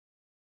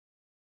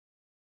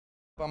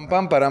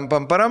Pam.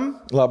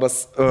 Labas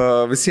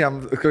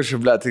visiems, kažkaip,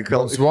 ble, tai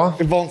Bonsoir.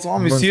 Bonsoir,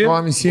 monsieur.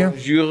 Bonsoir, monsieur.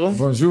 Bonjour.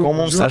 Bonjour.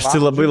 Bonjour. Aš tai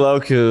labai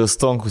laukiu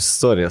Stonkus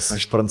istorijos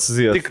iš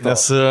Prancūzijos. Tik to.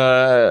 Nes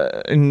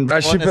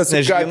Aš šiaip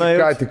esu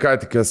ką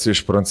tik esu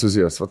iš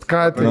Prancūzijos. Vat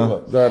ką tik,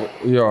 dar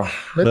jo.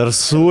 dar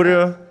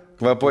sūrių,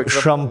 Kvapai.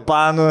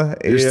 šampanų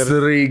Iš ir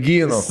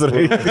Sraigino.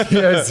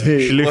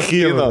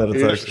 šlichynų. dar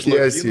toks.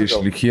 Tiesiai iš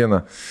Lichino.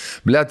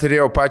 Ble,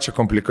 turėjau pačią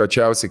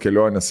komplikuočiausią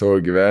kelionę savo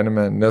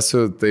gyvenime.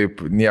 Nesu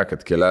taip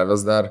niekad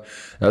keliavęs dar.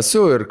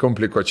 Esu ir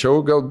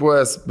komplikuočiau gal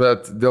buvęs,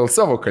 bet dėl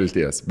savo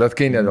kalties. Bet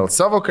kai ne dėl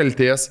savo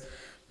kalties,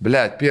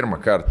 ble, pirmą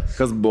kartą.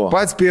 Kas buvo?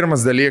 Pats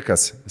pirmas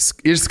dalykas.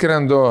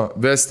 Išskrendu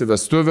vesti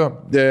vestuvių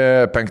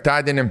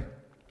penktadienį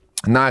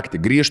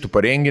naktį. Grįžtu po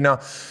renginio.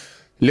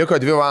 Liko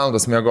 2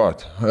 valandos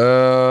miegoti.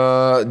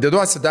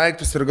 Deduosi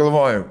daiktus ir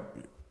galvoju,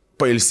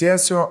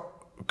 pailsėsiu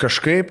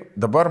kažkaip,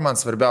 dabar man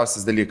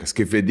svarbiausias dalykas,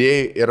 kaip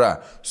vedėjai yra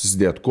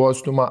susidėti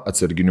kostiumą,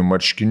 atsarginių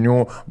marškinių,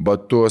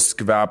 batus,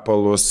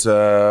 kvepalus,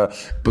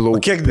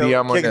 plaukų Kiek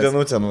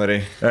dienų ten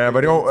variai?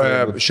 Variau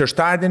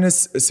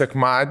šeštadienis,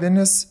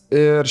 sekmadienis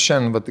ir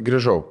šiandien vat,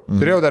 grįžau.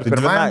 Turėjau dar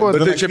pirmąjį buvo,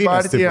 dvi tai čia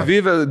nakvynės, partija.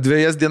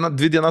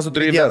 2 dienas tu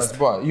turėjai vest.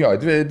 Jo,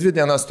 2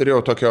 dienas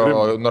turėjau tokio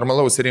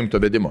normalaus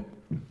rimto vedimo.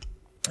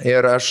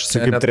 Ir aš... Čia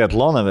kaip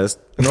triatloną vest.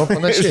 Nu,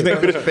 panašiai.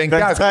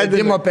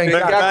 Vedimo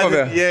penkiakovė.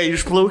 Jie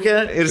išplaukė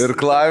Ir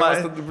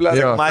klavimas, ble,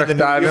 Jo,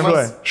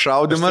 fechtavimas,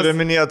 šaudimas. Turiu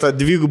minėję tą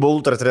 2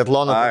 ultra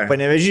triatloną, Ai. kur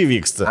Panevėžy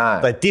vyksta.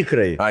 Ai. Ta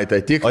tikrai. Ai, tai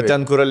tikrai. O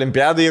ten, kur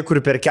olimpiadoje,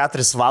 kur per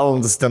 4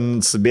 valandas ten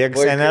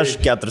subėgs, Vaikai. ne aš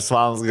 4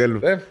 valandas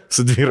galiu Taip.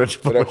 su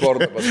dviračiu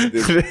Rekordą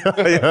pasidėti.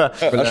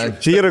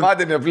 Čia yra,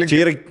 Sekmadienį aplink-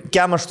 čia yra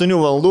kem 8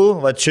 valandų,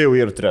 va čia jau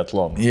ir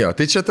triatlonas. Jo,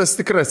 tai čia tas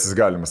tikrasis,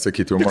 galima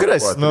sakyti, jau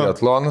Tikrasis, nu.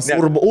 triatlonas.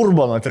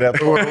 Urbano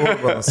triatlonas.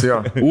 Urbanas, jo.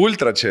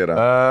 Ultra čia yra.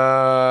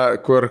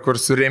 Kur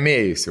su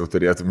rėmėjais jau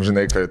turėtum,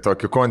 žinai,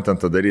 tokį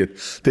kontentą daryti.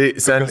 Tai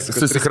sen,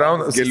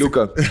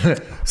 Geliuką.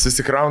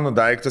 susikraunu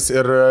daiktus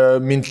ir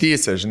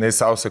mintyse, žinai,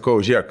 savo sakau,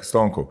 žiūrėk,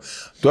 Stonkau,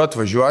 tu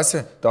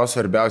atvažiuosi, tau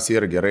svarbiausia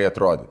yra gerai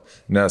atrodyti.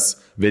 Nes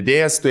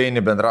vedėjas, tu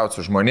eini bendrauti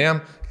su žmonėm,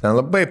 ten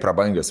labai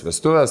prabangios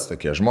vestuvės,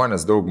 tokie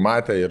žmonės daug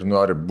matė ir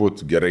nori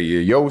būti gerai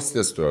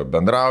jaustis, tu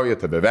bendrauji,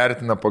 tave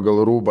vertina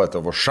pagal rūbą,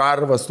 tavo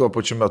šarvas tuo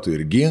pačiu metu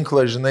ir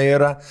ginklas, žinai,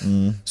 yra.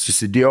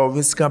 Susidėjau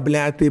viską,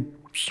 ble, taip,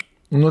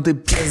 nu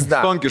taip pizda.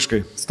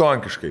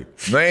 Stonkiškai.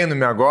 Nueinu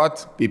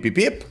miegot,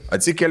 pip,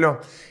 atsikeliu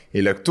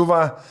į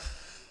lėktuvą,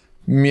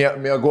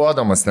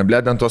 miegodamas,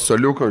 neblėdant to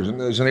soliuko,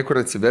 žinai, kur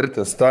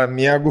atsivertęs, tą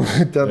miegų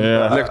ten.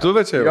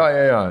 Lėktuvė čia jau?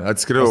 Jo,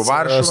 atskriau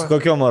Varšuvą. Su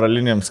kokiom oro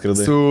linijom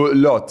skridai? Su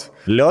Liot.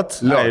 Liot?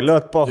 Ai,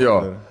 Liot po. Jo.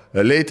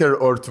 Later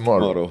or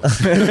tomorrow.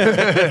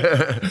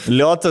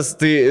 Liotas,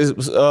 tai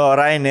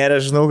Ryanair,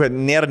 žinau, kad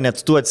nėra net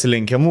tų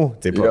atsilenkiamų.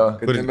 Taip, Jo,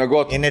 Kad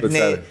nemiegotų net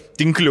specialiai.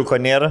 tinkliuko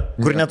nėra,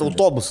 kur net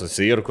autobusas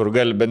ir kur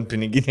gali bent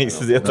piniginiai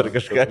įsidėti ar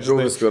kažką. Žinau,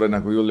 visko yra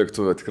negu jų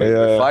lėktuvė, tikrai.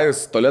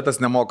 Fajus, tualetas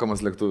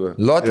nemokamas lėktuvė.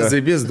 Lotas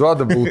Zaibys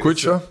duoda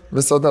bulkučių,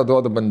 visada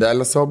duoda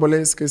bandelę su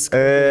oboliais,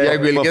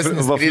 jeigu ilgesnis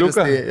skrydis,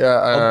 vafliuką?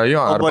 tai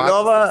jo,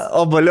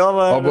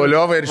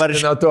 Oboliova ir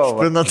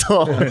špinatovą.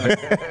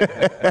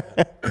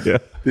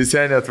 Tai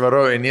seniai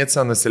atvarau į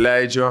Nicą,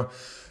 nusileidžiu,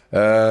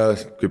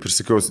 kaip ir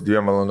sakiau,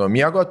 2 valandų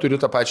miego, turiu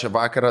tą patį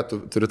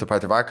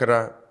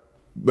vakarą,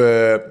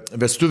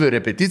 vestuvių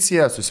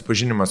repeticija,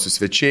 susipažinimas su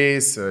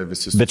svečiais,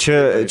 visi Bet čia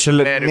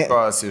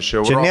Amerikos, iš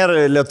Europos. Čia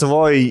nėra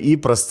Lietuvoje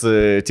įprasta,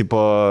 tipo,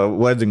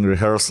 wedding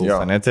rehearsal,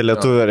 Jo, ne? Tai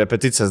lietuvių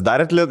repeticijas.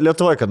 Darėt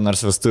Lietuvoje, kad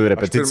nors vestuvių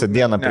repeticiją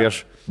dieną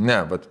prieš? Ne,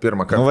 bet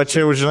pirmą kartą. Nu, va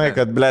čia jau žinai,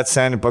 kad, blėt,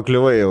 seniai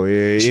pakliuvai jau į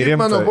Šiaip,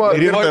 manau, buvo-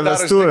 rimtą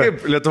vestuvę.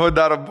 Lietuvoje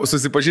daro,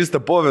 susipažįsta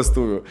po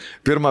vestuvių.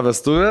 Pirmą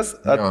vestuvės,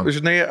 Jo.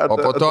 žinai, O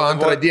po to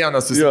antrą dieną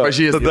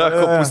susipažįsta. Tada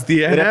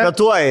kopustienė.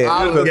 Repetuoji.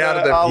 Alų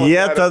gerda.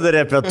 Jie tada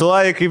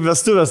repetuoja, kaip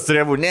vestuvės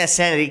turėjo būti. Ne,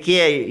 sen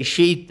reikėjo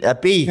išeiti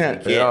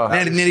apeiti. Jo.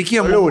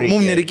 Nereikėjo,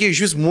 mums nereikėjo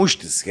iš vis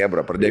muštis,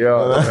 Hebra, pradėkime.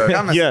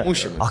 Ką mes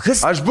mušėme? O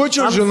kas? Aš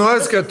būčiau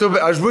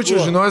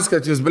žinojęs,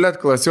 kad jūs, blėt,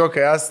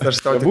 klasiokai esate,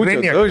 aš tau tikrai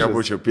Būčiau nieko daužęs.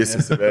 nebūčiau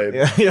pisęs.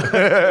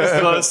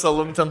 Žinai,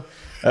 Salum ten.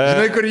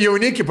 kur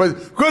jaunikį,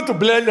 ko tu,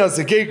 blėt,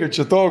 nesakei, kad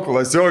čia tavo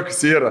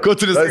klasiokas yra? Ko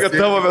tu nesakai, kad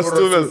tavo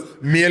vestuvės?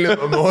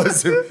 Mėlyno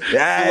nosim.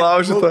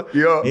 Laužyta.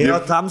 Jo. Jo,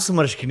 tam su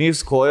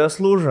marškiniais kojos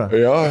lūžo.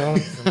 Jo.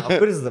 O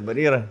kuris dabar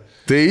yra?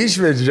 Tai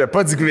išvežė,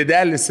 pats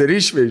Gvidelis ir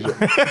išvežė.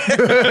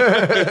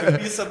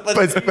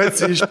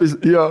 Pats išvežė.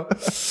 Jo.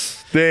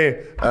 Tai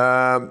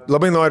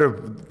labai noriu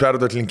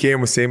perduoti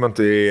linkėjimus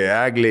Eimantui,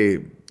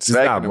 Egliai.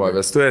 Sveikinimai. Buvo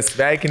vestuvės,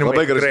 sveikinimai.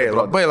 Labai gražiai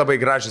atrodo. Labai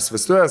gražios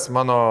vestuvės.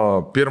 Mano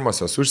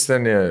pirmosios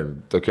užsienį,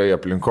 tokioje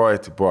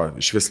aplinkoje, tai buvo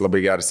iš vis labai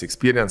geras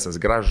experiences,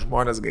 gražus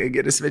žmonės,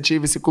 geri svečiai,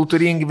 visi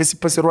kultūringi, visi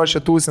pasiruošę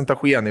tūsint,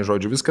 achujenai,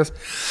 žodžiu, viskas.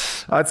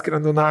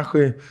 Atskrendu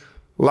nahui,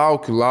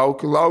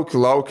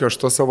 laukiu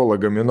aš to savo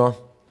lagamino.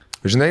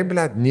 Žinai,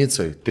 blėt,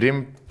 Nicoj,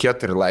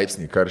 3-4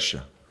 laipsniai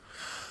karščio.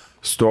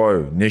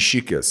 Stoju,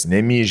 nešykės,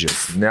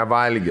 nemyžės,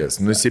 nevalgės,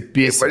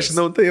 nusipysęs. Aš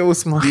žinau tai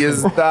jausmą.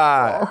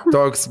 Pizda,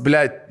 toks,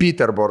 blėt,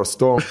 Peterboro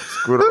stomas,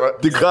 kur...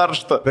 Tik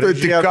karšta.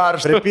 Tik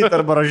karšta. Prie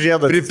Peterboro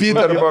žiedo. Prie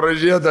Peterboro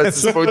žiedo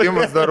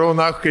atsispaudimus darau,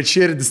 na, kad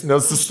širdis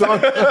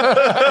nesustoja.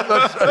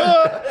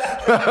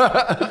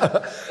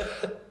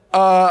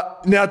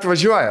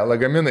 Neatvažiuoja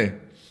lagaminai.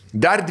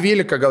 Dar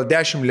 12, gal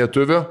 10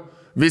 lietuvių,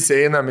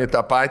 visi einam į tą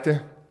patį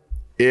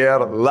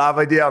ir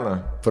labą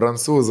dieną,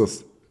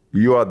 prancūzus.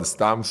 Juodas,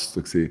 tamsus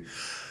toksai.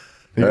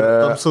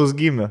 Tamsaus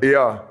gimė.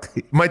 Jo.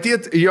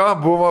 Matyt, jo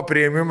buvo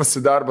prieimimas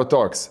į darbą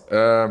toks.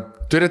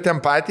 Turite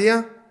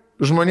empatiją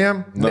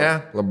žmonėm? Ne.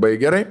 Labai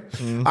gerai.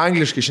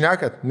 Angliškai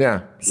šnekat?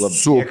 Ne.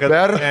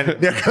 Super.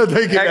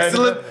 Niekada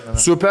gyvenime.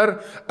 Super.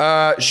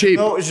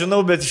 Šiaip.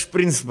 Žinau, bet iš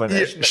principo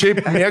ne.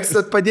 Šiaip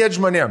mėgstat padėti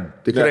žmonėm?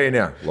 Tikrai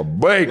ne.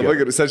 Labai gerai. Labai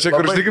gerai. Čia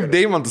kur žinai kaip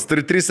Deimantas,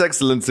 turi 3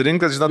 excellence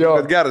rinkas, žinot,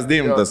 kad geras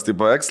Deimantas.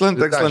 Tipo, excellent.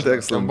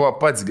 Ten buvo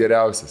pats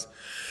geriausias.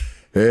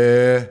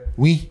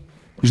 Oui.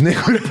 Žinai,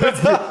 kur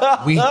pats?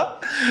 Oui.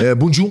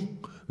 Bonjour.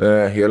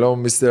 Hello,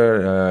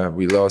 mister.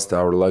 We lost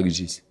our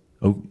luggages.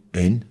 Oh,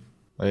 and?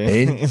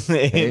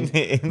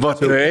 Va,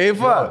 taip,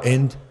 va.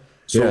 And?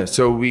 Yeah,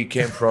 so we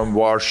came from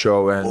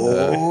Warsaw and...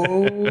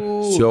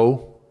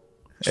 So?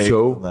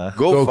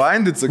 Go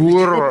find it,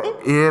 sakyčiau.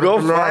 Go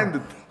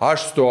find it.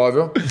 Aš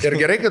stoviu ir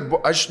gerai, kad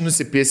aš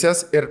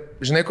nusipysęs ir,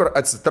 žinai, kur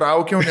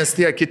atsitraukiau, nes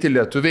tie kiti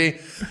lietuviai,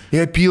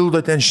 jie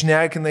pildo ten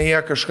šnekina, jie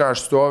kažką,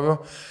 aš stoviu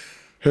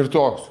ir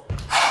toks.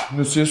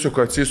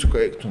 Nusisuka, atsisuka,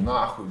 eik tu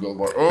nahui,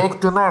 galvoju, eik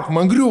tu nahui,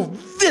 man griuvo,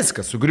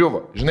 viskas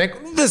sugriuvo, žinai,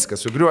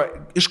 viskas sugriuvo,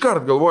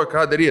 iškart galvoju,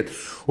 ką daryti.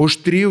 Už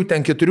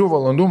 3-4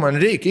 valandų man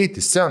reikia eiti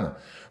į sceną,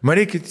 man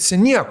reikia eiti į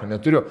sceną, nieko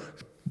neturiu.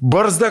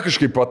 Barzda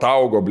kažkaip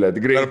pataugo, blėt,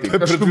 greitai.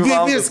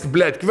 Viskas,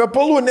 blėt,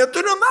 kvepalų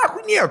neturiu,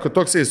 nahui, nieko,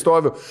 toksai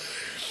stoviu.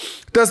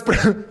 Tas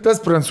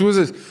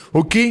prancūzas,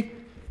 okei,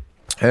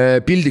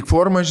 pildyk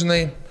formą,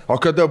 žinai. O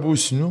kada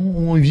bus,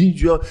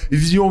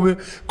 viziovi,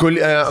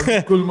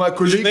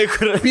 Žinai,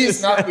 kur...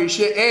 Pys, nahui,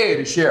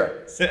 išėjo.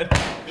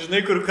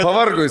 Žinai, kur kada...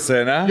 Pavargo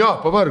jisai, ne? Jo,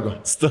 pavargo.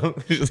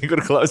 Žinai,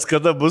 kur klaus,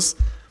 kada bus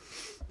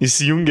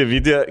įsijungia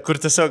video, kur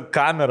tiesiog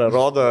kamera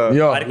rodo...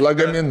 Jo,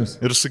 lagaminus.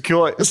 Ir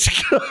sukioja.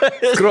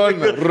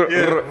 Skrolina.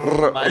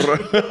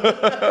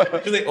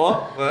 Žinai,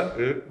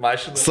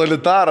 mašina.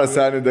 Solitarą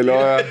senį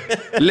dėlioja.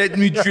 Let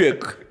me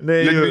check.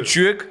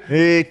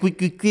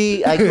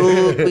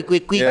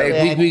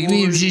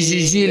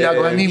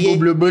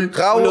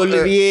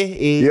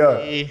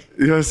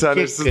 Jo,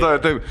 senį, išsistoja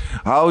taip.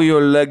 How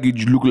your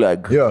luggage look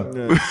like? Jo.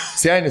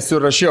 Senį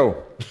surašiau,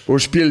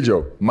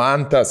 užpildžiau.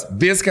 Man tas.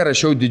 Viską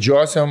rašiau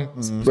didžiosiom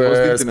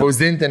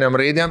spausdintiniam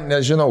raidėm,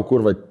 nežinau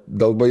kur, va,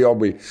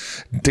 dalbajobai.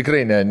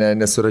 Tikrai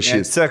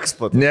nesurašys.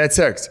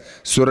 Neatseks.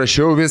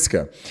 Surašiau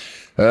viską.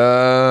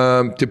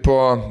 Tipo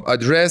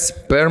address,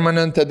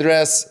 permanent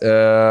address,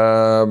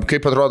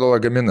 kaip atrodo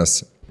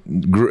lagaminas.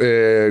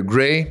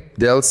 Grey,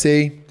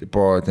 Delsey,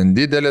 tipo ten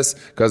didelis,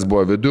 kas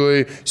buvo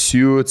viduj,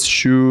 suits,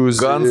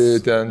 shoes,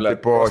 Guns, ten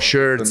tipo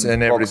shirts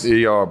and everything.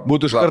 Jo,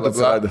 Būtų iš karto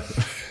atsiradę.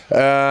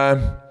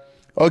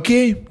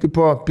 Okei,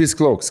 tipo,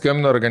 pisklauk,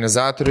 skambino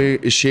organizatoriui,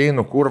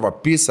 išeinu, kurva,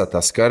 pisa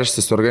tas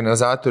karštis,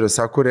 organizatorius,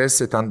 sako, kur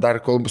esi, ten dar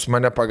kol bus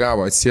mane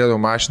pagavo, atsėdau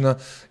mašiną,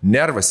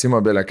 nervas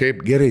ima belė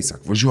kaip, gerai,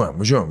 sako, važiuojam.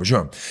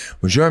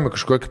 Važiuojam į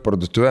kažkokį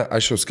parduotuvę,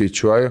 aš jau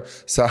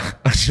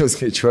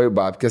skaičiuoju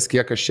babkės,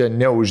 kiek aš čia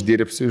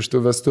neuždirbsiu iš tų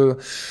vestuvių.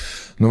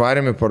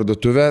 Nuvarėm į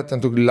parduotuvę, ten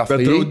tų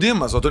Lafayette. Bet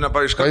draudimas, o tu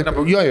nepaiškai?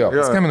 Jo,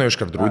 skambinau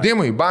iškart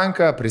draudimui, į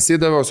banką,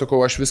 prisidaviau,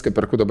 sakau, aš viską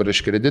perku dabar iš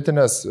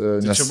kreditinės.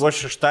 Tai čia buvo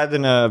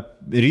šeštadienio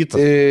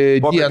rytas.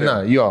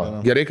 Diena, jo,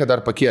 gerai, kad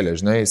dar pakėlė,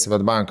 žinai,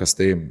 Svetbankas,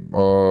 tai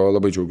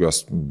labai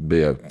džiaugiuosi,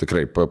 beje,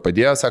 tikrai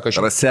padėjo, sako, aš...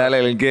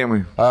 Raselė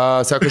linkėjimai.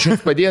 Sako, aš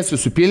jums padėsiu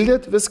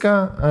supildyti viską,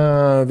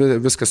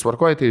 viskas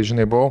tvarkoja, tai,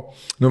 žinai, buvau,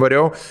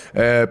 nuvariau,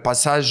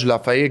 Passage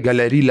Lafayette,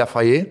 Galerie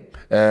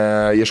Lafayette,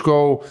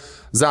 ieškau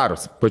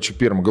Zaros, pačiu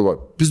pirmą, galvoju,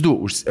 pizdu,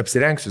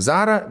 apsirengsiu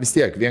Zarą, vis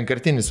tiek,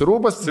 vienkartinis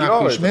rūbas,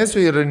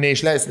 išmėsiu ir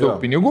neišleisiu daug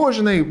pinigų,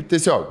 žinai,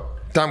 tiesiog,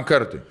 tam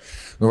kartui.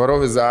 Nuvarau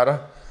į Zarą,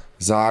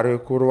 Zaroje,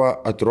 kurva,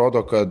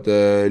 atrodo, kad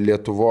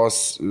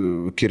Lietuvos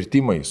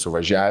kirtimai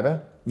suvažiavę,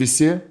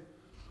 visi,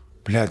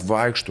 blėt,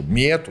 vaikštų,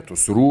 mėtų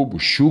tus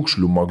rūbus,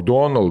 šiukšlių,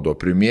 McDonald'o,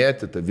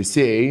 primėtyta,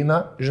 visi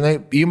eina, žinai,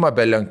 ima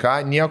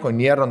belenką, nieko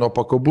nėra, nuo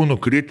pakabų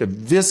nukritę,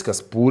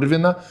 viskas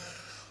purvina.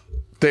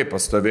 Taip,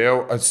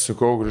 pastovėjau,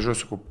 atsisukau, grįžau,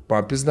 sakau,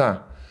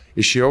 papizda.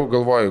 Išėjau,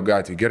 galvoju,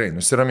 gatvį, gerai,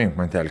 nusiramink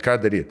mantelį, ką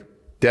daryti?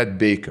 Ted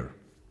Baker.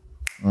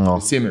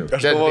 Prisiminiau.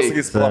 Aš galvoju,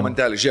 sakys, pala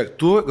mantelį, žiūrėk,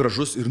 tu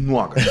gražus ir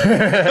nuogas.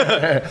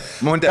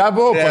 Ką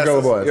buvau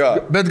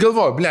pagalvojęs. Bet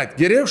galvoju, blėt,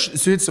 geriau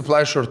su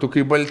flash-shortu,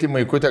 kai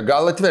baltymai kutė,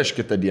 gal atveš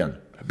kitą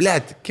dieną.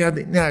 Blėt,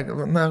 kėdai,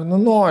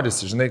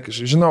 norisi,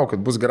 žinau,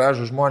 kad bus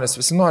gražus žmonės,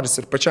 visi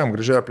norisi ir pačiam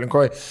gražioje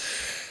aplinkoje.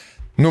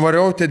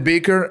 Nuvariau Ted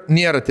Baker,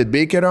 nėra Ted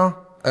Bakerio.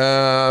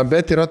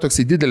 Bet yra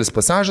toksai didelis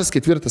pasažas,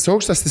 4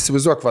 aukštas,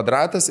 įsivaizduoju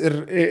kvadratas ir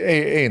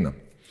eina.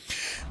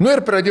 Nu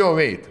ir pradėjau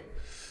eiti.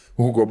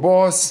 Hugo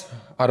Boss,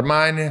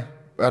 Armani,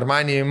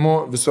 Armani įimu,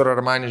 visur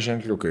Armani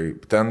ženkliukai.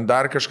 Ten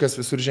dar kažkas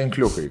visur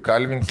ženkliukai.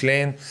 Calvin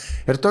Klein.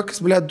 Ir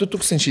tokius, ble,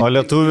 2000. O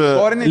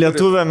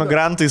lietuvių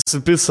emigrantai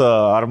supiso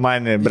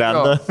Armani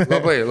brandą.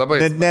 Labai.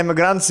 Net ne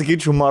emigrantai,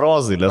 sakyčiau,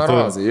 marozai lietuvių.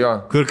 Marozai, jo.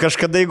 Kur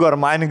kažkada, jeigu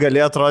Armani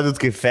galėjo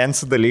atrodyti kaip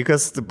fancy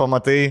dalykas, tai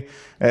pamatai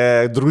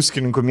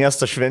Druskininkų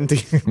miesto šventai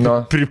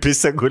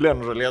pripisę gulį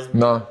ant žolės.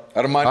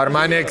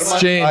 Armani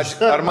Exchange.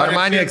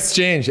 Armani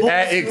Exchange.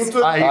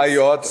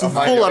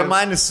 Full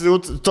Armani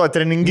suit, to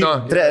treningi.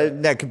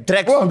 Ne, kaip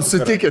treks. Buvom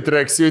sutikę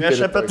treksiutį.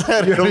 Aš apie tai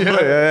ir kalbu.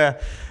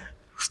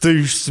 Štai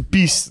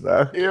išsipys.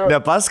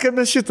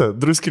 Nepasakėme šitą,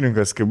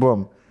 Druskininkas, kai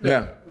buvom.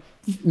 Ne.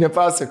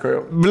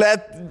 Nepasakojau.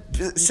 Blet,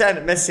 sen,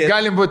 mes sėdėm.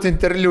 Galim būti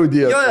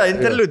interliudija. Jo,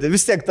 interliudija.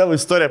 Vis tiek tavo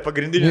istorija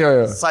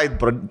pagrindinė side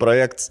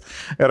projektas.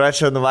 Ir aš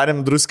čia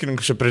nuvarėm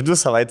Druskininkų, čia prieš 2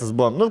 savaitės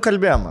buvom. Nu,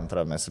 kalbėjom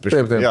antrą mes.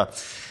 Taip. Jo.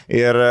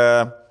 Ir...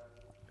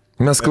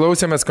 Mes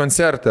klausėmės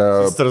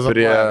koncertą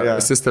prie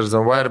Sisters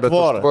on Wire, bet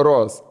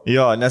tvoros.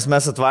 Jo, nes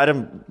mes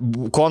atvarėm,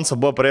 konsa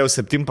buvo praėjau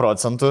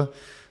 7%,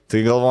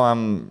 tai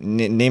galvojam,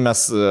 nei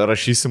mes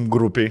rašysim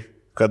grupiai,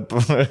 kad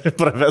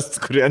pravest,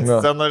 kurie ant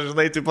scenos,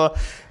 žinai, tipo...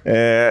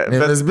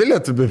 Mes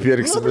bilietų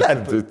bepirksim.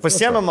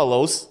 Pasiėmėm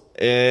alaus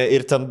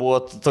ir ten buvo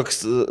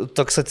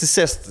toks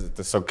atsisėsti,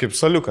 tiesiog kaip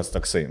soliukas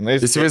toksai.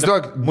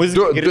 Įsivaizduok,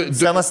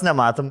 scenas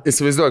nematom.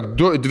 Įsivaizduok,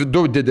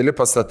 du dideli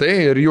pastatai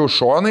ir jų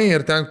šonai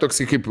ir ten toks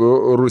kaip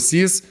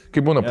rusys,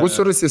 kaip būna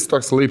pusrusys,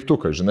 toks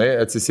laiptukas, žinai,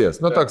 atsisės.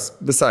 Nu, toks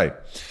visai.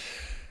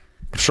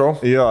 Prašau.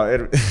 Jo,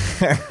 ir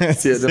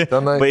sėdėm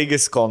tenai.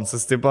 Baigėsi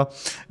konsas, tipo.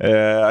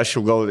 Aš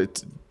jau gal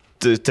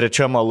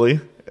trečiam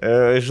alui,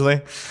 žinai.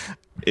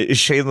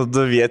 Išeina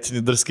 2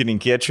 vietiniai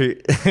druskininkiečiai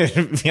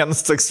ir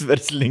vienas toks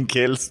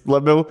verslininkėlis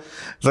labiau,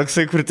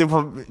 toksai, kur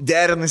tipo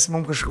derinais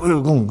mums kažkokį,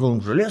 gal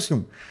žalėsim.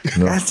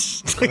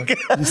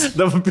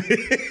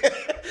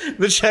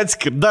 Nu čia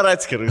dar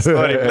atskirą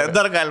istoriją,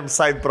 dar galim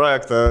side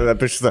projektą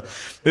apie šitą.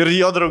 Ir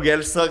jo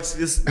draugelis toks,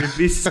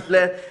 vis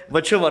va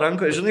čia va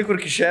ranko, žinai,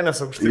 kur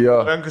kišenės aukštai,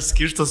 rankos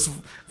kištos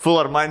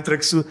full Armani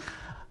traksų.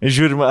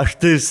 Žiūrime, aš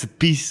tai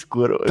supys,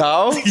 kur.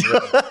 Tau?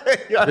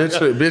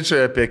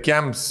 Bičiai apie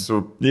kemsų.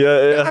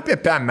 Apie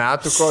 5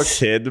 metų kokį.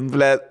 Sėdim,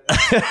 ble.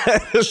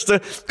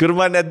 Kur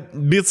mane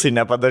bicai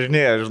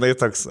nepadažnėja, žinai,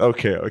 toks,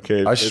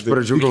 okei. Aš iš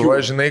pradžių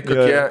galvoju, žinai,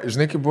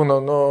 kaip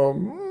būna, nu,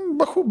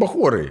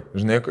 bahūrai,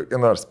 žinai, kokie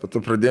nors. Pat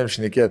pradėjom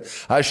šnekėti.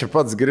 Aš ir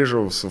pats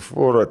grįžau su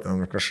fūro,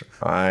 ten kažkaip.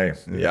 Ai,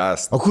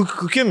 jasna. O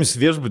kokiemis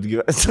viešbut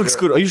gyvena? Toks,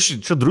 kur,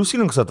 jūs čia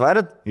Druskininkus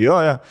atvarėt? Jo.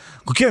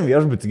 Kokiem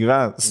viešbut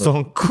gyvena?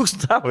 Koks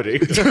tavo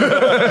reikia?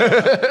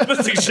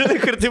 Bet tik žinai,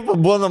 kur taip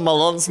buvo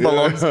malons.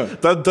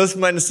 Tas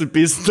mane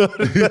supystų.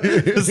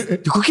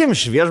 Kokiem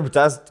iš viešbut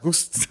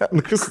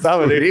koks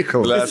tavo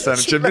reikia?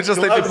 Čia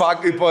bičias taip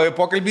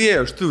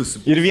pokalbėjau, aš tu.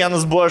 Ir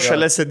vienas buvo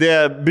šalia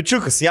sėdėjo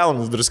bičiukas,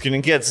 jaunas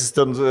druskininkėtis,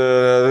 ten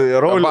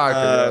Raulį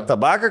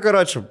tabaką,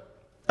 karočią.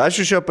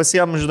 Aš iš jo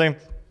pasiėmu, žinai,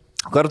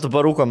 kartu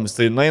parūkomis,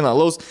 tai nueina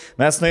laus,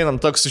 mes nueinam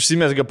toks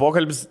užsimėsgė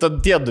pokalbis,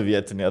 tad tie 2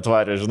 vietiniai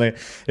atvarė, žinai.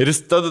 Ir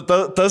jis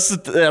tas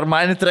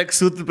Armani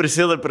tracksuit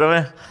prisideda prie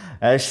mane.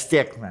 Aš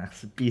tiek,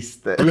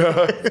 supystė.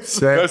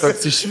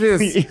 Toks iš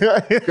vis.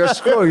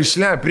 Kažko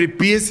išle,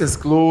 pripysės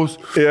klaus.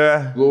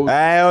 O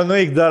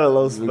nueik dar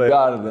laus.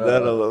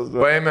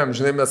 Paėmėm,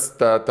 žinai, mes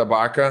tą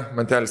tabaką,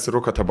 mantelis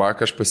rūko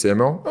tabaką, aš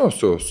pasėmiau,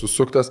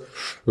 susuktas,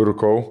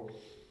 rūkau.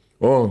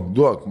 O,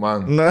 duok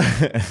man.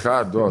 Ką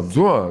duok?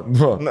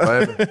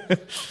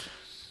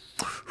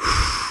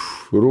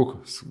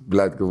 Rūkos,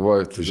 blėt,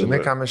 galvoju, tu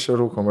žinai, ką mes čia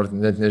rūkom, ar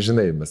net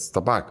nežinai, mes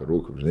tabaką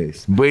rūkom, žinai,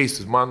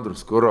 baisus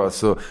mandrus, kuro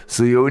su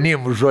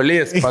jaunimu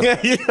žolės,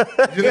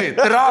 žinai,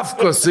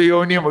 trafkos su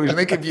jaunimu,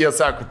 žinai, kaip jie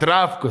sako,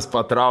 trafkos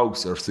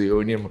patrauksiu aš su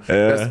jaunimu,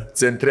 mes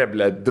centre,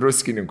 blėt,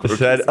 Druskininkų.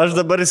 Aš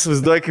dabar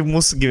įsivaizduoju, kaip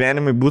mūsų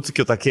gyvenimai būtų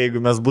kitokie, jeigu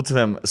mes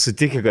būtumėm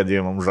sutikę, kad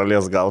jie mums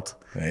žolės gautų.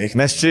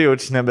 Mes čia jau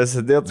čia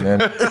nebesidėtume.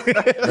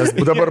 Mes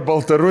dabar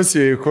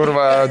Baltarusijoje, kur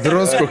va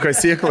druskų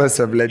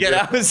kasyklose, blėt.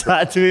 Geriausiu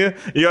atveju,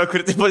 jo,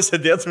 kur taip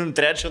pasidėtumėm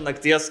 3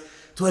 nakties,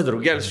 tuoj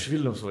draugelis iš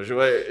Vilniaus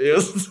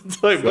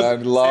važiuoja,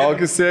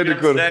 laukiu sėdi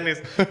kur.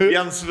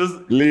 Vienas vis...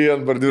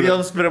 Lyjant bardiūrą.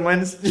 Vienas prie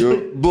manis.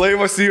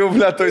 Blaivasi jau,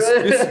 blėt, to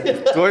supis.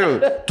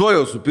 Tuo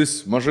jau supis,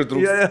 mažai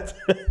trūks.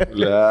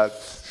 Blėt.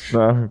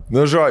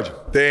 Nu, žodžiu.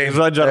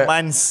 Žodžiu,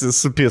 Armanis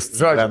supist.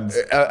 Žodžiu,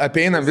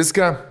 apeinam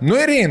viską. Nu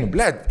ir einu,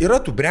 blėt, yra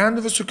tų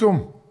brandų visokių.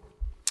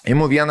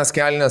 Imu vienas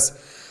kelnes.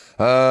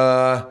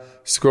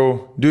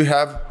 Sakau, do you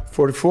have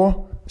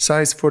 44?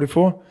 Size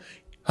 44?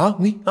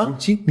 Oui,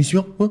 si,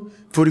 monsieur,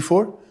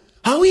 44?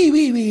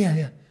 Oui,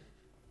 yeah.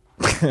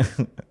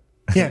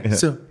 Yeah,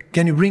 so,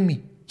 can you bring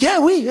me? Yeah,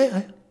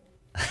 yeah.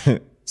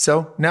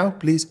 So, now,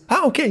 please.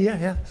 Okay,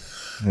 yeah.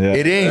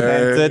 Ir eina.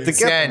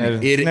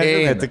 Ir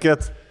eina.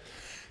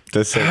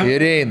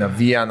 Ir eina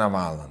 1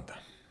 valandą.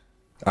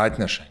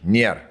 Atneša.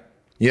 Nėra.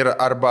 Yra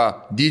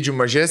arba dydžių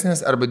mažesnis,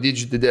 arba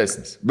dydžių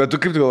didesnis. Bet tu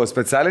kaip tu galvo,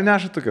 specialiai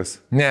neša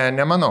tokias? Ne,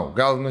 nemanau.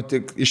 Gal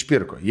tik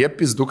išpirko. Jie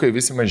pizdukai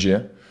visi maži.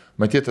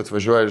 Matyt,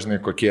 atvažiuoja, žinai,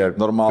 kokie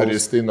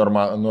turistai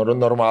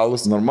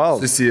normalūs.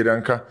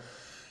 Susirenka.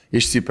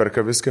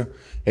 išsiperka viską,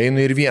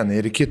 einu ir vieną,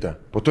 ir kitą.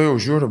 Po to jau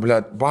žiūriu,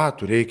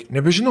 batų reikia,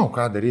 nebežinau,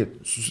 ką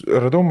daryti.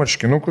 Radau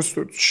marškinukus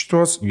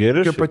šitos,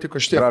 kaip patiko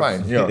šitie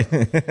faini.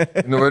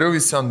 Nuvariau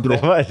į Sandro,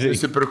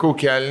 įsipirkau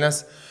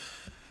kelnes.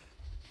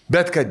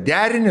 Bet kad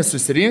derinį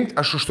susirinkti,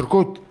 aš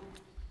užtrukau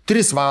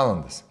 3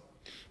 valandas.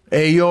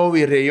 Ėjau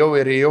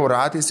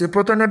ratais ir po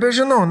to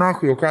nebežinau,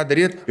 jau ką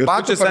daryti. Ir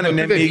tu čia seniai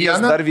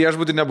nemėgęs, dar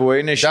viešbutį nebuvai,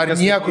 dar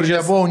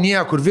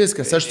niekur,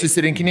 viskas. Aš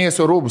susirinkinėjau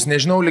savo rūbus,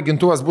 nežinau,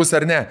 lygintuvas bus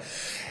ar ne.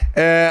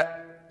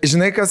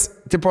 Žinai, kas,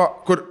 tipo,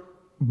 kur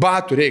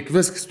batų reikia,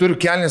 viskas, turiu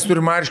kelnes,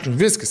 turiu marškinius,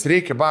 viskas,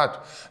 reikia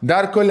batų.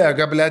 Dar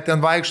kolega,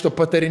 ten vaikšto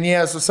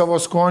patarinėja su savo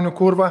skoniu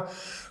kurva.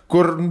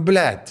 Kur,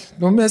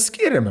 mes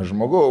skiriame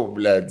žmogau,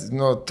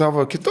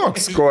 tavo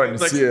kitoks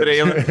skonis.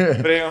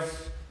 Priejo.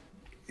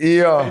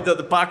 Jo.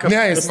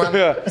 Ne, jis man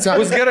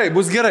sako,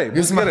 bus gerai.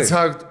 Jis man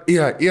sako,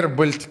 ir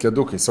balti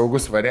kėdukai,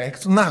 saugus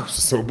variantas,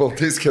 su savo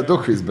baltais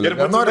kėdukais,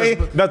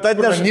 Bet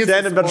atneš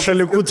ten, bet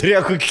šalikų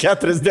turėjo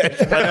 40.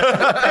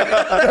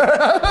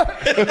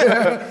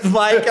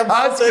 Vaikiam.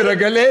 Atskira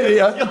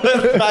galerija.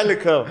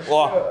 Šalikų.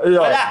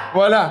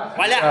 Valia.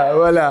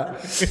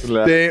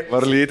 Tai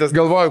varlytės.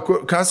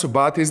 Galvoju, ką su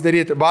batais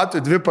daryti. Batų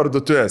 2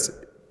 parduotuvės.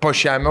 Po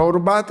 100 eurų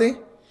batai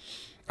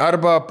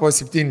arba po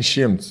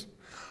 700.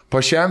 Po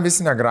šiam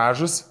visi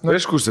negražus.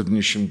 Aišku, už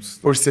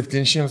 700. Už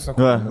 700.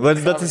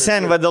 Bet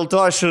sen, dėl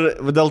to aš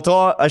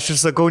ir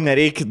sakau,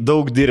 nereikia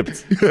daug dirbti.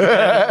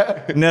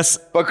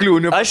 Nes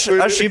pakliūniu.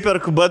 Aš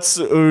įperku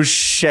bats už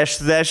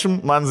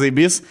 60, man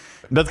zaibys,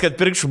 bet kad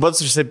pirkčiau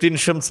bats už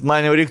 700,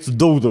 man jau reiktų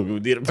daugiau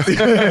dirbti.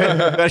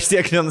 Aš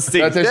tiek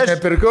nenusteigsiu. Bet aš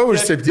nepirkau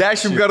už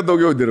 10 kartų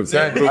daugiau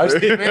dirbti. Aš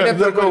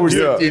nepirkau už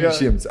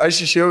 700.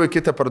 Aš išėjau į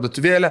kitą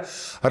parduotuvėlę,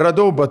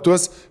 radau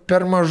batus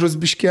per mažus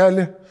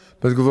biškelį.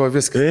 Bet galvoju,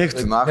 viskas.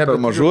 Eikti, per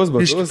mažus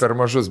batus. Per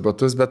mažus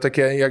batus, bet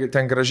tokie, jie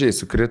ten gražiai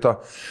sukrito.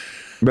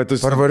 Bet tu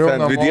ten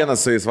 2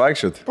 dienas su jais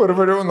vaikščiat?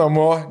 Parvariau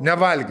namo,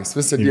 nevalgys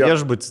visą dieną.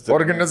 Viešbutis.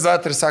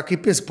 Organizatorius sako,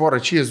 įpis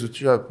porą čyzų,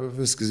 čia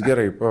viskas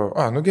gerai.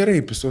 Gerai,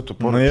 įpisuotų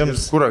porą čyzų.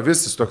 Kūra,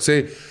 visas toksai.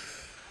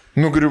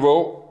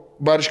 Nugriuvau,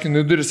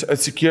 barškinai duris,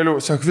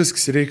 atsikėliau, sako,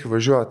 viskas, reikia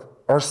važiuoti.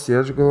 Aš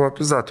sėdžiu, galvoju,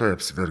 pizatoje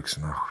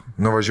apsiverksiu.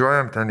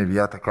 Nuvažiuojam ten į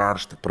vietą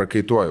karštą,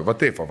 prakaituoju. Va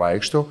taip,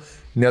 vaikštau.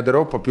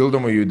 Nedarau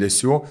papildomų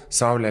judesių,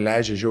 saulė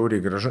leidžia žiauriai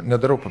gražu,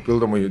 nedarau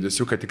papildomų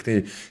judesių, kad tik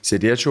tai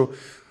sėdėčiau.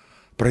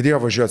 Pradėjau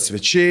važiuoti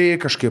svečiai,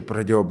 kažkaip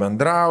pradėjau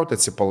bendrauti,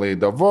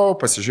 atsipalaidavau,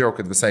 pasižiūrėjau,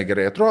 kad visai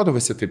gerai atrodo,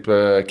 visi taip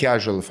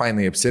casual,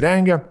 fainai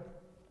apsirengę.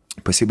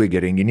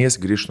 Pasibaigė renginys,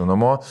 grįžtu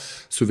namo,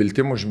 su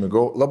viltimu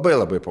užmigau,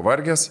 labai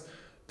pavargęs,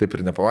 taip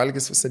ir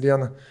nepavalgęs visą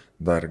dieną.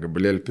 Dar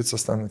gabalėlį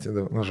picos ten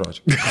atidavau,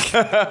 žodžiu.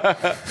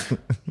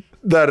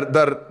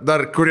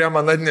 Dar kurie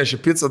man atnešė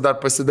pizzą, dar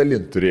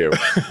pasidalinti turėjau.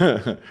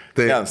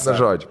 Tai,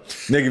 žodžiu.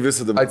 Negi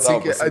visą dabar.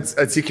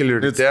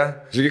 Atsikeliu ryte.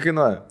 Žiūrėk,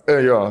 kainuoja.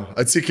 Jo,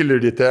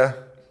 atsikeliu ryte.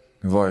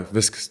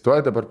 Viskas,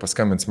 tuoj dabar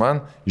paskambins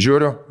man.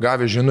 Žiūriu,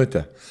 gavė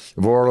žinutę.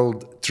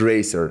 World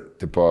Tracer,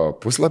 tipo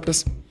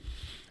puslapis.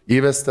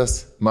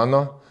 Įvestas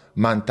mano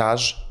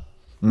montaž.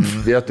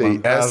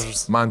 Vietoj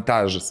S.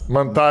 Montažas,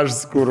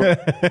 kur.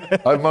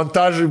 Ar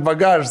montažai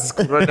bagažas,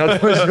 kur net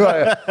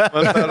važiuoja.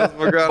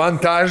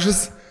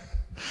 Montažas.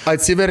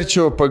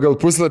 Atsiverčiau pagal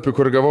puslapį,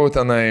 kur gavau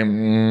tenai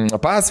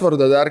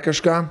pasvardą, dar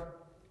kažką.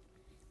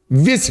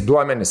 Visi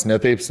duomenys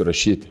netaip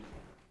surašyti.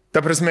 Ta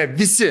prasme,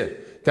 visi.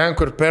 Ten,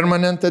 kur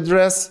permanent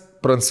address,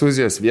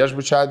 Prancūzijos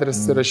viešbučio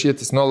adresas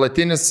įrašytas,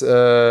 nuolatinis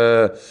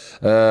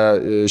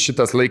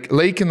šitas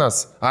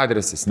laikinas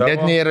adresas,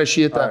 net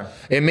neįrašyta.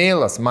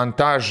 E-mailas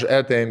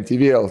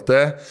montaž@mtv.lt.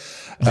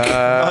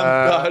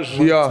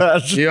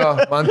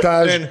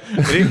 Montaž.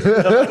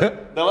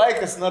 Davai,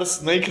 kas nors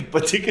naikit,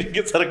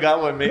 patikrinkit, ar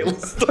gavo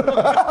e-mailus.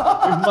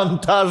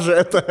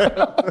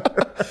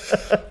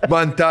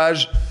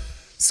 Montaž.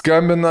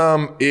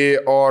 Skambinam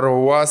į oro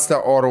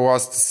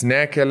uostas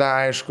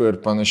nekelia, aišku,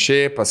 ir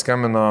panašiai.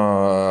 Paskambino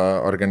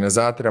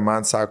organizatorė,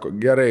 man sako,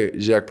 gerai,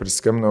 žiūrėk,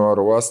 priskambino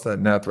oro uostą,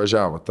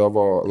 neatvažiavo.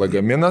 Tavo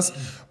lagaminas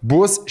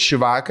bus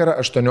šį vakarą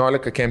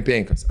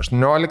 18:05.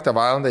 18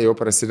 val. Jau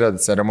prasideda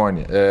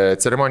ceremonija.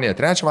 Ceremonija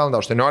 3 val.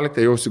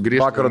 18 jau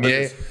sugrįžta. Vakaro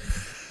dalis.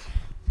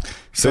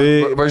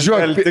 Tai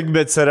važiuok. Tik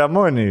be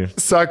ceremonijų.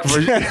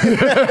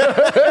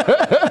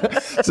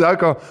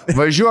 Sako,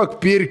 važiuok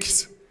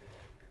pirkis.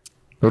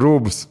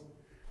 Rūbus.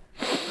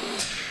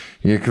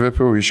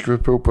 Įkvėpiau,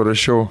 iškvėpiau,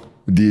 parašiau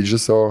dydžių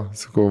savo,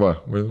 sakau,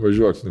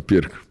 važiuok,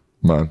 nupirk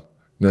man.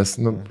 Nes,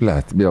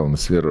 vėl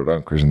nusviru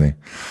ranko, žinai.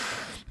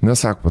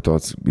 Nesak, po to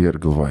ir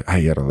galvoju,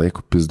 yra laiko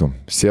pizdom.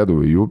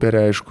 Sėdau į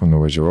Uberį, aišku,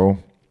 nuvažiavau,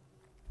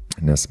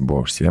 nes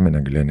buvo užsiėmę,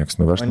 negalėjo nieks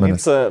nuvežti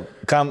manęs. Nica,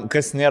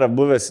 kas nėra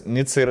buvęs,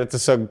 Nica yra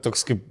tiesiog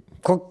toks kaip...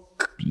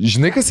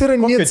 Žinai, kas yra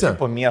Nica? Kokio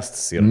tipo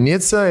miestas yra?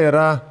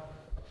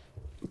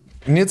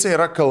 Nica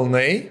yra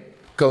kalnai,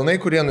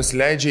 kurie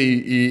nusileidžia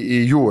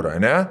į jūrą,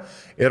 ne?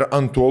 Ir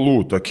ant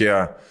uolų tokie.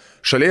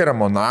 Šalia yra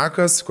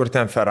Monakas, kur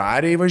ten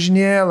Ferrariai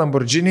važinėja,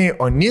 Lamborghiniai,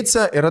 o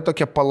Nica yra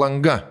tokia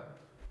palanga.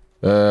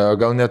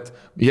 Gal net,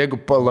 jeigu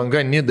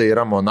Palanga Nida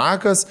yra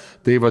Monakas,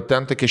 tai va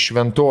ten tokia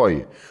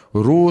šventoji.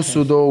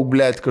 Rusų daug,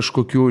 blėt,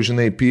 kažkokių,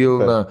 žinai,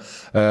 pilna.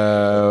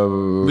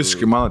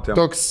 Visiškai mano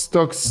tema.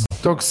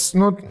 Toks,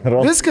 nu,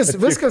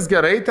 viskas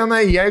gerai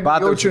tenai, jeigu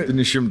jaučiu...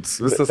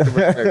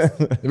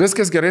 700,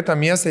 Viskas gerai tą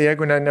miestą,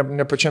 jeigu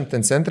ne pačiam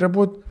ten centre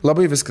būt,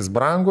 labai viskas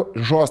brangu,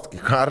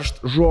 žostkai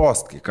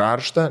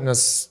karšta,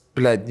 nes...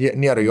 Blėt,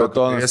 nėra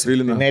jokio.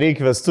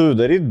 Nereikia vestuvių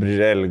daryti,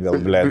 Brželį gal,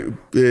 blėt.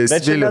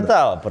 Bet čia ne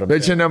tavo problema.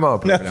 Bet čia ne mano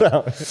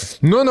problema.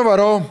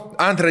 Nuvarau,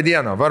 antrą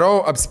dieną,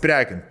 varau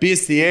apsiprekint.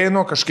 Pėsti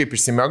einu, kažkaip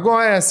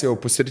išsimegojęs, jau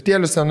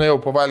pusrytėlius,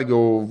 jau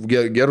pavalgiau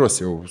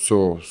gerus jau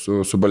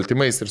su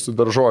baltymais ir su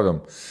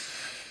daržovėm.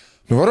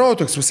 Nuvarau,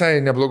 toks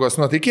visai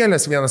neblogos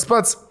nuotaikėlės, vienas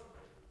pats.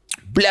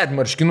 Blėt,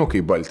 marškinukai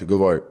balti,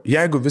 galvoju.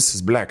 Jeigu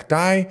visas black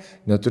tie,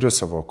 neturiu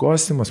savo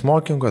kostiumą,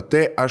 smokingo,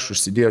 tai aš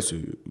užsidėsiu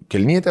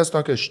kelnytės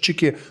tokias,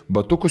 čiki,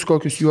 batukus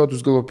kokius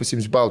juodus, galvoju,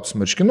 pasiimsiu baltus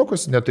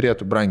marškinukus,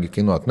 neturėtų brangiai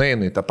kainuoti.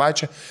 Nueinu į tą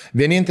pačią.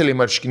 Vieninteliai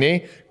marškiniai,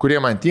 kurie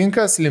man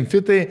tinka,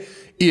 slimfitai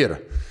ir...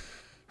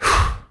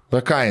 Ta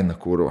kaina,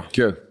 kurva.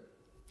 Kiek?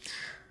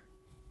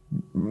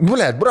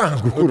 Blėt,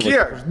 brangu, kurva.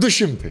 Kiek?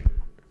 200.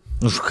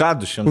 Už ką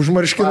 200? Už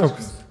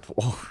marškinukus.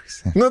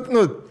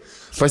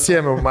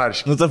 Pasiėmiau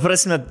marškinį. Nu, ta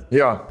prasme,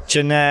 jo.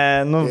 Čia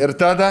ne, nu... Ir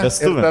tada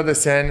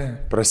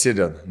seni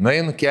prasideda.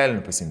 Nueinu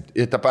kelnių pasimti.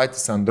 Ir tą patį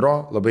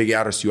Sandro, labai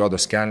geros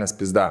juodos kelnės,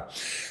 pizda.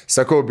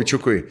 Sakau,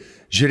 bičiukui,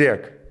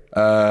 žiūrėk,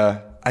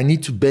 I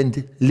need to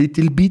bend a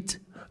little bit,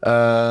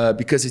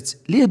 because it's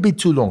a little bit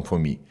too long for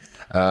me.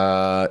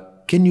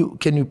 Can you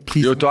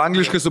please... Jau tu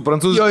angliškai su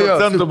prancūzišku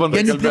akcentu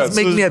bandai kalbėti. Can you please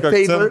make me a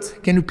favor?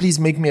 Can you please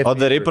make me a favor? O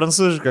darai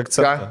prancūzišką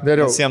akcentą? Ką?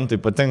 Dariau. Visiems tai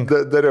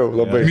patinka. Dariau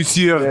labai.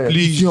 Monsieur,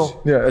 please.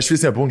 Aš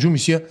visiems, bonjour,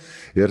 monsieur.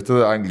 Ir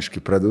tada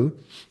angliškai pradedu.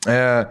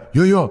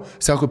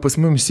 Sako, pas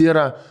mumis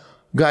yra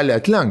gali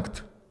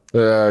atlenkti.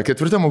 4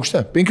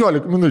 aukšte,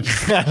 15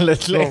 minučių. Gali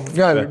atlenkti.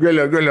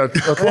 Gali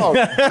atlaukti.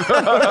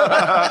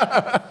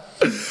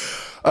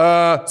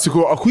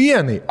 Sakau,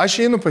 akuienai,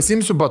 aš einu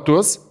pasimsiu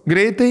batus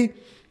greitai.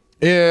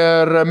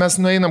 Ir mes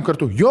nueinam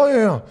kartu. Jo.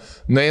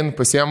 Nueinu,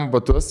 pasiemu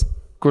batus,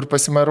 kur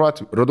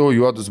pasimaruoti. Radau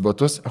juodus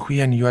batus.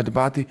 Ahuieni, juodi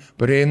batai.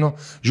 Pareinu.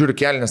 Žiūriu,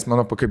 kelnes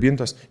mano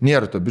pakabintos.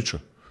 Nėra to bičių.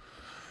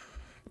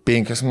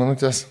 5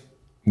 minutės.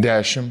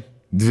 10.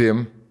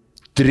 2.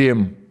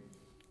 3.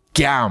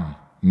 Kiam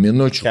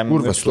minučių.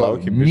 Kurva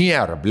stovi.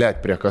 Nėra,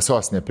 blėt, prie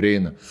kasos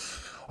neprieina.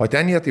 O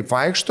ten jie taip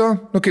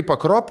vaikšto, kaip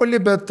Akropolį,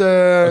 bet...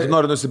 Aš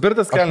noriu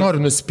nusipirkti kelnes? Aš noriu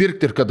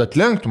nusipirkti ir kad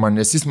atlenktų man,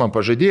 nes jis man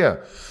pažadėjo.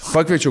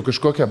 Pakviečiau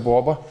kažkokią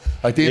bobą.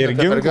 Ateina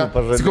ta merga.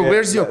 Sakau,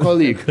 where's your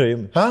colleague?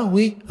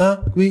 Oui,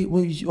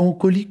 on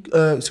colleague.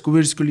 Sakau,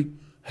 where's colleague?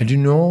 I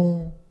don't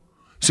know.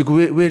 Sakau,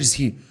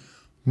 where's he?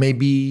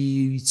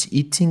 Maybe it's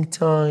eating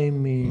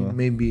time,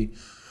 maybe...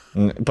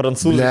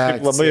 Prancūzai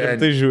kaip labai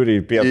rimtai žiūri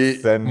į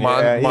pietus.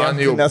 Man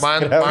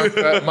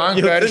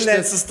karštis.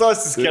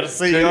 Neatsistosi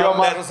skersai. Jo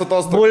mažas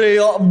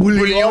atostogos.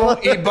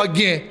 Buljon į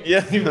bagį.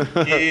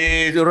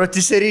 Į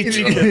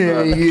rotiseričį.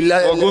 Į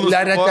la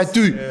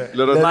ratatouille.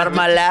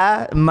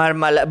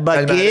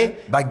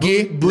 Marmalade.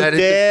 Bagį.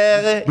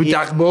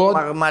 Butarbod.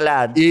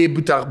 Marmalade. Į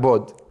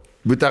butarbod.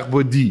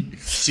 Butarbodį.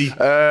 Si.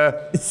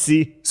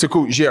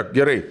 Sakau, žiūrėk,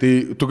 gerai,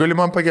 tai tu gali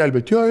man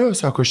pagelbėti. Jo,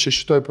 sako, aš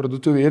šitoj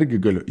parduotuvėje irgi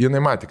galiu.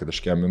 Jinai matė, kad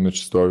aš kiam minučių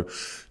stoviu.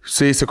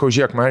 Sakau,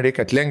 žiūrėk, man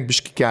reikia atlenkti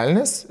biški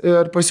kelnes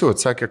ir pasiūt,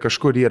 sakė,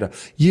 kažkur yra.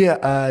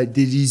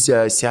 There is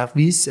a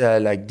service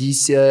like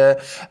this,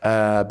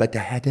 but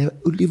I had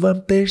only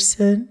one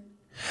person.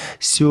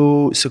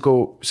 So,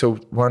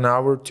 1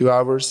 hour, 2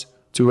 hours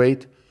to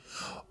wait.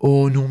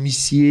 Oh, no,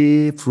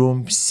 monsieur,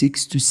 from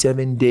 6 to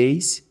 7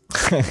 days.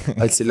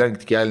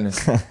 Atsilenkti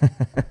kelnes.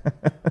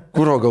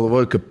 Kuro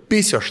galvoju, kaip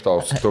pisio aš tau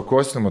su to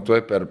kostiumu,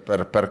 tuoj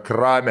per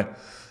kramę.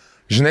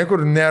 Žinai, kur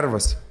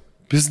nervas?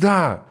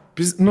 Pizda.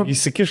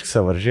 Įsikišk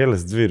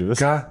savaržėlis 2 ir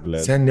viską. Ką?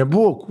 Sen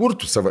nebuvo, kur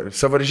tu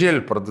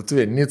savaržėlį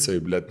parduotuvė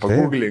Nicoj, blėt,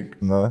 pagooglink.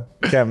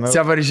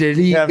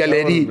 Savaržėlį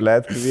galerijai.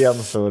 Blėt,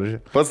 vieną savaržėlį.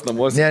 Pats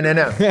namuose.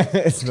 Ne.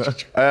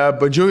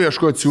 Bandžiau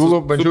ieškoti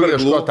siūlų, bandžiau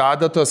ieškoti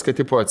adatos, kad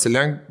tipo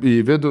atsilenk į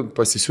vidų,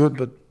 pasisiūt,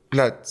 bet,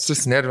 blėt,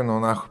 susinervinau,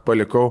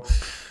 palikau.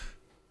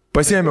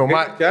 Pasiėmiau,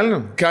 kelnių?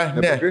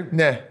 Ką?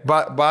 Ne.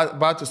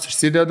 Batus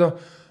užsidedu,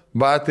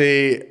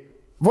 batai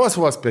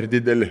vos per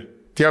dideli.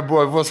 Tie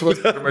buvo vos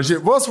per maži,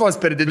 vos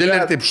per dideli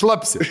ir taip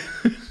šlapsi.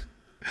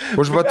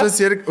 Už batus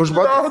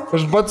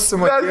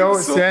sumokėjau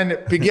seni,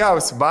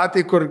 pigiausi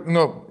batai, kur,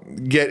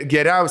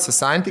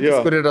 geriausias santykis,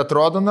 kur ir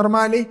atrodo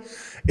normaliai.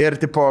 Ir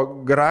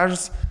tipo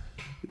gražus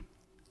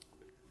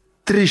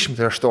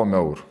 308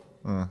 eurų.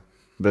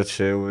 Bet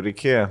čia jau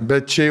reikėjo.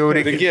 Bet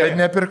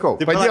nepirkau.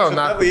 Padėjau,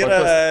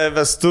 yra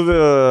vestuvių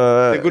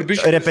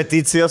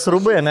repeticijos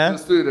rūbai, ne?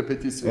 Vestuvių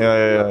repeticijos.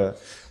 Jo.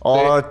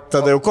 O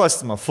tada jau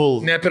kostiumą, full.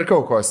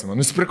 Nepirkau kostiumą.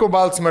 Nusipirkau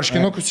baltus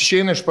marškinukus,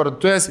 išeinu iš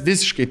parduotuvės,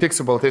 visiškai tik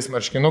su baltais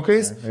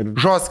marškinukais.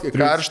 Žostkai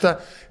karšta.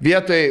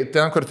 Vietoj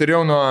ten, kur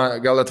turėjau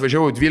gal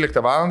atvažiavau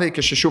 12 val.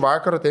 Iki 6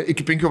 vakaro,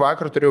 iki 5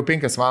 vakaro turėjau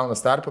 5 valandas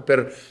tarpą. Per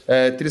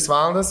 3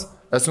 valandas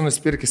esu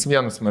nusipirkęs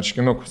vienus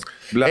marškinukus.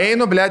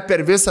 Einu, blėt,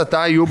 per visą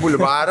tą jų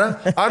bulvarą,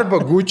 arba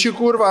Gucci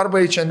kurvą,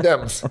 arba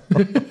H&M's.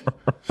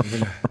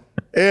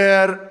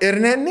 Ir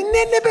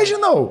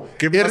nebežinau.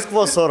 Kaip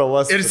Maskvos oro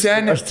uostas. Ir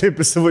seniai. Aš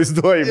taip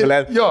įsivaizduoju,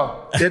 blėt. Jo,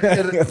 ir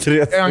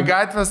ant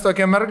gatvės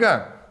tokia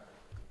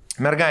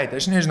mergaitė,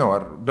 aš nežinau,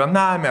 ar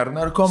benamė, ar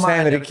narkomanė.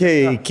 Sen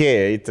reikėjo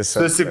Ikea eiti.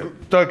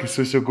 Tokį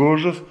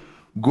susigūžus.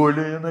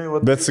 Guli jinai.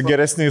 Bet su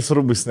geresniais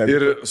rūbais net.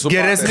 Ir su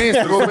geresniais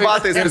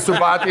rūbais ir su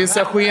batais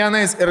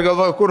achuienais. Ir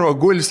galvoju, kur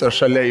gulsiu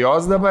šalia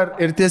jos dabar.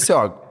 Ir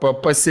tiesiog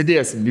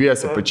pasidėsim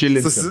dviese,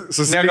 pačilinsim.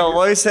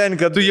 Negalvoju, sen,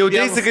 kad tu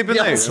jautiesi kaip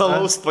jinai.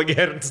 Salaus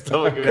pagerinti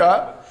tavo gyvenimą. Ką?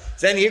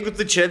 Sen, jeigu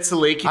tu čia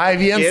atsilaikai. Ai,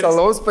 vien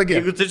salaus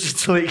pagerinti. Jeigu tu čia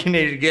atsilaikai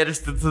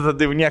neišgersti, tu tada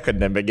jau niekada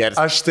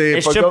nebegersti.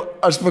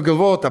 Aš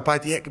pagalvojau tą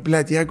patį,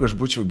 jeigu aš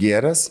būčiau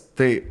geras,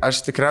 tai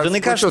aš tikriausiai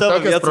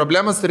tokias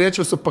problemas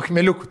turėčiau su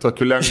pachmeliuku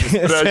tokiu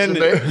lengvu.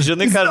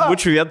 Žinai, ką aš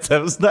būčiau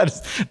vietavęs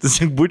daręs?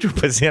 Tiesiog būčiau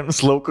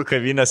pasiėmęs lauko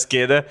kavinės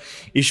kėdę,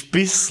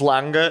 išpys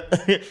slangą,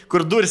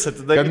 kur duris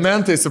atidaryti. Kad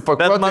mentai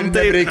supakuoti, man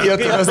taip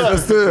reikėtų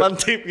vestuvės. Man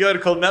taip, jo,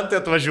 ir kol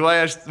mentai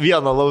atvažiuoja, aš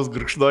vieno laus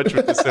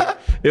gurkšnočiau.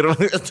 Ir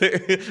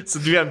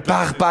su dviem.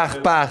 Pach.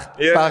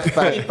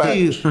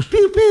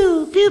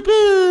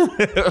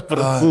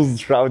 Prancūzų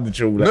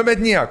šaudyčiau. Nu, bet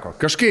nieko.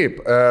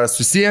 Kažkaip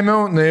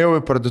susiėmiau, nuėjau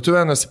į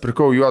parduotuvę,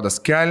 nusipirkau juodas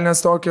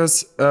kelnes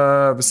tokias,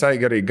 visai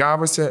gerai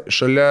gavosi.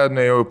 Šalia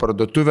nuėjau į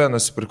parduotuvę,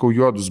 nusipirkau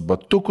juodus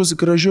batukus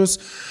gražius.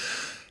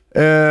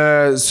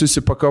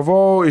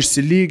 Susipakavau,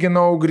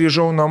 išsilyginau,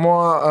 grįžau namo,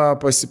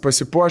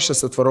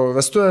 pasipuošęs, atvarau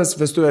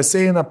vestuvės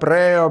eina,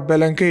 praėjo,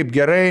 belenkaip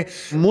gerai.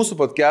 Mūsų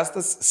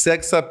podcastas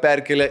seksą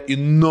perkelia į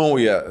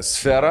naują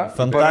sferą,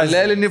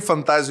 paralelinį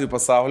fantazijų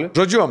pasaulį.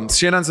 Žodžiu,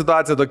 šiandien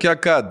situacija tokia,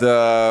 kad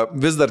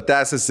vis dar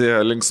tęsiasi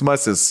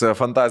linksmasis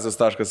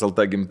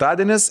fantazijos.lt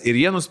gimtadienis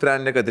ir jie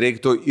nusprendė, kad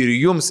reiktų ir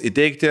jums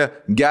įteikti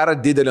gerą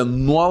didelę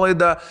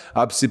nuolaidą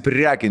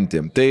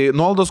apsiprekinti. Tai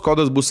nuolaidos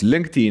kodas bus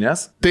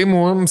lenktynės. Tai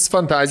mums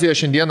fantazija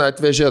šiandien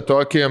atvežė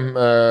tokį,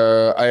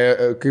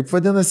 kaip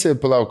vadinasi,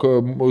 palauk,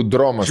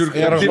 dromas.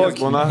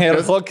 Ir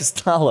kokį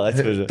stalą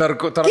atvežė.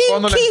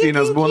 Tarakonų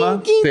lenktynės būna.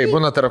 Tai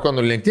būna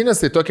tarakonų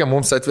lenktynės, tai tokia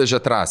mums atvežė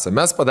trasą.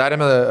 Mes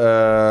padarėme,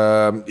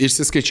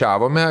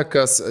 išsiskaičiavome,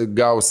 kas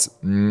gaus,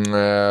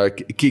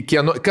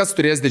 kas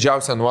turės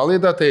didžiausią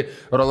nuolaidą, tai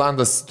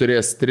Rolandas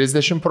turės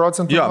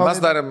 30%. Jo, mes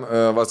darėm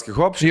Vaski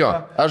Hopšį. Jo,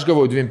 aš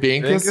gavau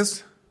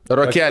 25%.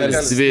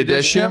 Rokelis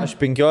 20, aš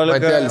 15,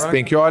 Mantelis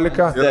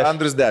 15 ir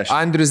Andrius 10.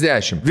 Andrius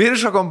 10.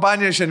 Vyriška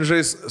kompanija šiandien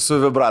žais su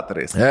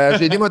vibratoriais.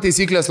 Žaidimo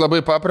taisyklės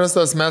labai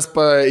paprastos, mes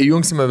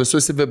įjungsime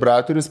visus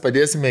vibratorius,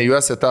 padėsime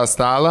juos į tą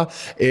stalą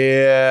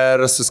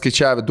ir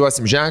suskaičiavę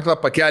duosim ženklą,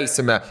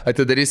 pakelsime,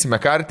 atidarysime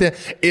kartį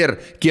ir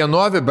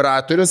kieno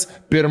vibratorius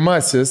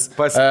pirmasis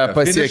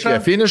pasiekė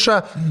finišą,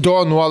 to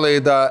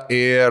nuolaida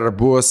ir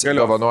bus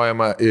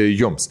dovanojama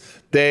jums.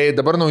 Tai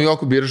dabar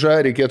naujokų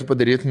biržą reikėtų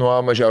padaryti nuo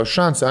mažiausių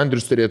šansų.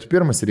 Andrius turėtų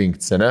pirmas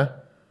rinktis, ne?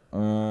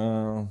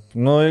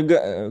 Nu,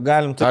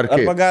 galim.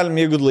 Arba galim,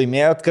 jeigu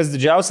laimėjot, kas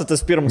didžiausia,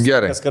 tas pirmas.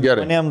 Gerai, kad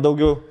manėm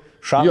daugiau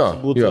šansų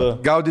būtų.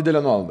 Gau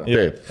didelę nuolaidą.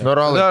 Taip.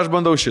 Tada aš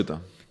bandau šitą.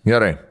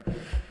 Gerai.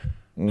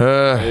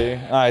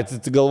 Ai,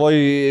 tai galvoju,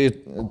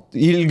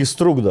 ilgis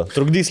trukdo.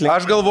 Trukdys lėkti.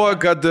 Aš galvoju,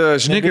 kad,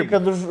 žinai,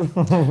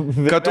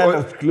 kad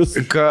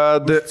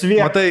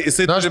matai,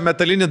 jisai turi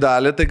metalinį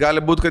dalį, tai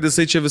gali būti, kad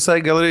jisai čia visai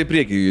gal ir į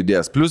priekį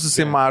judės. Plus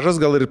jisai mažas,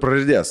 gal ir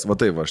praridės. Va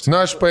taip, aš.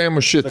 Na, aš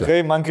paimu šitą.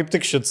 Sakai, man kaip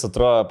tik šitas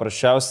atrodo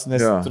prašiausias,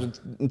 nes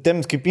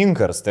temps kaip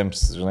inkaras, temps,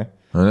 žinai.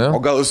 O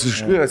gal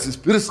jis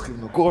atsispirs, kaip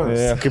nuo kojos.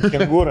 Kaip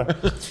kengūra.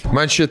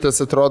 Man šitas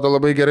atrodo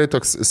labai gerai,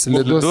 toks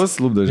slidus.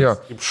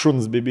 Lūpdažis. Kaip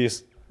šuns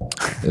bebys.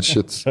 Ir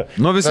šitas.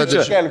 Nu,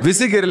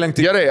 visi geri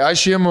lenkti. Gerai,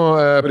 aš imu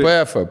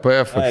PF.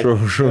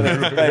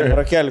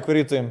 Rakelį,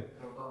 kurį tu im?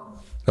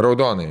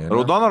 Raudonai.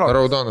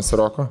 Raudonas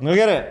Roko. Nu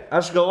gerai,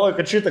 aš galvoju,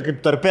 kad šitą kaip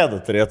torpedą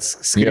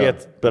turėtų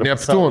skrieti.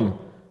 Neptūn.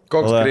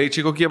 Koks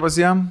greičiai kokie pas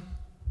jam?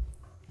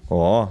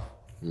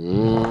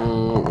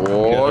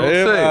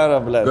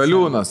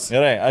 Galiūnas.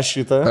 Gerai, aš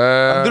šitą.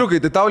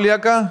 Andriukai, tai tau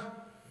lieka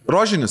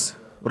rožinis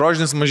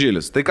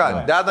mažylis. Tai ką,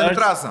 dedam į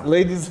trasą.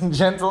 Ladies and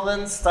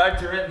gentlemen,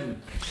 start your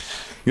engine.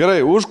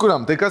 Gerai,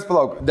 užkuriam, tai kas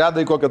palauk, deda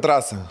į kokią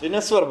trasą? Tai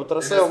nesvarbu,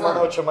 trasa jau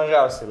manau čia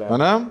mažiausiai.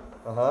 Ane?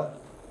 Aha.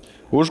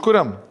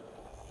 Užkuriam?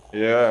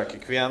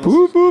 Kiekvienas.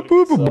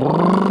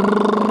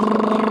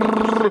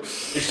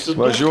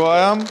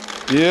 Važiuojam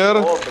ir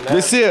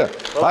visi.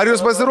 Ar jūs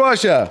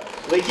pasiruošę?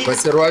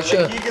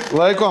 Pasiruošę?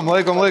 Laikom.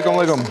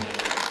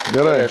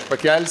 Gerai. Aš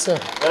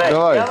pakelsiu.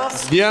 Gerai.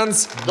 1,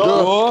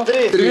 2,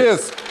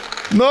 3.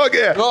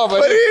 Nogė!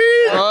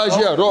 Varyk!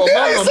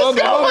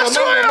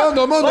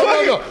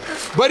 Mano!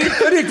 Varyk!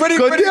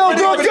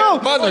 Kodėl?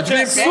 Mano,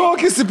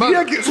 Sokis į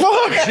priekį!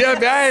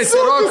 Žiebėjasi,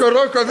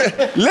 Roko!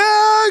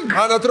 Lenk!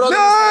 Man atrodo,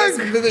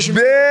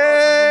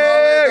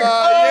 Bėg!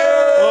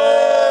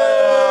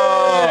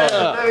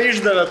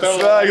 Išdavė tavo.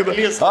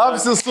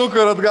 Apsisuko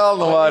ir atgal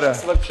nuvarė.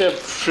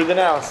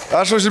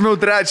 Aš užėmiau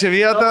 3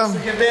 vietą.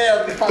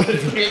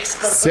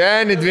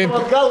 Seni, 2.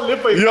 Atgal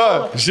lipai. Jo,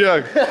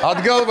 žiūrėk.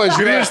 Atgal važiuoja.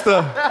 Grįžta.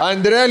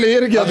 Andrelį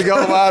irgi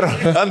atgal varo.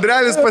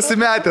 Andrelis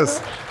pasimetęs.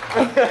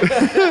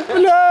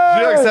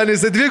 Žiūrėk, seniai,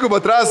 jis dvigubą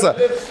trasą.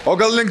 O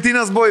gal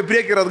lenktynės buvo į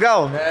priekį ir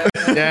atgal?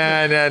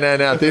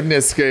 Ne, taip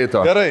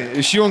neskaito. Gerai,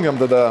 išjungiam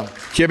tada.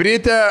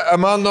 Chebrytė,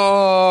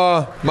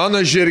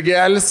 mano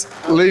žirgelis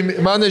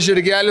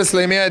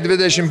laimėjo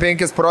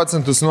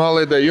 25%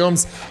 nuolaidą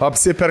jums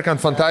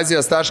apsiperkant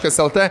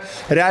fantazijos.lt.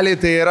 Realiai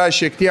tai yra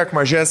šiek tiek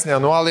mažesnė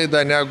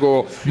nuolaida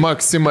negu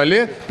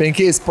maksimali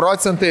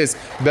 5%,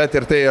 bet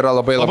ir tai yra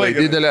labai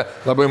didelė.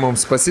 Labai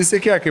mums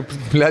pasisekė, kaip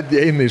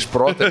eina iš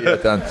proto jie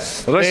ten.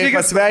 Rašykit,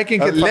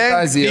 pasveikinkit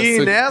fantaziją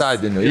su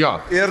gimtadieniu.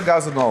 Ir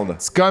gausit nuolaidą.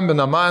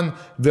 Skambina man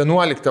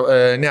 11,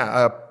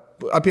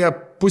 apie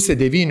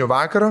 8:30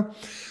 vakaro.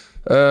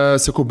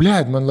 Sakau,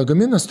 man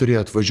lagaminas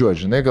turėjo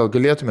atvažiuoti, žinai, gal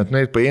galėtumėt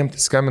nueiti paimti,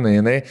 skambina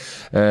jinai,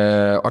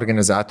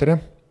 organizatorė,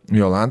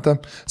 Jolanta,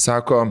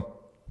 sako,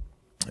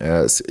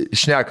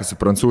 šneka su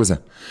prancūzė.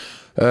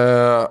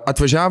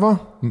 Atvažiavo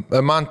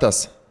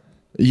Mantas.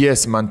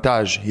 Yes,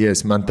 montaž.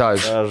 Yes,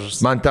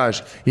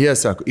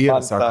 sako,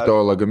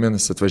 tavo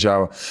lagaminas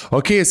atvažiavo.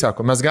 Ok,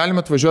 sako, mes galime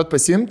atvažiuoti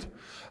pasimti?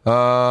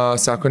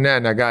 Sako,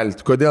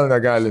 negalit. Kodėl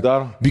negalit?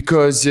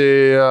 Because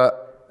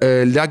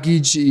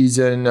luggage is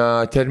in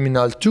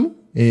Terminal 2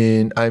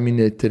 and I'm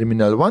in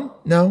Terminal 1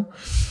 now.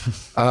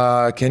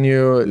 Can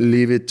you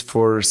leave it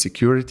for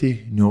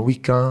security? No, we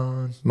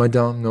can't,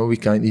 madam, no, we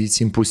can't.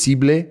 It's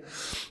impossible.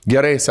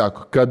 Gerai,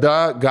 sako,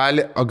 kada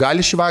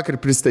gali šį vakar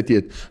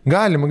pristatyti?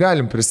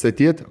 Galim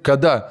pristatyti.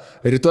 Kada?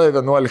 Rytoj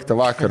 11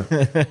 vakar.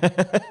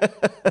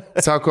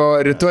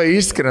 Sako, rytoj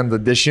išskrenda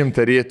 10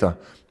 ryto.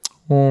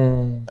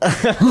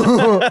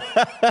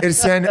 Ir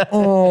seniai,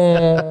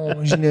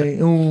 žinai,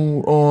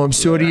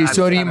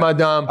 sorry,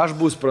 madam. Aš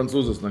būsiu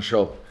prancūzas nuo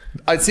šiol.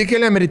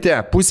 Atsikeliam ryte,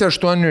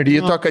 7:30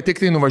 ryto, kad tik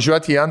tai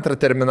nuvažiuojam į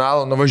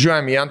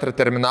antrą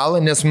terminalą,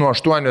 nes nuo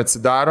 8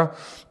 atsidaro,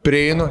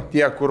 prieinu,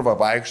 tie kurva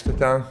vaikšto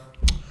ten.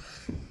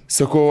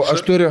 Sakau,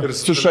 aš turiu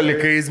su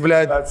šalikais,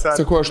 blėd,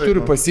 sakau, aš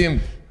turiu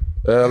pasiimti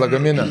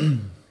lagaminą.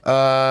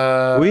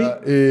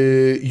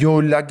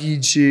 Your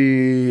luggage,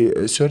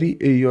 sorry,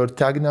 your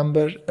tag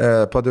number,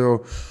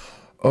 padaviau,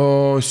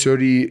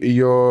 sorry,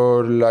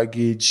 your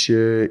luggage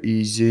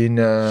is in,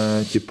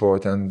 tipo,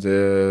 ten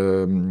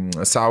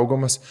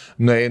saugomas,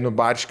 nueinu,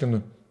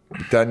 barškinu,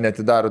 ten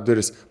netidaro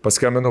duris,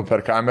 paskambinau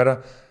per kamerą,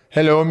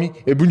 hello,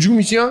 bonjour,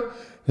 monsieur,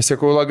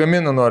 sakau,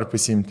 lagaminą noriu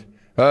pasiimti.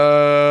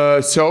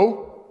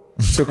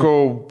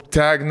 Sakau,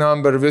 tag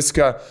number,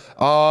 viską.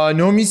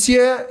 No,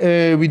 monsieur,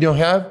 we don't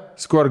have.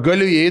 Sakau, ar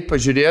galiu įeiti,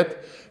 pažiūrėti?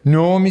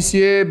 No,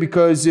 monsieur,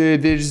 because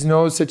there is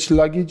no such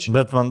luggage.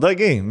 Bet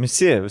mandagiai,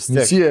 monsieur, vis tiek.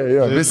 Monsieur,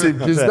 jo,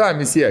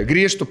 monsieur.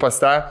 Grįžtų pas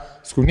tą.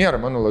 Sakau, nėra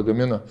mano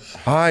lagamino.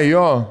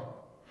 Jo,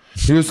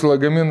 jūsų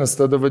lagaminas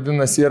tada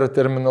vadinasi yra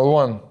Terminal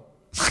 1.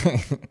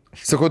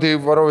 Sakau, tai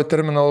varau į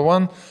Terminal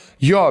 1?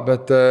 Jo,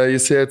 bet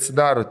jisai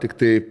atsidaro tik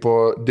tai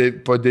po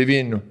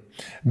 9.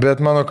 Bet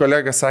mano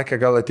kolega sakė,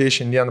 gal atei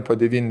šiandien po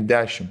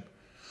 9:10.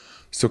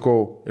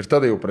 Sakau, ir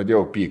tada jau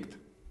pradėjau pykti.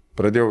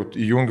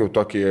 Įjungiau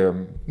tokį,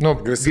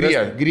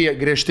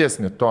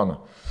 griežtesnį toną.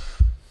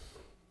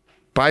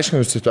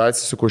 Paaiškinau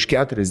situaciją, sakau, už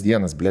 4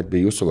 dienas, blėt, be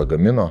jūsų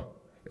lagamino.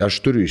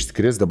 Aš turiu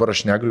išskris, dabar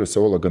aš negaliu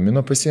savo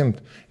lagamino pasiimti.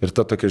 Ir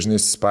ta tokia,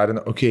 žinai,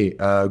 susparina,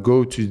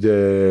 go to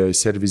the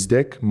service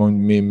deck,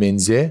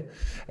 menze,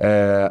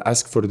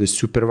 ask for the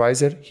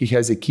supervisor, he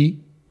has a key.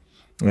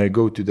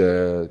 Go to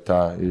the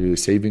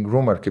saving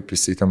room, ar kaip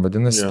jisai tam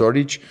vadinasi,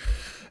 storage,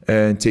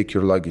 and take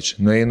your luggage.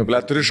 Nueinu,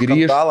 aš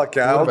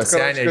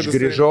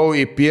grįžau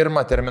į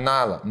pirmą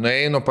terminalą,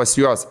 nueinu pas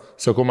juos,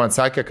 sakau, man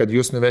sakė, kad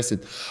jūs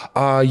nuvesit.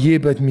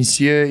 But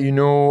monsieur, you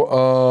know,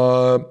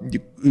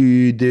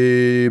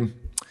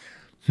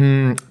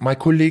 my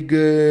colleague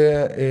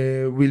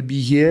will be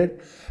here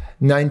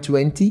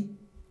 9:20.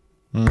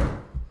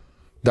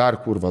 Dar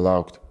kurva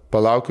laukti.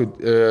 Palaukiu,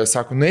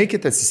 sako,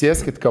 nueikit,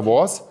 atsisėskit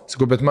kavos.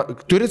 Sakau, bet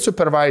turit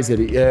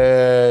supervisorį?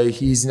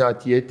 He is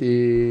not yet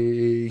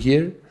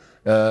here,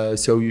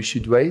 so you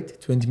should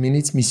wait 20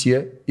 minutes,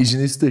 monsieur.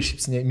 Žinai, tu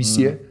šipsinė,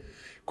 monsieur.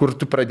 Kur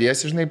tu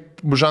pradėsi, žinai,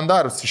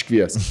 žandarus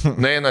iškvies.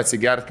 Nueinu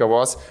atsigert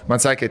kavos,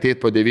 man sakė,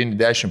 ateit po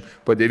 9:10,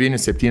 po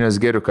 9:07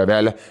 geriu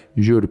kavelę,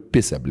 žiūriu,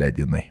 pisa,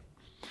 blėdinai.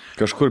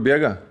 Kažkur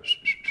bėga?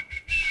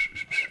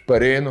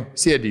 Pareinu,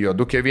 sėdi jo,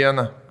 dukė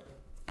vieną.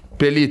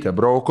 Pelytė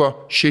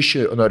brauko,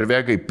 6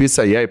 norvegai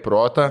pisa jai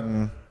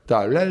protą.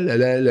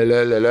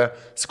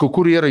 Sakau,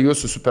 kur yra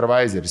jūsų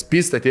supervisoris?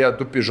 Pista atėjo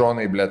 2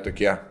 pižonai, blė,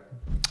 tokie.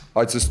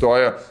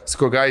 Atsistojo.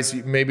 Sakau, guys,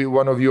 maybe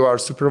one of you are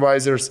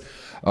supervisors.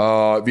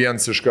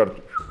 Vienas iš kartų.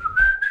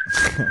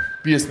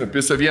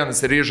 Pisa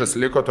vienas ryžas,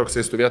 liko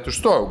toksai stovėtų,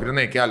 užstojau,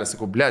 grinai kelią.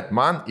 Sakau, blė,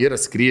 man yra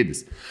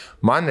skrydis.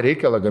 Man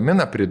reikia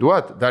lagaminą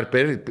priduoti, dar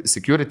per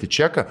security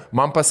checką.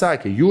 Man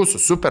pasakė, jūsų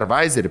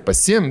supervisorį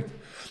pasimt.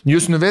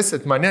 Jūs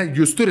nuvesit mane,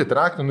 jūs turit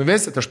raktą,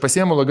 nuvesit, aš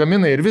pasiemu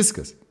lagaminą ir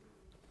viskas.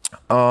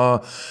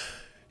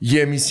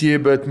 Yeah, monsieur,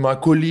 but my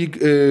colleague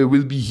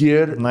will be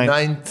here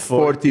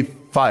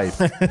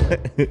 9:45.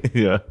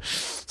 Yeah.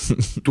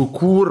 Tu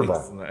kurva.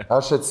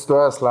 Aš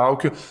atsistojęs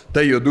laukiu, ta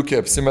juodukė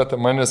apsimeta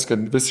manęs, kad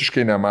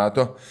visiškai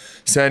nemato.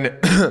 Seni,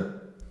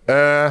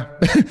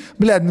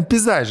 blėd,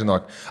 pizda,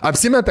 žinok.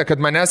 Apsimeta,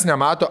 kad manęs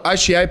nemato,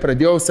 aš jai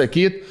pradėjau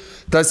sakyti,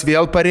 tas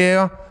vėl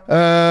parėjo.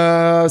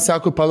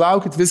 Sako,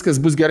 palaukit, viskas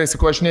bus gerai,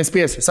 sako, aš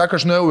nespėsiu. Sako,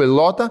 aš nuėjau į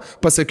lotą,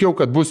 pasakiau,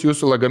 kad bus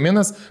jūsų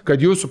lagaminas, kad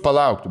jūsų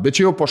palauktų. Bet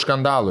čia jau po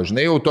skandalo,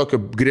 žinai, jau tokio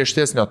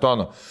griežtesnio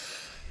tono.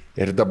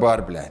 Ir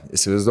dabar, ble,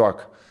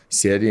 įsivaizduok,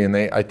 sėdi,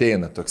 jinai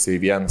ateina toksai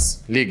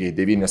vienas, lygiai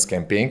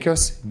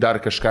 9:05, dar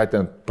kažką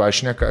ten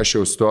pašneka, aš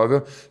jau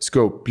stoviu,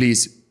 sakau,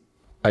 please,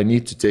 I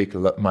need to take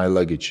my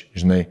luggage,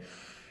 žinai.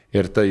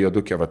 Ir ta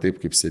juodukė, va taip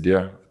kaip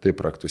sėdėjo,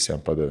 taip raktus jam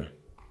padavė.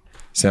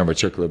 Sen va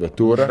čia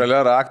klaviatūra.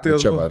 Šalia raktai.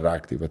 Čia va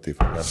raktai, va taip.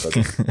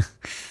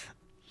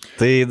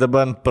 Tai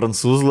dabar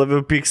prancūzų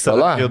labiau pyksta.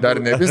 Dar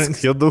ne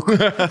viskas. Jodukų.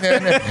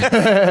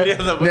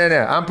 Ne,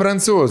 ant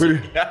prancūzų.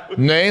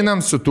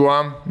 Nueinam su tuo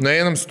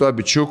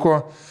bičiuku.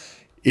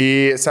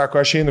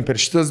 Sako, aš einu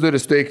per šitas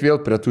duris, tu eik vėl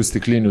prie tų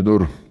stiklinių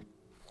durų.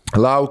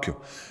 Laukiu.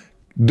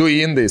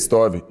 2 indai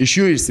stovi, iš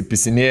jų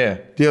išsipisinėja,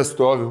 tie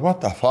stovi, what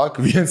the fuck,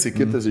 viens į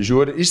kitas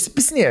žiūri,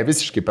 išsipisinėja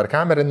visiškai per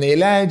kamerą,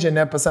 neįleidžia,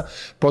 nepasa,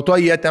 po to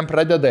jie ten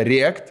pradeda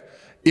rėkt,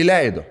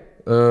 įleido,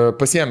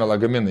 pasiėmė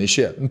lagaminą,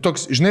 išėjo.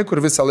 Toks, žinai, kur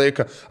visą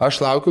laiką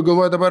aš laukiu,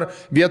 galvoju dabar,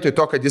 vietoj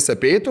to, kad jis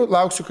apeitų,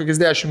 lauksiu kokias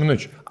 10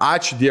 minučių.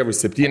 Ačiū Dievui,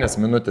 7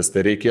 minutės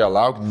tai reikėjo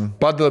laukti,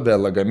 padavė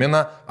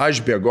lagaminą,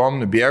 aš bėgom,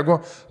 nubėgu,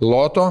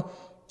 loto,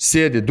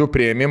 sėdi 2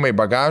 priėmimai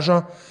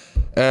bagažo,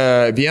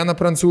 vieną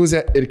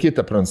prancūzę ir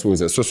kitą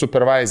prancūzę su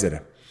supervisorė.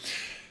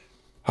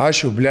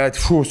 Aš jau, blėt,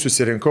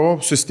 susirinkau,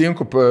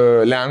 sustinku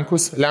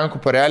Lenkų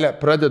porelę,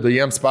 pradedu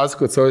jiems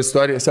pasakoti savo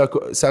istoriją,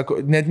 sako,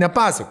 net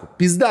nepasakau,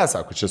 pizda,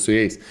 sako, čia su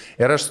jais.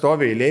 Ir aš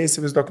stoviu eilėje,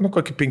 įsivaizduok,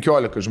 kokį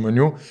 15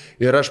 žmonių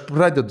ir aš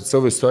pradedu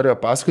savo istoriją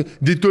pasakoti,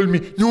 they told me,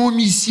 no,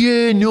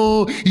 monsieur,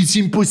 no, it's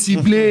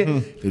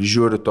impossible. Ir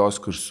žiūriu tos,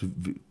 kur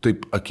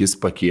taip akis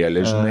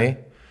pakėlė, žinai.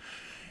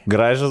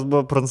 Gražas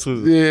buvo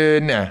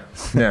prancūzai? Ne.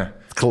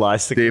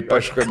 Klasika. Taip,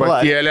 aš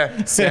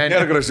pakėlė, seniai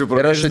ir gražių prancūzų.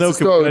 Ir aš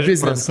atsistojau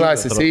business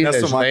klasės eilę,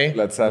 žinai.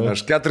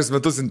 Aš 4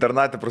 metus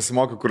internatą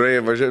prasimokau,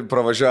 kurie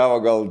pravažiavo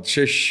gal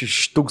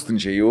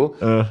 6,000 jų.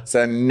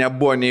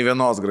 Nebuvo nei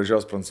vienos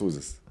gražios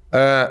prancūzės.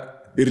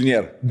 Ir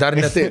nėra. Dar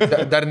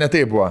ne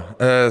tai buvo.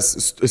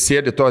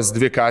 Sėdi tos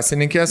 2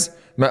 kasininkės,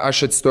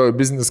 aš atsistojau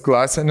business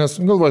klasę, nes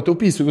galvoju,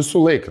 taupysiu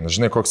visų laiką,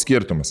 žinai, koks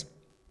skirtumas.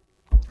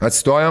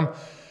 Atsistojom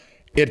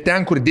ir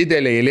ten, kur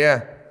didelė eilė,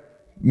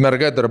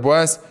 merga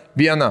darbuojas,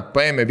 vieną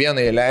paėmė,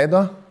 vieną įleido,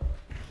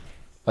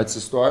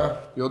 atsistojo,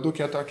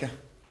 juodukė tokia.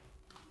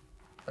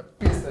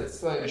 Pista,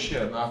 atsistojo,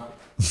 išėjo, nahu.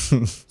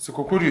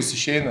 Sakau, kur jūs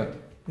išeinat?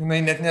 Jinai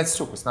net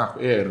neatsisukus,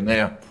 nahu, ir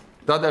nuėjo.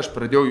 Tada aš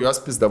pradėjau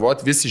juos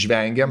pizdavot, visi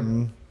žvengiam.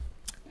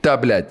 Ta,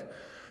 blėt,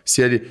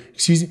 sėdi,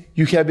 excuse me,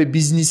 you have a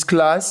business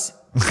class?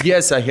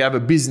 Yes, I have a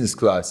business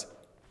class.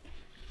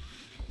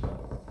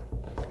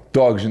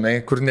 Tok, žinai,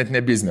 kur net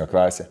ne biznio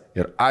klasė.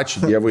 Ir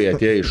ačiū Dievui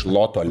atėjo iš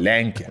Loto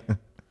Lenkija.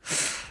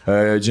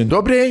 Dzień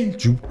dobry,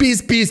 pis,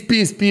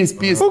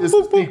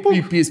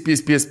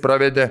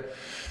 pravedė.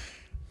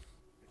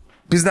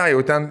 Pizda,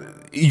 jau ten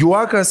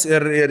juokas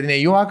ir ne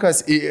juokas,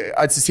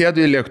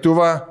 atsisėdo į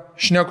lėktuvą,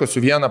 šneko su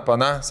viena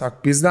pana,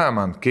 sako, pizda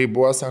man, kai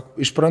buvo, sako,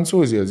 iš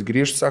Prancūzijos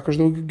grįžtų, sako, aš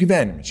daug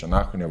gyvenime čia,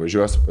 nahu,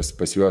 nevažiuosiu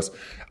pas juos.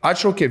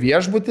 Atšaukė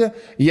viešbutį,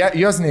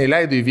 jos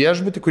neįleido į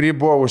viešbutį, kurį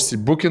buvo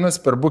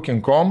užsibukinus per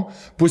booking.com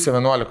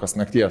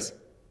 10:30 nakties.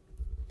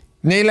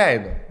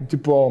 Neįleido.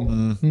 Tipo,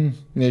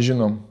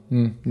 nežinom,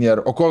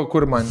 nėra. O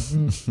kur man?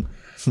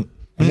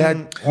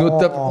 Blet,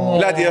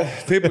 jie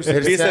taip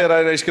užsikrėsė yra,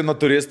 reiškia, nuo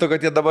turistų,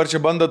 kad jie dabar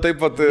čia bando taip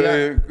pat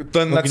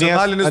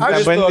nacionalinis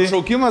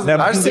atšaukimas.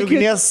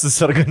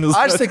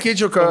 Aš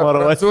sakyčiau, kad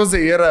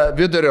prancūzai yra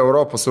vidurio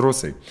Europos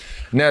rusai.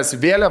 Nes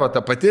vėliava ta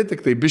pati,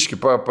 tik tai biški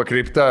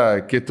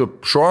pakreipta kitų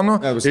šonų,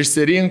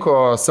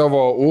 išsirinko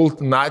savo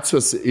ult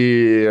nacius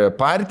į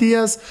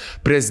partijas,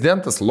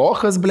 prezidentas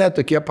Lochas,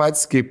 tokie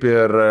patys kaip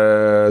ir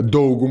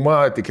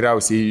dauguma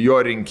tikriausiai jo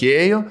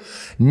rinkėjų,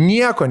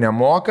 nieko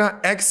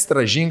nemoka,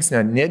 ekstra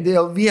žingsnio ne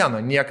dėl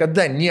vieno,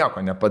 niekada nieko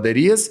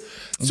nepadarys.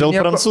 Dėl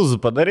prancūzų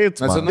padaryt?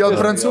 Dėl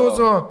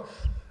prancūzų,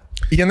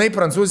 jinai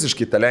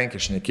prancūziškai tą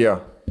Lenkiją šnekėjo.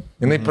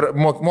 Jinai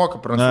moka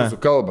prancūzų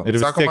kalbą. Ir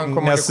sako, man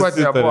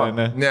komunikuoti nebuvo.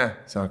 Ne,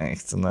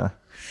 sako.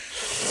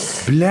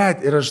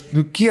 Blet, ir aš,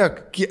 kiek,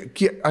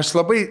 aš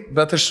labai,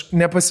 bet aš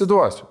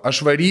nepasiduosiu.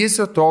 Aš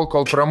varysiu tol,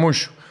 kol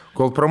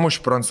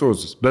pramušiu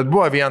prancūzus. Bet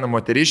buvo viena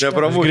moteriškė.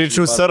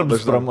 Greičiau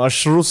serbus, aš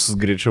rusus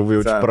greičiau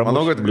jaučiu pramušiu.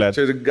 Manau, kad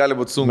čia gali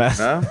būti sunku,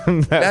 ne?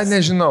 Ne,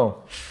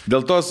 nežinau.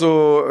 Dėl to su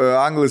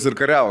anglais ir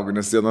kariavo,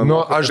 nes jie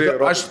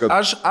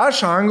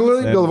aš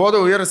anglai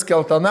galvodavau yra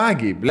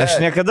skeltanagiai.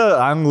 Aš niekada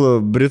anglų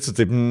britų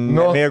taip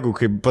nemėgau,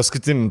 kaip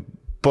paskutinį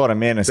porą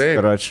mėnesių,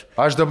 karoči.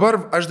 Aš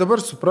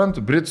dabar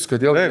suprantu Britus,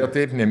 kodėl jie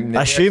taip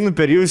nemėgsta. Aš einu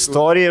per jų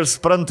istoriją ir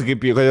suprantu,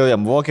 kodėl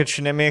jam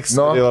vokiečių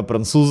nemėgsta, kodėl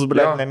prancūzų,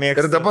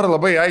 nemėgsta. Ir dabar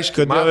labai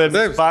aiškiai.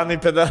 Kodėl ispanai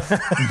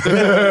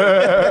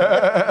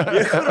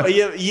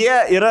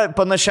jie yra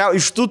panašiau,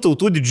 iš tų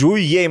tautų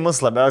didžiųjų, jie į mus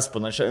labiausiai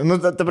panašiau. Nu,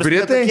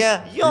 Britai?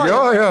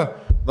 Jo.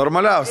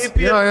 Normaliausiai.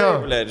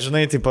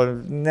 Žinai, tipo,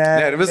 ne,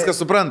 ir viską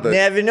supranta.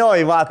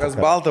 Nevinioji vatą. Kas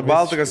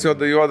balta, kas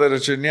juoda, ir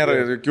čia nėra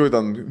jokių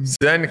ten.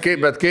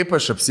 Bet kaip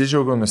aš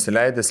apsidžiaugiau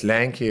nusileidęs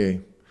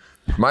Lenkijai.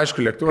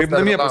 Aišku, lėktuvas. Kaip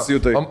namie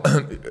pasijutai?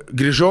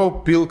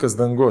 Grįžau pilkas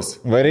dangus.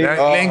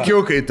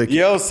 Lenkiukai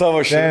tokie. Jau savo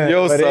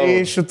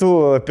šitų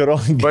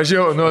pirongų.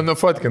 Važiavau,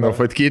 nufotkinau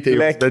fotkytį,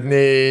 bet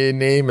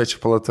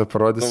neįmečiu platą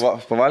parodys.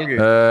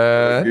 Pavalgiai?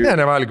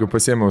 Nevalgiau,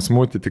 pasiėmiau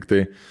smūtį tik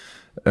tai.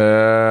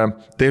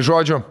 Tai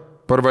žodžiu.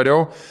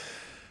 Parvariau,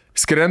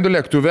 skrendu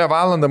lėktuve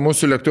valandą,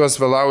 mūsų lėktuvas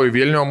vėlavo į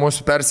Vilnių,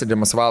 mūsų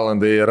persėdimas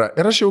valandą yra.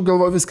 Ir aš jau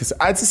galvoju viskas.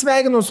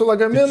 Atsisveikinau su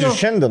lagaminu. Tai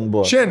šiandien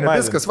buvo. Šiandien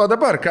viskas, va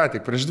dabar, ką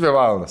tik, prieš 2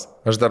 valandas.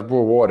 Aš dar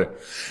buvau ore.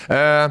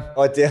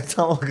 O tie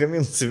tavo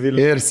lagaminus į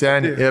Vilnių. Ir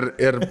seniai,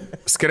 ir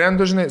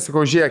skrendu, žinai,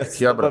 sakau, žiūrėkit,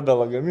 hebra.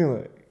 Be lagaminų.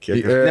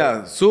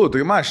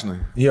 Tai mašinai.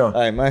 Jo.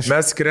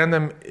 Mes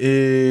skrendam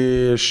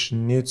iš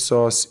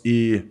Nicos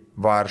į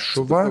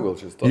Varšuvą.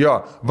 Jo,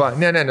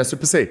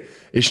 nesupisai.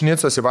 Iš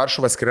Nicos į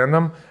Varšuvą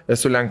skrendam,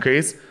 su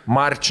Lenkais.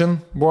 Marčin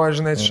buvo,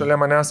 žinai, šalia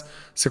manęs.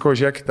 Sakau,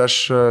 žiūrėkit,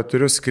 aš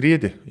turiu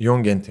skrydį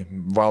jungiantį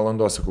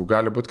valandos. Sakau,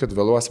 gali būti, kad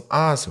vėluosim.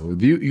 Sakau,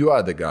 you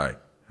are the guy.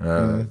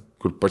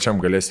 Kur pačiam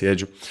galės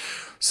sėdžiu.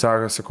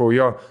 Sakau,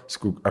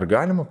 ar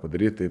galima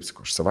padaryti taip,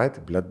 sakau, aš savaitę,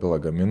 be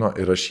lagamino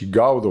ir aš jį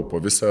gaudau po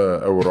visą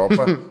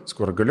Europą.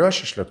 Sakau, ar galiu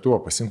aš iš lėktuvo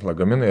pasimti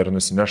lagaminą ir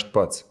nusinešti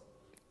pats?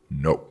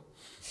 No.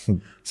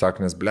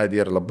 Sako, nes,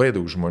 yra labai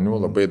daug žmonių,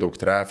 labai daug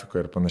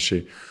trafiko ir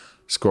panašiai.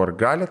 Sakau, ar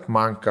galit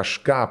man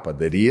kažką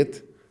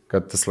padaryti,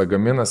 kad tas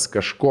lagaminas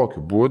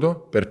kažkokiu būdu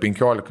per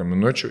 15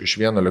 minučių iš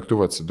vieno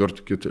lėktuvo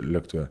atsidurtų kitų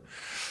lėktuve.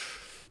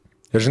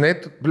 Ir žinai,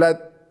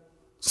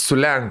 su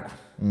Lenku.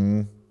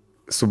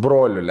 Su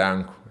broliu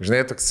Lenku.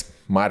 Žinai, toks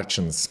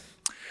Marčinas.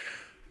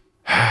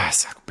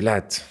 Sako,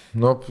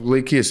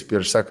 laikysiu.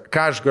 Ir sako,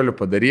 ką aš galiu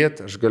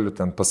padaryti? Aš galiu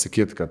ten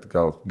pasakyti, kad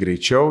gal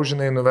greičiau,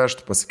 žinai,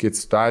 nuvežtų, pasakyti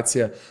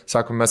situaciją.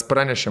 Sako, mes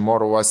pranešėm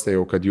oro uoste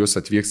jau, kad jūs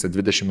atvyksite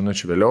 20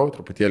 minučių vėliau,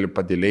 truputėlį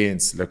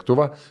padėlėjins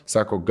lėktuvą.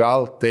 Sako,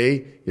 gal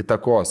tai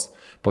įtakos.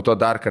 Po to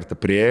dar kartą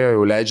priejo,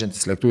 jau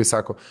leidžiantis lėktuvai,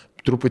 sako,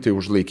 truputį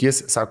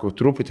užlaikys, sako,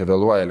 truputį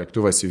vėluoja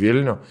lėktuvas į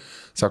Vilnių.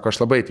 Sako, aš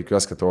labai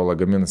tikiuosi, kad tavo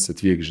lagaminas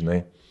atvyk,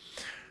 žinai.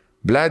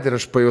 Ir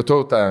aš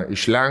pajutau tą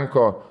iš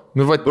Lenko,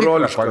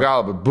 brolišką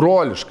pagalbą,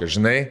 brolišką,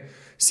 žinai,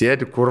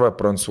 sėdi kurva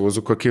prancūzų,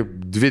 kokie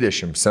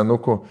 20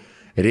 senukų,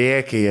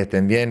 rėkia jie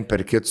ten vieni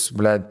per kitus,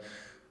 bet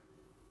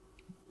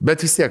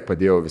vis tiek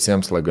padėjau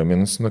visiems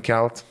lagaminus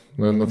nukelt,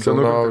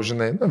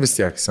 žinai, vis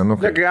tiek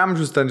senukai. Kiek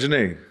amžius ten,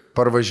 žinai?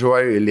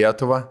 Parvažiuoju į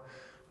Lietuvą,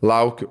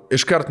 laukiu,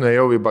 iškart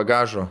nuėjau į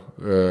bagažo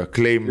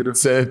claim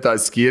tą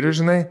skyrių,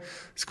 žinai,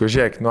 sakau,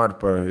 žiūrėk,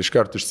 noriu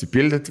iškart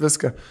užsipildyti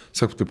viską,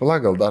 sakau, tai pala,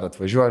 gal dar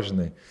atvažiuoju,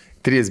 žinai.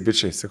 3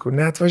 bičiai, sakau,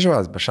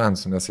 neatvažiuos be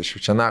šansų, nes aš jau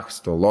čia nakus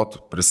to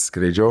lotų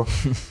prisiskleidžiau,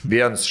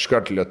 vienas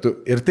iškart lietu.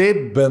 Ir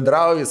taip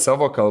bendrauju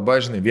savo kalbą,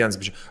 žinai, vienas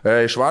bičiai.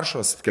 Iš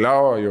Varšuvos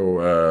atkeliavo jau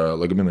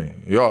lagaminai.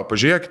 Jo,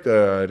 pažiūrėkite,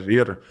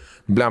 ir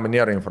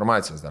nėra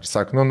informacijos dar.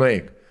 Sako,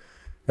 nueik.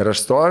 Ir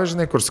aš stoju,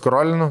 žinai, kur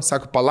skrolinu,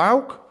 sako,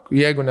 palauk,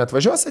 jeigu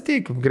neatvažiuos,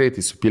 ateik, greitai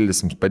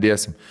supildysim,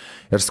 padėsim.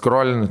 Ir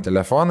skrolinu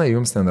telefoną,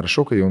 jums ten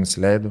rašau, kad jau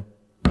nusileidau.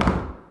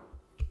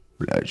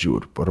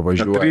 Žiūr,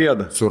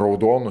 parvažiuoju su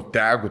raudonu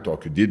tegu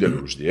tokiu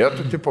dideliu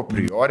uždėtų, tipo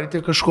priority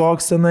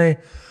kažkoks tenai,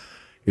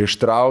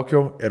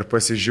 ištraukiau ir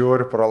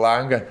pasižiūriu pro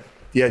langą,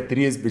 tie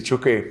 3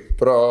 bičiukai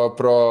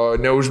pro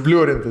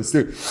neužbliūrintas,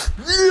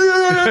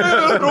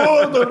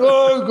 rodo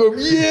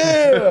rankom,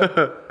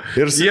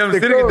 ir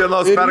jiems irgi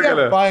dienos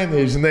pergalė.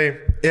 Fainai, žinai,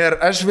 ir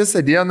aš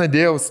visą dieną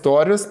dėjau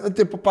storius,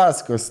 tipo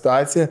pasakojau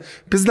situaciją,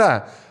 pizda.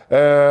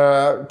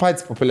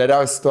 Pats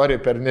populiariausia istorija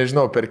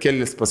per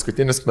kelis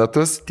paskutinius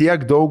metus,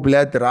 tiek daug,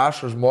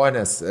 rašo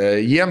žmonės,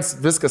 jiems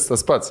viskas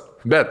tas pats.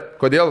 Bet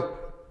kodėl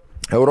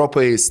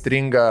Europai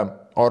stringa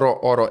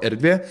oro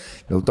erdvė?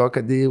 Dėl to,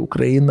 kad į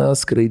Ukrainą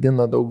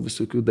skraidina daug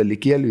visokių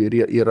dalykėlių ir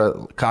yra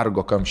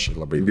kargo kamščiai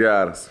labai.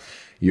 Geras.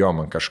 Jo,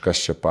 man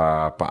kažkas čia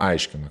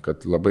paaiškino,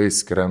 kad labai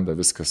skrenda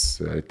viskas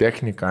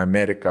technika,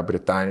 Amerika,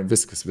 Britanija,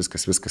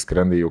 viskas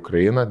skrenda į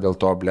Ukrainą, dėl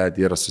to,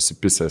 yra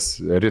susipisęs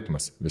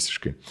ritmas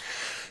visiškai.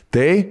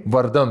 Tai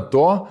vardant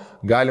to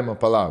galima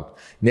palaukti.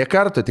 Nė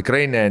karto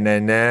tikrai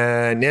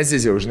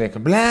neziziau, žinai,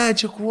 kad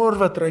čia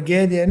kurva,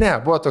 tragedija, ne,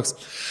 buvo toks,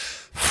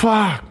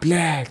 fuck,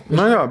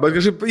 Na jo, bet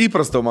kažkaip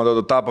įprasta, man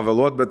atrodo, tą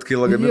pavėluoti, bet kai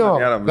lagamino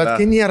nėra. Bet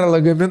kai nėra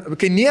lagamino,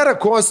 kai nėra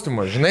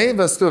kostiumo, žinai,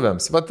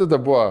 vestuvėms, va tada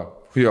buvo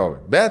jovai.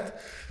 Bet,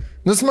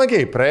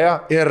 smagiai praėjo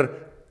ir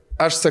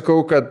aš sakau,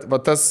 kad va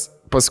tas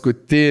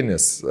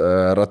paskutinis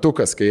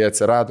ratukas, kai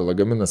atsirado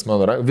lagaminas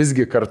mano rankoje,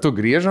 visgi kartu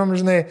grįžom,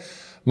 žinai.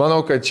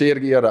 Manau, kad čia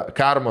irgi yra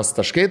karmos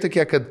taškai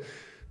tokie, kad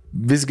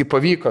visgi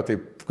pavyko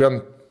taip gan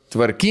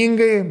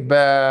tvarkingai,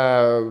 be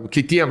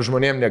kitiems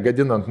žmonėms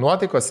negadinant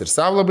nuotaikos ir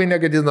savo labai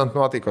negadinant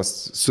nuotaikos,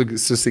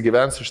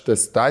 susigyvensiu šitą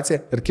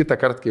situaciją ir kitą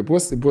kartą, kai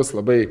bus, tai bus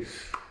labai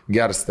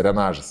geras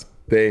trenažas.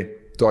 Tai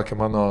tokia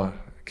mano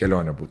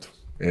kelionė būtų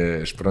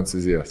iš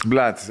Prancūzijos.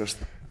 Blet,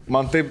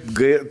 man taip,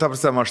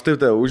 aš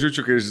taip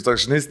užjaučiu, kai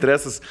toks, žinai,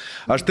 stresas,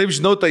 aš taip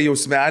žinau tą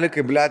jausmelį,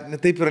 kai, blet,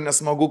 taip yra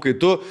nesmagu, kai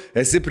tu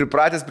esi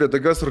pripratęs prie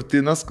tokios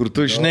rutinos, kur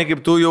tu žinai,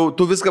 kaip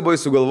tu viską buvai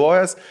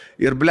sugalvojęs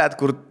ir, blet,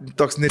 kur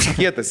toks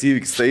netikėtas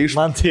įvykis tai iš...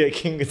 Man tai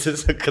jokinga,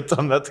 tiesiog, kad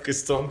tuo metu, kai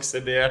Stonk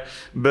sėdėjo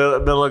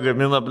be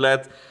lagamino,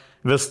 blet,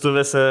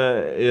 vestuvėse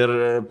ir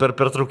per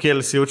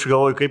pertraukėlis jaučiu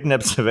galvoju, kaip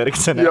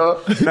neapsiverkti, ne? Jo.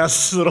 Mes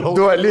suraukiam.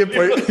 Dua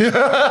Lipai.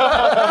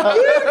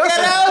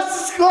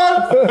 Geriausias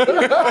kod!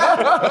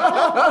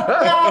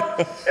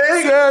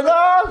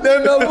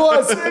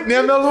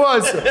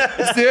 Nemeluosiu.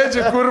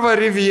 Sėdžiu kurva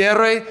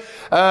Rivierai,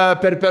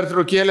 per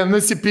pertraukėlę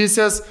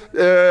nusipysęs,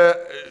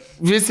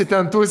 visi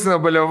ten tūsina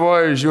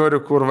baliavoju, žiūriu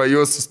kurva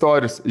jūsų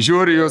storius.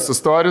 Žiūriu jūsų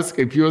storius,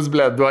 kaip jūs,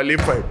 ble, Dua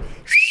Lipai.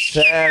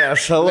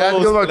 Aš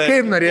galvoju,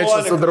 kaip norėčiau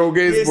su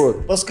draugais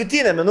būti.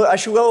 Paskutinė minutė,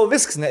 aš jau galvoju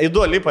viskas, į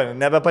Dua Lipą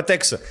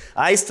nebepateksiu.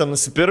 Aista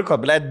nusipirko,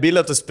 blėt,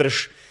 bilietus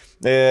prieš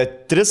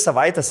 3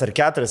 savaitės ar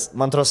 4,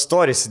 man atrodo,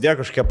 stories įdėjo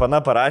kažkokia pana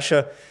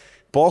parašė,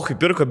 pohui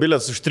pirko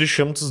bilietus už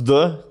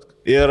 302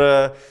 ir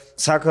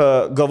sako,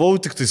 gavau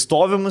tik tai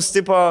stovimus,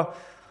 tipo,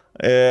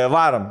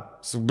 varam.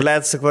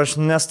 Blėt, sakau, aš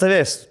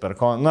nestovėsiu per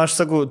ko. Nu, aš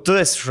sakau, tu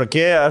esi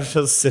šokėja, aš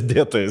esu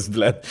sėdėtojas,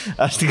 blėt.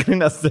 Aš tikrai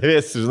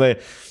nestovėsiu, žinai.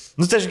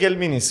 Nu, tai aš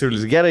gelminį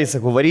siūlys. Gerai,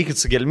 sakau, varykit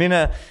su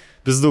gelminė,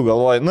 pizdu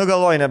galvoju. Nu,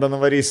 galvoju,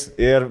 nebenuvarys.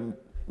 Ir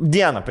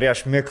dieną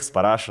prieš Mikas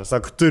parašo,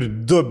 sako, turi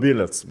 2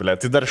 bilietus, blė.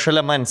 Tai dar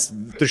šalia manęs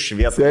tuščia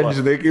vieta.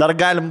 Kaip... Dar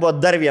galim buvo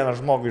dar vieną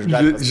žmogų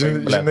išgalvoti.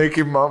 Žinai,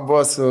 kaip man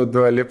buvo su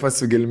Dua Lipa,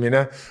 su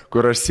gelminė,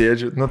 kur aš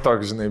sėdžiu, nu,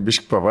 toks, žinai,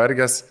 biški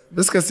pavargęs.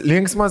 Viskas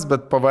linksmas,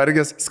 bet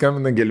pavargęs,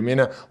 skambina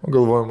gelminė, o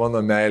galvoju,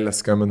 mano meilė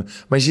skambina.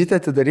 Mažytė,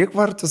 atidaryk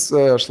vartus,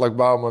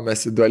 šlagbavimą,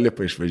 mes į Dua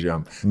Lipą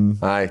išvažiavam.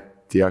 Ai,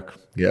 tiek.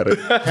 Gerai.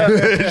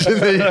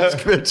 Žinai,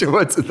 iškviečiau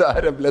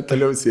atsidarę, blė,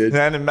 toliau sėdžiu.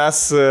 Ne, mes,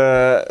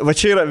 va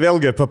čia yra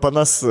vėlgi,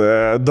 papanas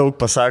daug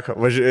pasako,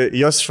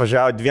 jos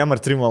išvažiavo 2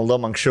 ar 3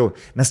 valandom anksčiau.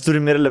 Mes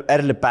turim ir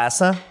early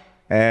passą,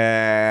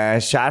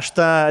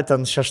 6,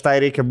 ten 6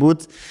 reikia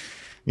būti.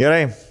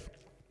 Gerai,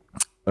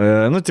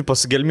 nu, tipo,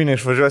 su gelminė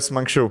išvažiuosim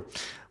anksčiau.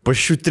 Po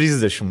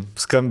 6:30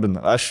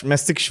 skambina,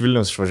 mes tik iš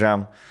Vilniaus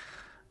išvažiavam.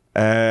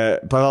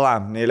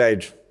 Pavėlam,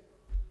 neįleidžiu.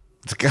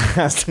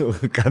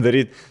 Ką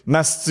daryti?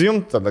 Mes su jum,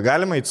 tada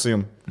galima įti su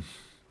jum.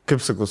 Kaip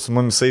sakau, su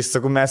mumis eis,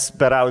 sakau, mes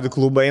per Audi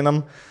klubą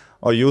einam,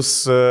 o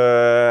jūs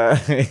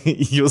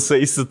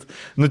eisit,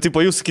 nu,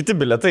 tipo, jūs kiti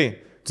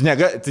biletai. Tai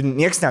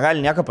nieks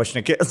negali nieko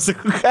pašnekėti.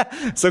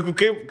 Sakau,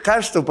 ką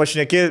aš tau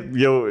pašnekėti,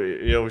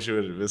 jau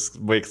žiūri, vis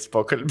baigts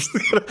pokalbis.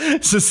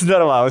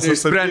 Susinervausiu.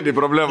 Neišsprendži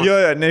problemą.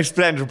 Jo,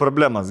 neišsprendžiu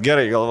problemas.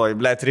 Gerai,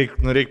 galvoju, blėt,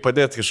 reik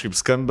padėti, kažkaip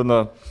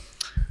skambino.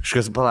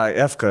 Kažkas,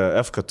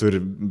 F-ka turi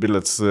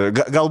bilets,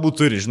 galbūt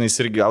turi, žinai, jis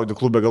irgi Audi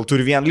klube, gal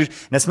turi vieną lyčiną,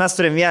 nes mes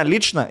turim vieną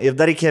lyčiną ir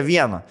dar reikia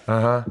vieną.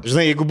 Aha.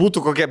 Žinai, jeigu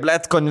būtų kokia,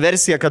 blėt,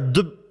 konversija, kad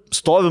 2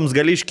 stovims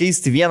gali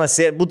iškeisti vieną,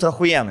 būtų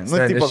ahuienai. Nu,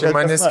 tipo,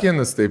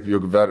 Maneskinus taip,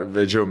 juk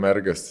vedžiau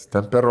mergas,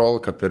 ten per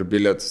rolką, per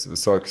bilietus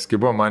visokius. Kai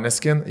buvo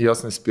Maneskin,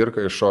 jos nusipirko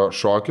iš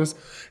šokius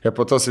ir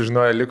po to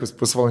sužinojo likus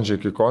pusvalandžiai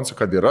iki koncų,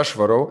 kad ir aš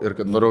varau ir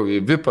kad varau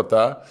į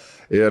Vipatą.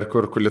 Ir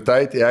kur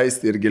Kulitaitį,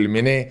 Aistį ir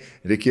Gelminiai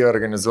reikėjo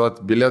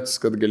organizuoti bilietus,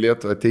 kad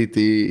galėtų ateiti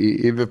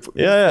į VIP.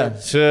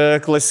 Čia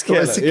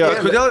klasikė.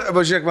 Kodėl,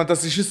 važiuok, man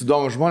tas iš vis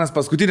įdomu, žmonės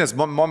paskutinės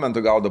momentų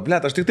gaudo.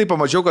 Blet, aš tik tai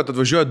pamačiau, kad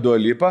atvažiuoja Dua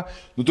Lipa,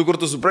 nu tu kur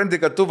tu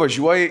supranti, kad tu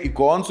važiuoji į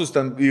koncus,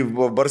 ten į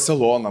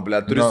Barceloną,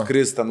 blet, turi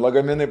skristi, ten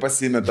lagaminai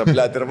pasimeta,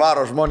 blet, ir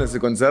varo žmonės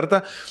į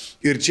koncertą.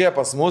 Ir čia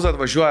pas mus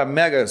atvažiuoja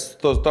megas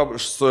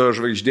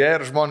žvaigždė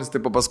ir žmonės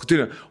taip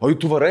paskutinį. O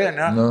tu varai,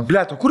 ne? No.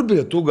 Blet, o kur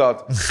bilietų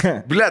gaut?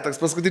 Blet,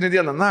 toks paskutinį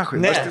dieną, nahui.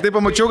 Aš tik tai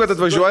pamačiau, kad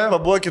atvažiuoja.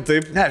 Buvo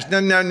kitaip. Ne, aš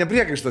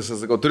nepriekaištas,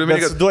 sakau. Turiu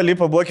minėti, kad Dua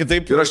Lipa buvo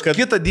kitaip. Ir aš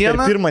kitą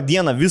dieną. Per pirmą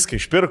dieną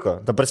viską išpirko.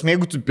 Ta prasme,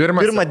 jeigu tu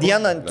pirmą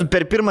dieną, tu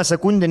per pirmą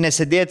sekundę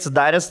nesėdėjai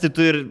atsidaręs, tai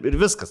tu ir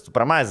viskas, tu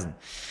pramazini.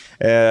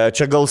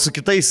 Čia gal su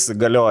kitais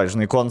galioja,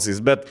 žinai, koncais,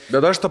 bet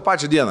aš tą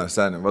pačią dieną,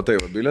 seniai, va tai,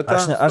 va, bilietą.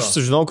 Aš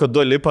sužinau, kad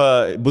Dua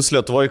Lipa bus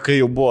Lietuvoje, kai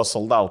jau buvo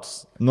sold out.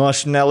 Nu,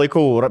 aš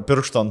nelaikau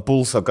piršto ant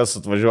pulso, kas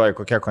atvažiuoja,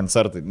 kokie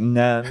koncertai.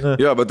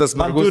 Jo, bet tas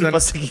man turi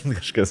pasakyti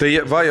kažkas. Tai,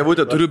 va,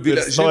 javutė, turiu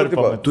bilietą.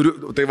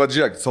 Tai, va,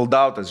 žiūrėk, sold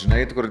outas,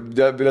 žinai, kur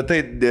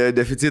bilietai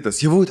deficitas.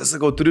 Javutė,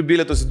 sakau, turiu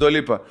bilietus į Dua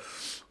Lipą.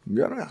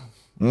 Gerai.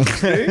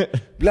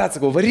 Blet,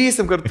 sakau,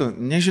 varysim kartu.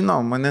 Nežinau,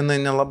 mane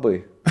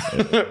nelabai.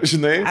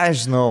 Žinai?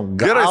 Aš žinau,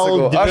 gal gerai,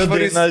 sakau, aš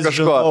varysiu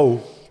kažko.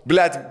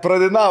 Blet,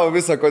 pradinavo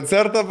visą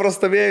koncertą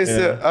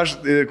prastovėjusi,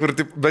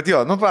 bet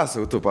jo, nu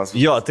pasakau, tu pasakau.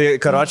 Jo, tai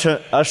karočią,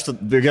 aš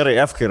gerai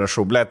F-kai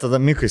rašau, blet,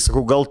 tada Mikai,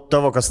 sakau, gal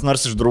tavo kas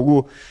nors iš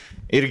draugų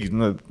irgi,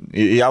 nu,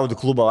 į Audi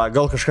klubą,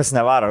 gal kažkas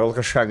nevaro, gal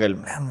kažką gali,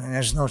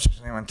 nežinau, čia,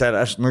 žinai, man tai,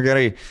 aš, nu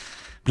gerai.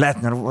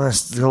 Blet,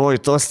 nervuos, galvoju,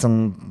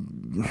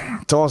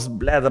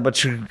 dabar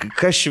čia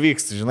kas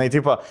vyksta, žinai,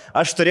 tipo,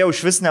 aš turėjau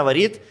iš vis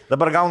nevaryti,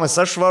 dabar gaunasi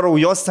aš varau,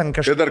 jos ten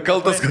kažkaip. Tai dar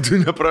kaltas, kad tu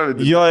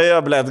nepravedai. Jo,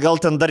 blet, gal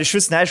ten dar iš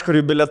vis neaišku, kur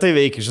jų bilietai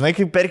veikia, žinai,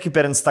 kaip perki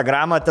per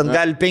Instagramą, ten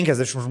gali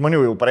 50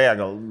 žmonių jau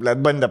praėjo, gal,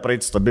 blet, bandė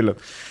praeiti su to biliu.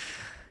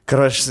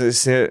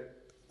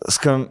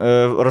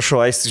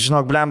 Rašau,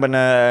 žinok, blemba,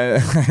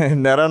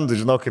 nerandu,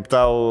 žinau, kaip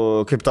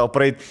tau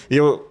praeit.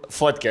 Jau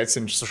fotkę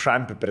atsimčiu su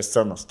šampi prie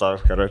scenos, to,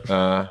 karoči.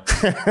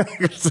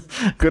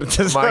 Kur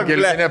tiesiog... Man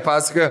Gelminė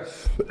pasakoja.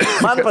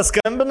 Man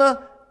paskambino,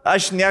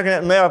 aš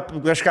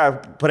nuėjo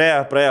kažką,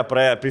 praėjo,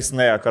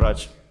 prisinėjo,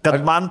 karoči.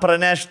 Kad man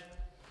pranešti.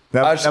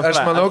 Aš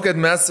manau, kad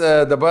mes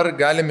dabar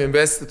galim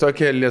įvesti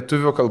tokią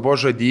lietuvių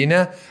kalbos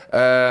žodynę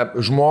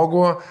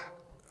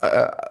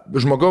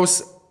žmogaus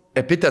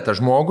epitetą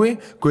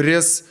žmogui,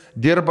 kuris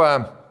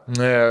dirba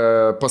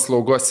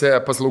paslaugų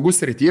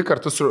srityje,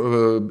 kartu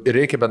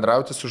reikia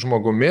bendrauti su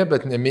žmogumi,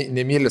 bet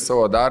nemyli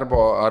savo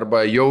darbo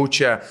arba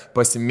jaučia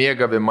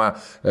pasimėgavimą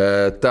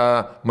tą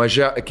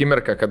mažą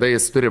akimirką, kada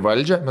jis turi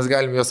valdžią, mes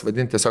galim juos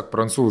vadinti tiesiog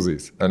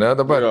prancūzais. Ne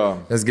dabar? Jo.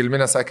 Nes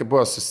Gelminė sakė,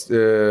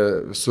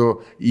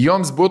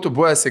 joms būtų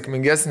buvęs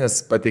sėkmingesnis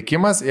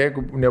patekimas,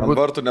 jeigu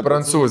nebūtų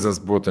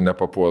prancūzas būtų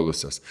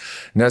nepapuolusios.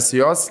 Nes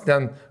jos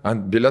ten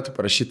ant bilietų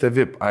parašyta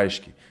VIP,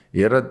 aiškiai.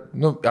 Yra,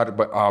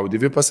 arba Audi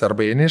VIPas,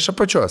 arba eini iš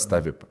apačios tą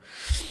VIPą.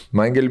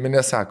 Man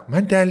Gelminė sako,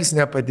 man telis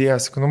nepadėjo,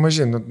 sakau,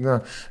 mažai,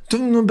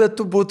 bet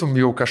tu būtum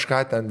jau kažką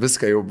ten,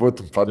 viską jau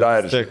būtum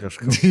padaręs. Tai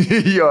kažką.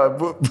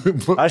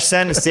 Aš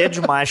seniai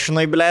sėdžiu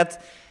mašinai, blet,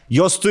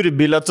 jos turi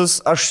bilietus,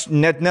 aš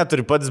net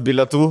neturiu pats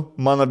bilietų,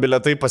 mano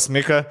bilietai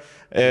pasmika.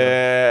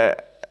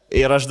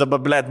 Ir aš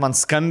dabar, blet, man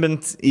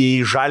skambint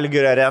į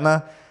Žalgirio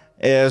areną,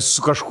 su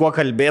kažkuo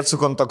kalbėti,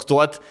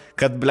 sukontaktuoti,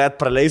 kad, blet,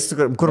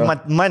 praleistų, kur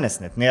manęs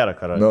net nėra,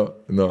 karai.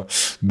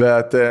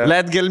 Bet...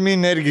 Blet,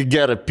 Gelminė irgi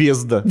gera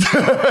pizda.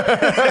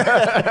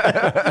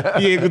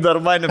 Jeigu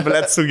dar mane,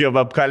 blet, sugeba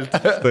apkalti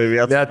tai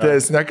vietą. Net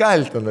jis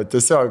nekaltina,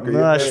 tiesiog.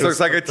 Aš tiesiog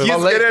sakau, kad jis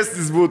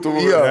geresnis būtų.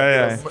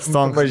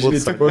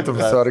 Mažytį būtų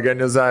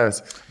suorganizavęs.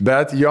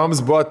 Bet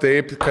joms buvo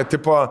taip, kad,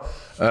 tipo,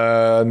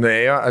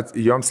 nuėjo,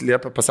 joms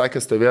liepė,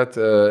 pasakė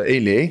stovėti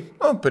eiliai,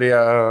 prie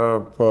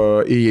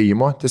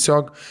įėjimo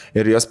tiesiog,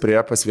 ir jos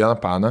priejo pas vieną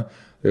paną,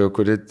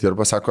 kuri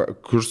dirba, sako,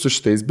 kur su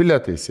šitais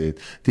bilietais eit.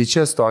 Tai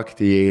čia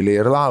stokite į eilį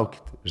ir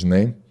laukite,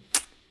 žinai.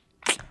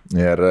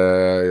 Ir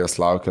jos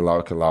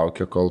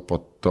laukia, kol po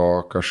to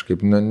kažkaip,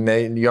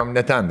 jom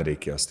ne ten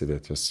reikėjo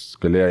stovėti, jos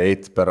galėjo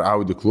eiti per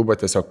Audi klubą,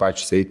 tiesiog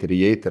pačius eiti ir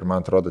įeiti, ir man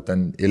atrodo, ten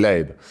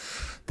įleido.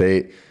 Tai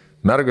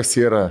mergos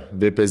yra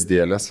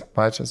BPSDėlės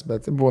pačias,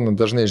 bet būna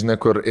dažnai, žinai,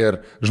 kur ir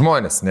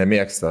žmonės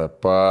nemėgsta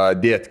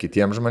padėti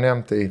kitiems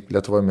žmonėms, tai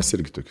Lietuvoje mes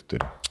irgi tokį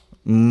turime.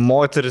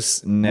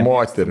 Moteris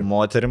nemėgsta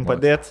moterim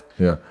padėti.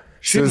 Ja.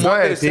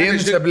 Niekada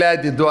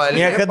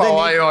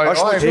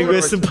jeigu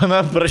esi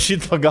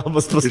prašyti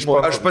pagalbos pas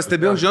moterį. Aš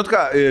pastebėjau, žinot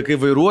ką, kai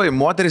vairuoji,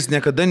 moteris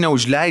niekada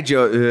neužleidžia,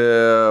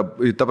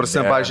 ta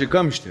prasme, pavyzdžiui,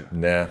 kamštį.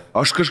 Ne.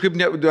 Aš kažkaip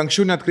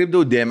anksčiau net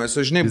kreipdavau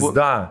dėmesio, žinai,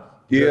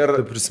 ir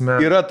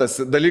yra tas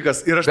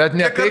dalykas. Bet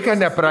ne tai, kad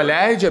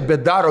nepraleidžia,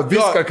 bet daro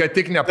viską, kad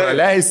tik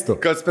nepraleistų.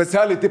 Kad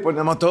specialiai, tipo,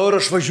 nematau ir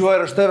aš važiuoju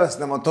ir aš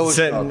tavęs nematau.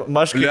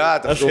 Aš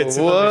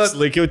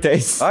laikiau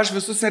teisę. Aš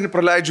visus seniai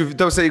praleidžiu,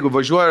 tavęs, jeigu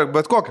važiuoju,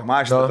 bet kokią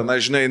mašiną, ten,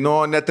 žinai,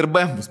 net ir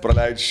BMWs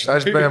praleidžiu.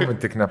 Aš BMW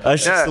tik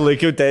nepraleidžiu. Aš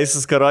laikiau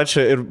teisės,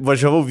 karočią, ir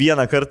važiavau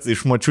vieną kartą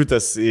iš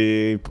močiutės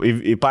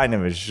į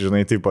Panevėžį,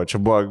 žinai, tipo, čia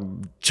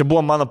buvo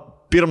mano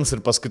pirmas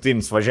ir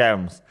paskutinis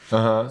važiavimas.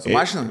 Su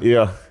mašina?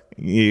 Jo.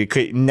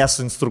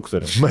 Nesu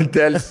instruktorius.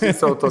 Mantelis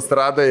pisa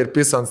autostradą ir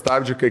pisa ant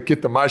stabdžių, kai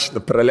kitą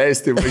mašiną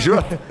praleisti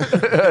važiuoti.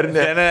 Ar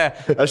ne? Ne.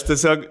 Aš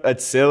tiesiog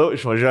atsėdau,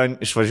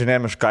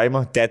 išvažinėjom iš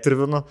kaimo,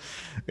 tetrivinu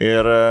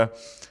ir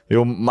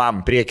jau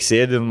mam prieki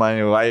sėdin, man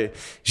jau,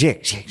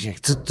 žiūrėk,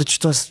 tu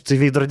šitos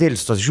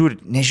veidrodėlis, tos žiūri,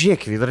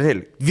 nežiūrėk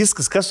veidrodėlį.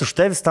 Viskas, kas už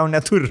tavęs, tau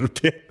neturi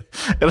rūpėti.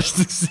 Ir aš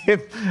tik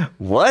sėdžiu,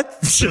 what?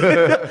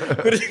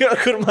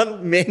 kur man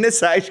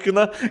mėnesį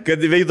aiškina, kad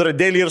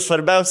veidrodėlį ir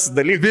svarbiausias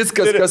dalykas.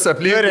 Viskas, kas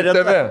aplink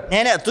tave.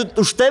 Ne, tu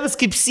už tavęs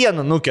kaip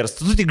siena nukers,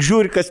 tu tik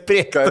žiūri, kas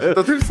prieki.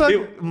 Tu taip sakai?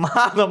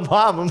 Mano.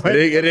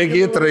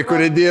 Regitrai,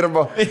 kuri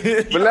dirbo.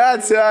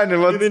 Blet, seniai,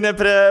 man. Ne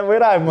prie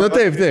vairavimo. Nu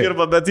taip.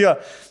 Dirba, bet jo.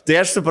 Tai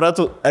aš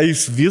supratau,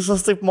 jūs visos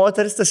taip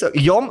moteris tiesiog,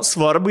 jom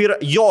svarbu yra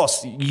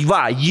jos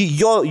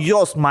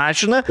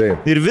mašina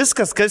ir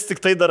viskas, kas tik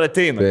tai dar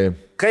ateina. Taip.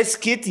 Kas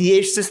kiti,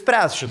 jie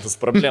išsispręs šitas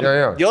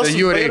problemas. Jos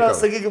yra,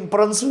 sakykime,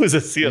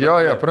 prancūzės.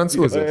 Jo,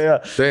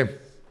 prancūzės. Taip.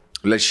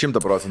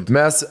 100%.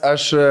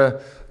 Aš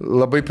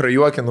labai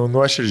prajuokinau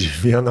nuoširdžiai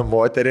vieną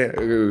moterį,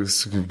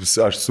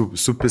 aš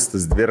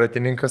supistas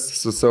dviratininkas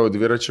su savo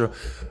dviračiu,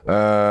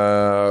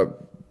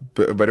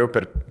 variau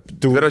per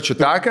dviračių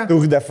taką.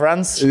 Tour de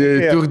France.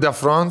 Tour de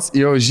France,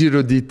 jau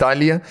Giro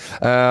d'Italia.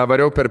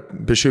 Variau per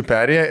pešių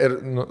perėją ir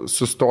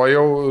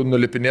sustojau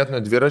nulipinėti nuo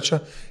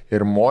dviračio.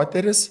 Ir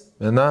moteris,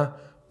 viena,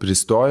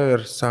 pristojo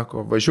ir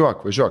sako,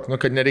 važiuok,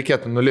 kad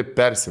nereikėtų nulip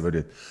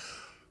persivaryti.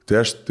 Tai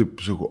aš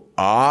taip sakau,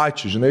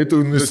 ačiū, žinai, tu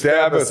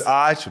nustebęs,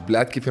 ačiū,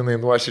 blėt, kaip jinai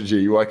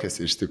nuoširdžiai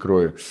juokiasi iš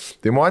tikrųjų.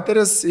 Tai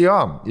moteris, jo,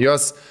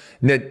 jos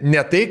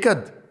ne tai,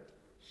 kad,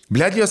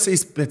 blėt, jos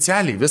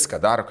specialiai viską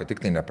daro, kad tik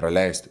tai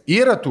nepraleistų.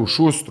 Yra tų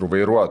šustrų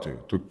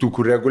vairuotojų, tų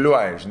kur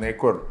reguliuoja, žinai,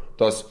 kur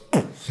tos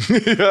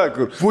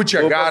kur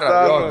pučia garą,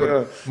 kur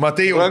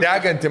matai jau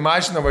degantį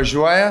mašiną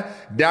važiuoja,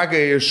 dega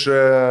iš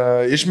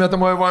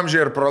išmetamojo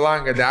vamzdžio ir pro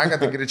langą dega,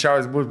 tai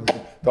greičiausiai bus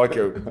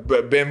tokia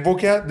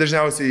BMW-kė,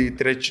 dažniausiai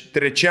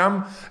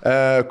trečiam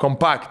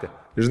kompaktė.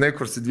 Žinai,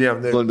 kur su dviem.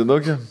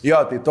 Blondinukė?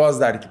 Jo, tai tos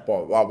dar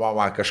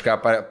kažką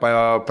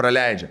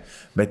praleidžia.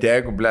 Bet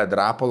jeigu,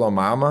 Rapolo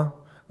mama,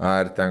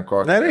 ar ten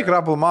kokia... Nereikia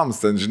Rapolo mamos,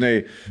 ten,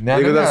 žinai. Ne,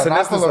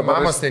 Rapolo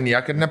mamos ten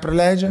niekad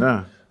nepraleidžia. Ne.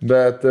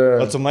 Bet...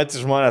 O tu matai,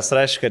 žmonės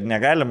rašė, kad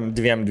negalim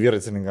dviem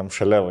dviratininkam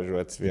šalia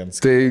važiuoti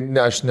vienas. Tai ne,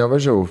 aš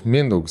nevažiavau,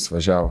 Mindaugas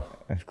važiavo.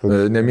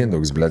 Ne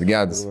Mindaugas,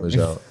 Gedis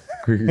važiavo.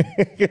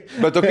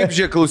 Bet o kaip,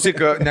 žiūrėk, klausyk,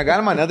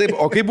 negalima, ne taip,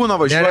 o kaip būna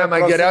važiuojama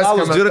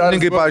geriausias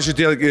dviratininkai,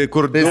 pavyzdžiui,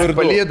 kur... Tai ir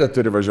palydą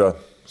turi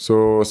važiuoti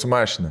su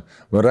mašina.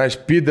 Varai,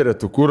 aš pidarė,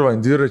 tu kurva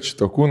ant dviračių,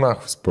 to kūną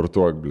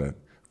sportuok, blėt.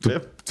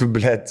 Tu,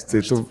 blėt,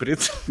 tai tu...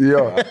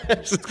 Jo.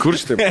 Kur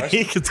šitai?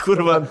 Eikit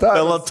kurva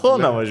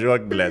pelatoną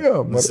važiuok, blėt.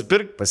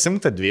 Nusipirk,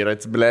 pasimk tą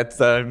dviratį, blėt,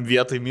 tą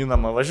vietoj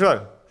minamą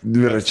važiuok.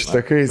 Dviračių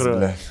takais,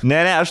 blėt. Ne,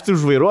 aš tai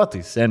už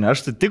vairuotojus, seniai,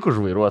 aš tai tik už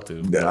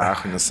vairuotojus.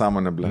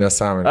 Nesąmonė, blėt.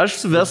 Nesąmonė. Aš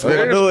su Vespa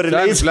labiau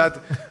realiais.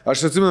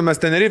 Aš atsimenu,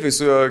 mes Tenerifei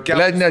su...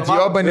 Blėt, net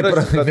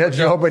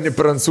jobani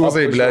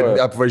prancūzai, blėt,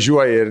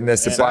 apvažiuoja ir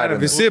nesiparė.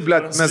 Visi,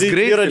 blėt, mes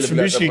greitai. Dviračių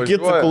biškai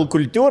kitą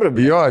kultūrą.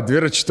 Jo,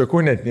 dviračių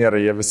takų net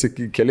nėra, jie visi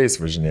keliais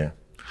važinėja.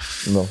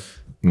 Nu.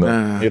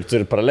 Ir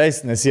turi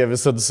praleisti, nes jie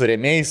visada su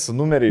rėmėjais, su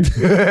numeriais.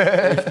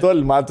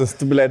 Toli matos,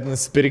 tu, blėt,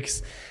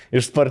 nusipirkis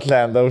iš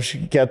Spartlendą už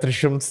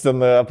 400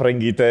 ten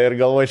aprangytę ir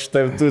galvoji,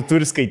 šitą tu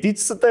turi skaityti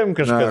su tavim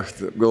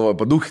kažką. Galvoju,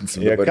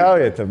 padūkinsim. Jie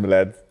kaujate,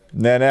 blėt.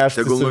 Ne, aš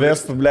tai su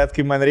Vespa, blėt,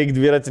 kai man reikia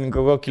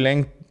dviratininko kokį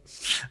lenkti.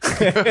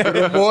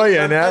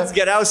 Riboja, ne? Tas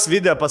geriausias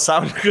video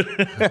pasaulyje,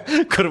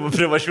 kur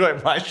privažiuoja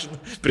mašiną.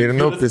 Ir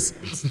nupis.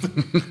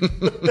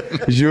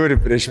 Žiūri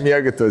prieš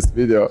miegą tos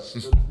video.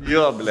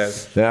 Jo, blėt.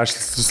 Ne, aš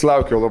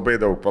susilaukiau labai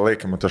daug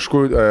palaikymo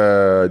taškų.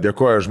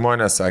 Dėkoju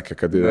žmonės, sakė,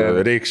 kad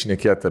reikia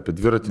šnekėti apie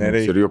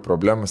dviratininkus ir jų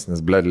problemas, nes,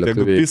 blėt,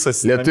 lietuviai.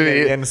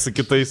 Lietuviai vieni su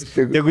kitais.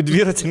 Jeigu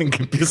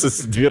dviratininkai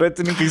pisasi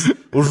dviratininkais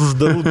už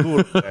uždarų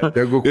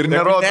durų. Ir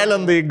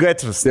nelenda į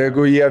gatves.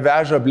 Jeigu jie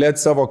veža,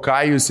 blėt, savo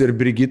Kajus ir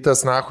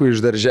Brigitas, nahu, iš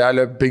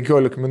darželio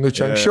 15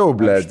 minučių anksčiau,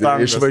 blėt.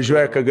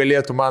 Išvažiuoja, kad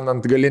galėtų man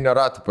ant galinio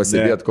ratų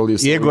pasidėti, kol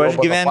jis... Jeigu aš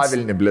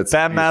gyvensiu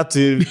 5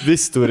 metų,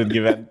 visi turi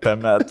gyventi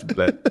 5 metų,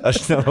 blėt. Aš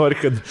nenoriu,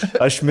 kad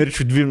aš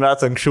mirčiau 2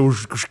 metų anksčiau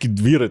už kažkokį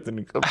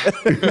dviratininką.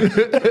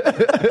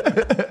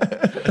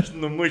 Aš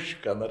numušiu,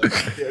 ką nors.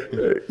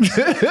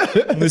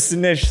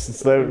 Nusinešiu su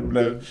savimi,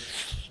 blėt.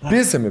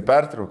 Pisami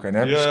pertrauką,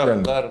 ne? Jo,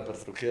 dar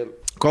pertraukėlį.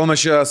 Kol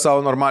mes čia savo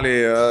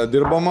normaliai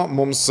dirbom,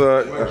 mums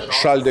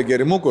šaldė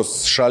gerimukus,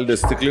 šaldė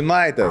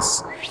stiklinaitės.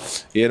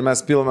 Ir mes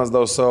pilomės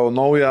daug savo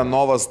naują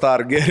Nova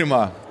Star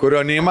gėrimą,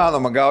 kurio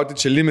neįmanoma gauti,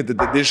 čia limited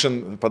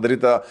edition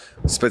padaryta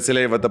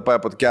specialiai VTP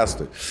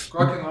podcast'ui.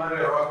 Kokį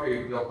nori Rokai,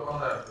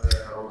 geltoną ar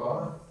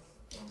raudoną?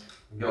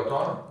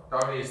 Geltoną?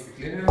 Tau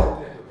neįstiklinė?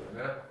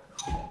 Ne?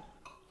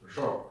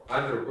 Prašau,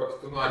 Andriu, kokį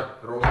tu nori?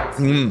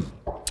 Raudoną.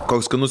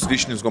 Koks skanus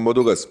vyšnis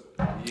kompotukas.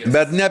 Yes.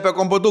 Bet ne apie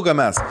kompotuką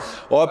mes,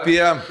 o apie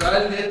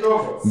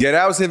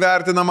geriausiai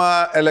vertinamą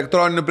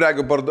elektroninę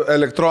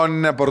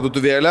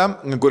parduotuvėlę,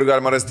 kur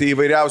galima rasti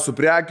įvairiausių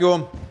prekių,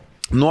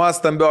 nuo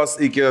stambios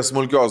iki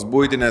smulkios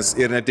buitinės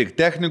ir ne tik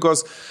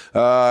technikos,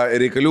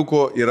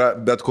 reikaliukų yra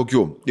bet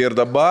kokių. Ir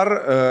dabar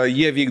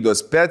jie vykdo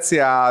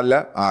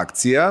specialią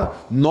akciją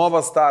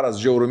Nova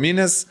Staras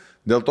žiauruminis,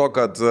 dėl to,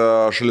 kad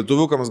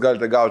šaldytuvukams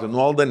galite gauti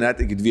nuolaidą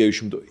net iki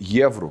 200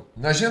 €.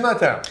 Na,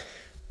 žinote,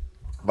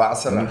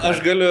 vasarą. Aš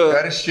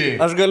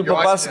galiu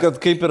papasakot,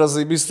 kaip yra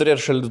zaibys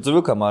turėti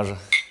šaldytuviuką mažą.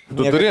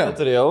 Tu turėjai?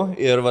 Turėjau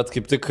ir vat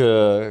kaip tik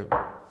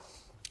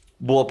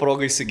buvo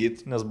proga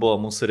įsigyti, nes buvo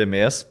mūsų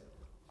rėmėjas.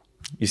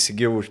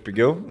 Įsigijau už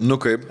pigiau. Nu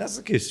kaip?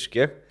 Nesakysiu, iš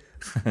kiek.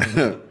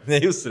 Ne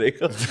jūsų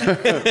reikalas.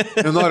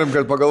 Nenorim,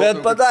 kad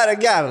pagalvotum. Bet padarė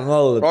gerą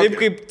nuolaidą. Taip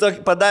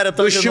kaip padarė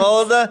tokią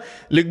nuolaidą,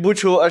 lyg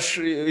būčiau aš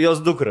jos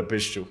dukrą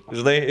piščiau.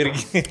 Žinai, ir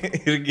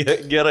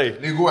gerai.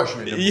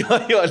 Lyguošiu.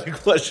 Jo,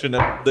 lyguošiu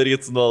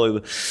darytų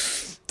nuolaidą.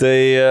 Tai,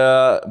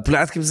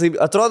 blėt, kaip jisai,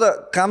 atrodo,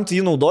 kam tu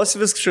jį naudosi,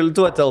 viską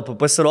šaldytuvą telpa.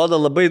 Pasirodo,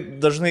 labai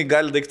dažnai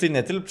gali daiktai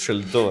netilpti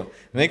šaldytuvą.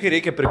 Žinai, kai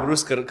reikia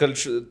prigrūs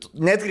kalčių,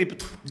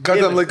 netkreipit. Ką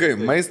ten laikai,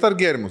 maistą ar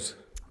gėrimus?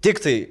 Tik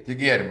tai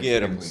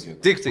gėrimus.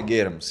 Tik tai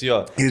gėrimus,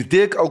 jo. Ir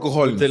tik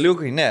alkoholinius?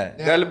 Teliukai, ne.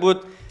 Gali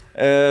būti,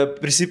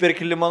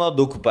 prisiperki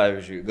limonadukų,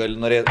 pavyzdžiui. Gali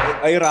norėti,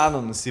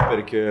 airano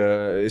nusiperki,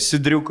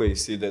 sidriuko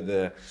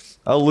įsidedi,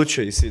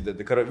 alučio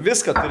įsidedi.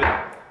 Viską turi.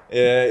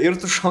 Ir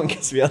tu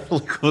šonkės vieną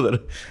laiku dar.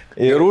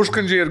 Ir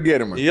užkandžiai, ir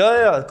gėrimai. Jo,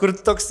 kur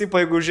toks tipo,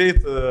 jeigu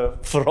užėjtų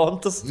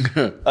frontas,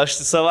 aš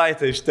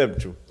savaitę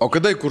ištepčiau. O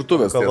kada į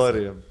kurtuvės?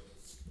 Kalorijų.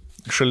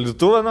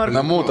 Šaldytuvą nori?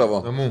 Namų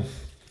tavo. Namų.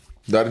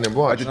 Dar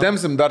nebuvo.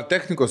 Atitemsim dar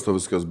technikos to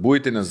viskas,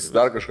 būtinis,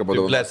 dar kažką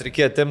padovanoti. Blės,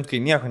 reikėjo atimti, kai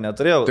nieko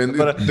neturėjau.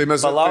 Tai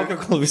mes... Palaukiu,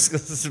 kol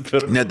viskas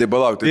susipirko. Ne, tai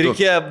palauk. Tai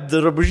reikėjo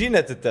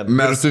drabužinę atitemti.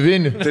 Mes su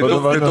viniu. Tai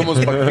tu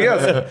mus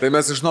pakvies, tai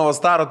mes iš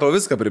Novastaro to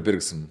viską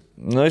pripirksim.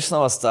 Nu, iš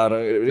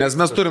Novastaro. Nes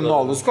mes turim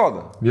nuolaidos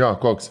kodą. Jo,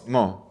 koks?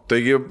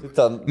 Taigi,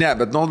 ne,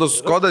 bet nuolaidos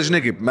kodas, žinai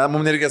kaip,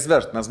 mums nereikės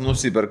vežti, mes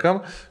nusiperkam,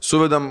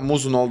 suvedam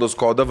mūsų nuolaidos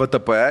kodą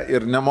VTP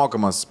ir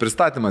nemokamas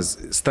pristatymas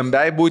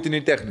stambiai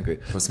būtiniai technikai.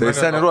 Tai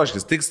seniai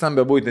ruoškis, tik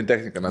stambia būtinė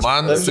technika.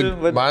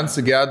 Man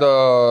sugėdo...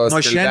 Nuo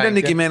šiandien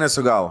iki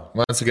mėnesio galo.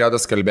 Man sugėdo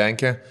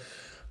skalbenkė.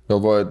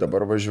 Galvoju,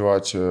 dabar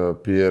važiuočiau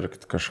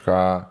pirkti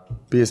kažką.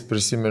 Pys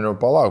prisiminiau,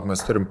 palauk, mes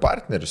turim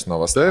partnerius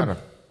Novastarą.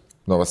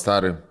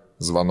 Novastarai,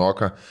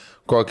 Zvanoką.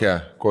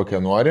 Kokią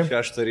nori.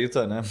 6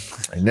 ryto, ne?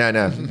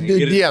 Ne.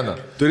 Dieną.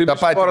 Ta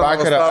pati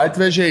vakarą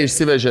atvežė,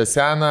 išsivežė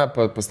seną,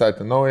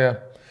 pastatė naują,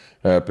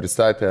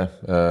 pristatė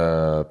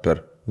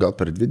gal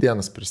per 2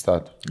 dienas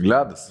pristato.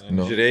 Gledas.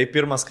 Žiūrėjai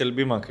pirmą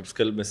skalbimą, kaip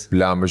skalbėsi.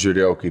 Lemą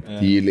žiūrėjau, kaip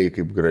tyliai,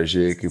 kaip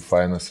gražiai, kaip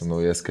fainas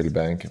naujas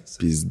skalbenkė.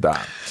 Pizda.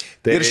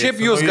 Tai ir šiaip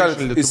jūs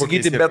galite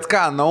įsigyti bet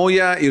ką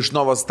naują iš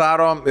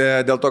Novastaro,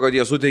 dėl to, kad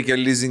jie suteikia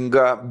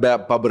leasingą be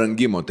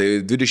pabrangimo. Tai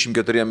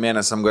 24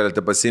 mėnesiam galite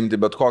pasiimti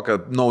bet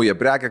kokią naują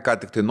prekę, ką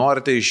tik tai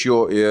norite iš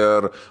jų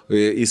ir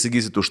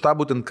įsigysit už tą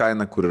būtent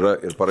kainą, kur yra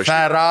ir parašyta.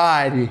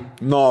 Ferrari.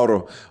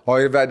 Norų. O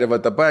įvedę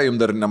VTP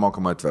jums dar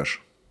nemokamai atveš.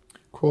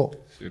 Cool.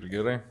 Ir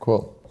gerai.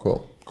 Cool.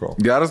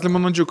 Geras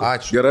limonadžiukas.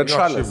 Ačiū. Gerai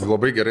atšalęs.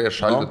 Labai gerai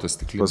atšaldytas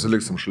stiklinis.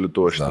 Pasiliksim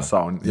šaldytuvą šitą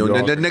savo. Jau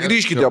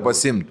negrįžkite jo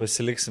pasimti.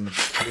 Pasiliksim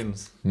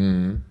stiklinis.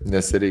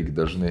 Nesireik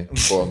dažnai,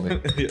 ponai.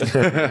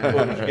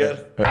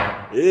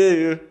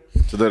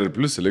 Čia dar ir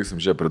pliusį liksim,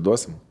 čia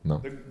priduosim.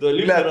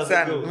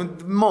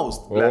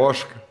 Most.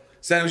 Oška.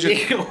 Seniai,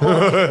 žiūrėk.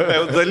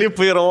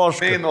 Dalypai yra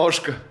oška. Eina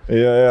oška.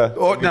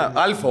 O, ne,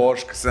 alfa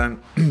oška, seniai.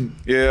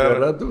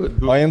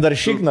 O jin dar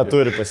šikną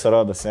turi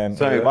pasirodo,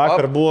 seniai.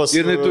 Vakar buvo su...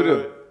 Ir jinai turi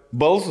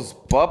balsus,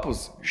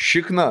 papus,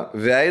 šikną,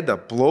 veidą,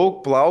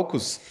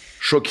 plaukus,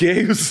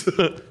 šokėjus.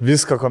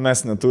 Viską, ko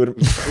mes neturim.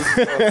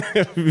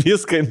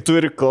 Viską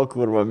turi, ko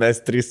kurva. Mes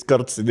 3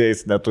 kartus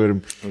įdėjus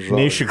neturim.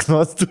 Nei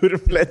šiknos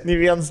turim, net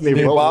nei vienas, nei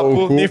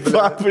papų, nei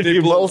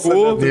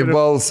balsų. Nei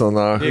balso,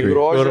 na. Nei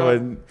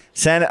grožio.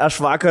 Seniai,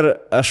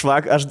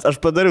 aš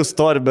padariau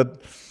story, bet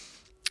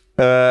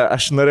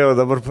aš norėjau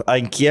dabar,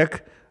 ant kiek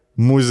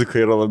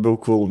muzika yra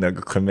labiau cool negu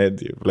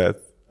komedija,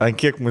 blėt. Ant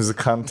kiek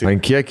muzikantai.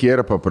 Ant kiek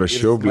yra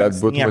paprasčiau, blėt,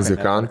 būti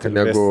muzikantai,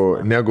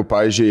 negu,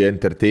 pavyzdžiui,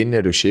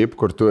 entertainerių šiaip,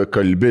 kur tu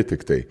kalbi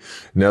tik tai.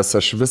 Nes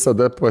aš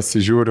visada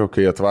pasižiūriu,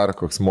 kai atvaro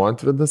koks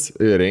Montvidas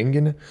į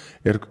renginį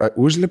ir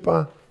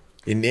užlipa.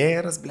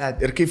 Inėras, blėt,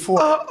 ir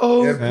kaifuoja.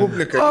 Ir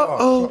publika.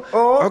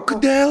 O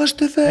kodėl aš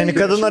tave?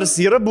 Kada nors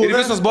yra buvę. Ir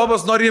visos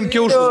bobos nori jiem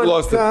kiaušus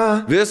glosti.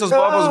 Visos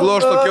bobos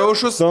glosto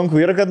kiaušus.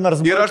 Sunku, yra kada nors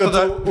buvę. Ir aš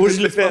tada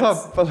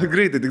užlipęs. Pala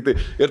greitai tik tai.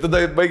 Ir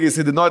tada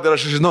baigėsi įdinuoti ir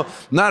aš žinau,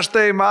 na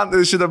štai man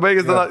šitą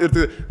baigėsi tada. Ir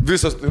tai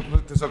visos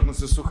tiesiog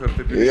nusisuka ir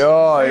taip.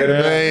 Jo, ir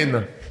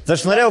eina.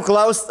 Aš norėjau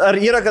klausti, ar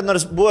yra kad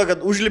nors buvo,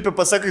 kad užlipi,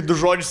 pasakai 2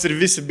 žodžius ir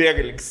visi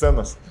bėga link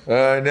scenos.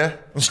 Ne.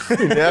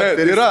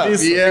 Yra.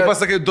 Kaip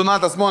pasakai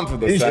Donatas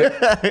Montvidas.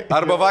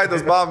 Arba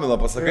Vaidas Baumila,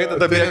 pasakai,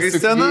 tada bėga į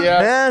sceną.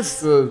 Mes,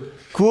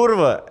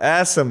 kurva,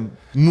 esam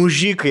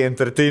mužikai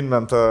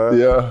entertainmento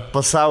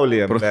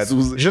pasaulyje.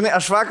 Žinai,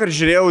 aš vakar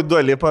žiūrėjau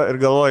Dua Lipą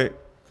ir galvoju,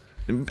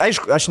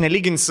 aišku, aš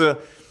nelyginsiu,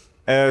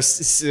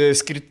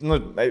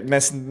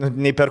 mes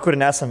nei per kur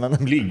nesame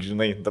vienam lygiai,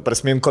 žinai. Ta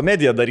prasme,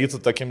 komedija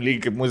darytų tokiam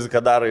lygiai, kaip muzika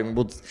daro,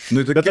 būtų...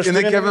 Bet aš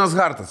jinai Kevinas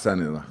Hartas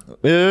seniai.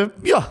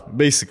 Jo,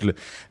 basically.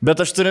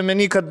 Bet aš turiu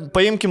menį, kad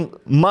paimkim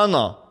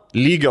mano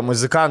lygio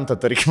muzikantą,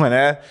 tarkim,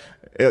 ne?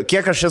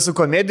 Kiek aš esu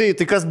komedijai,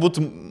 tai kas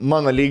būtų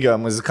mano lygio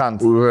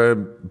muzikantas?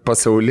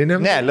 Pasauliniam?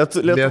 Ne,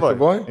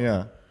 Lietuvoje.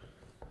 Yeah.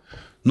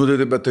 Nu,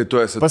 bet tai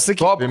tu esi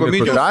top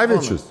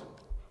komedijos.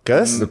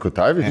 Kas?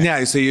 Mikutavičius? Ne,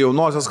 jisai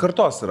jaunosios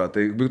kartos yra,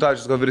 tai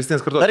Mikutavičius gal vyresnės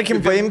kartos. Tarkim,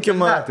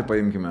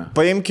 paimkime.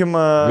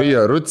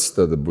 Vija Rutis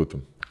tada būtum.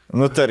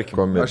 Nu, tarkim.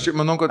 Aš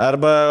manau, kad...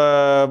 Arba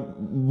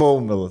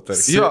Baumila,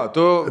 tarkim. Jo,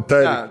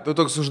 tu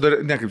toks uždarė...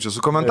 Ne, kaip čia,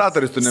 su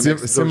komentatoriais tu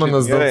nemėgsti.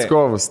 Simonas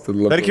Datskovas.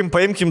 Tarkim,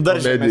 paimkim dar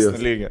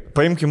žemesnį lygį.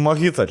 Paimkim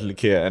Mojito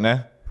atlikėją, ne?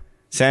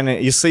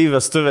 Seniai, jisai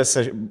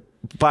vestuvėse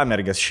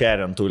pamergęs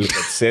šeriant,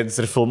 kad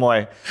sėdis ir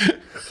filmuoja.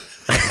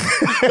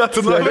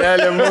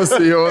 Senelė mūsų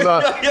jauna.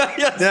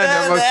 Ne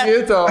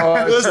Mojito,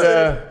 o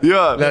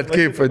čia... Net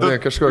kaip vadinė,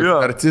 kažkoks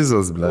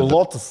narcizas, blė.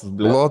 Lotus,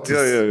 blė.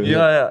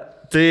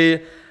 Tai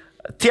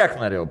tiek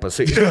norėjau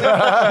pasakyti.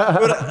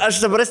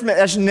 Aš dabar,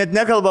 aš net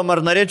nekalbam,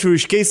 ar norėčiau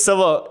iškeisti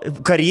savo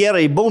karjerą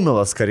į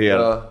Baumilos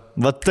karjerą.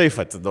 Va taip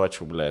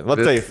atiduočiau, ble. Va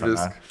taip.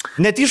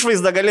 Net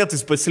išvaizdą galėtų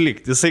jis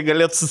pasilikti. Jisai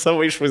galėtų su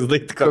savo išvaizdą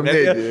į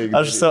komediją.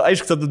 Aš,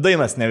 aišku, tada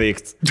dainas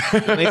neveikti.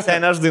 Jis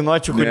sen aš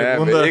dainuočiau, kurį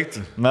būdą.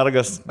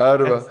 Mergas.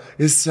 Arba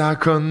jis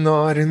sako,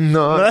 nori.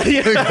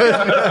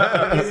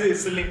 Jisai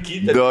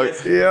sulinkyti.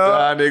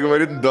 Jeigu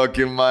varytum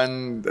tokį man...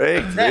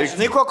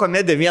 Žinai, ko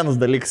komedija vienas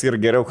dalykas ir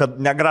geriau, kad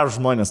negražų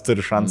žmonės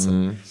turi šansą.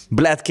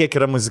 Blet, kiek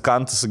yra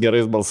muzikantų su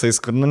gerais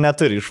balsais, kur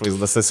neturi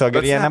išvaizdas.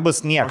 Tiesiog jie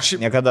nebus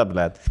niekada,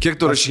 blet. Kiek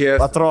tu rašėjai?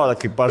 Atrodo,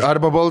 kaip aš.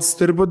 Arba balsas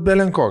turi būti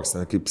belenkoks,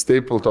 kaip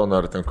Stapleton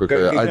ar ten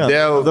kokia.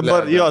 Adele.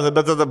 Dabar, jo,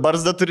 bet tada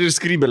barzda turi ir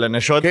skrybelę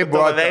nešioti. Kaip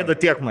buvo veido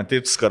tiek,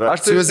 matyt, skara. Aš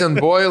Susan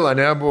Boyle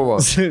nebuvo.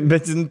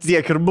 Bet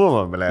tiek ir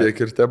buvo, ble. Tiek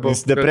ir te buvo.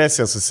 Jis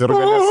depresija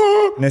susirgo,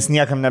 nes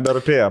niekam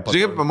neberūpėjo.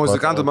 Žiūrėk,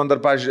 muzikantų man dar,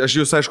 pažiūrėjau, aš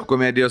jūs aišku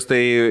komedijos, tai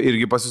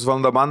irgi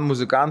pasisvalanda man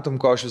muzikantum,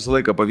 ko aš visą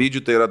laiką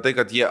pavydžiu, tai yra tai,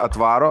 kad jie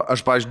atvaro,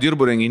 aš, pažiūrėjau,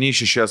 dirbu renginį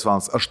 6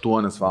 valandas,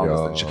 8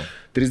 valandas.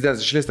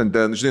 30 išlis,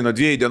 žinai, nuo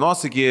 2 dienos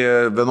iki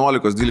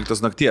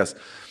 11-12 nakties.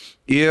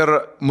 Ir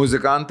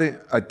muzikantai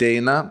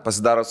ateina,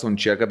 pasidaro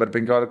soundchecką per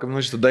 15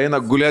 minučių, tada eina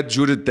gulėt,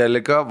 žiūri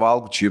teliką,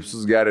 valgo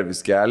čipsus, geria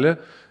viskelį,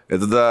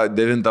 ir tada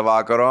 9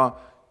 vakaro,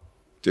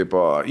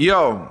 tipo,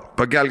 jau,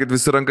 pakelkit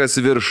visi rankas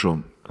į viršų.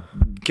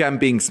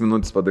 5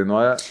 minutės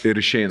padainuoja ir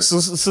išeina.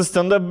 Su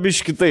stand-up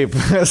biški taip.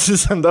 Su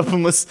stand-up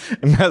mes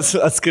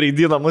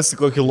atskraidinam mus į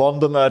kokį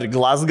Londoną ar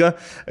Glasgą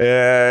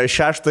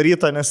 6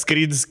 ryto, nes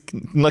skrydis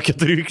nuo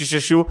 4 iki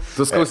 6.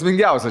 Tu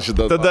skausmingiausia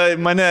šitą. Tada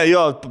mane,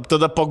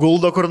 tada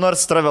paguldo kur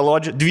nors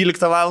Travelodge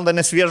 12 val.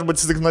 Nes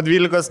viešbutis tik nuo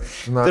 12.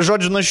 Tai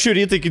žodžiu, nuo šių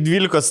ryto iki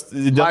 12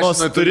 dienos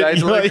turi.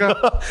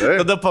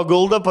 Tada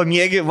paguldo,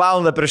 pamiegi,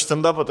 valandą prieš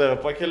stand-upą tave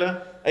pakelia.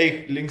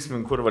 Eik,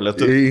 linksmink kurva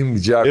lietuvių.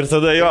 Ir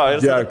tada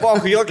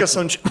jokios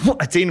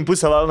ateini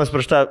pusę valandos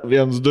prieš tą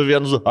 1, 2,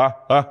 1, 2.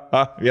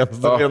 1,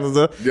 2, 1,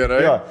 2. Gerai.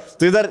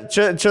 Tai dar,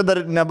 čia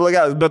dar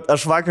neblogiausia, bet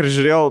aš vakar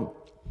žiūrėjau,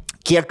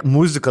 kiek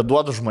muzika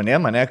duoda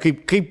žmonėm, ne?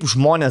 Kaip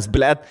žmonės,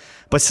 blėt,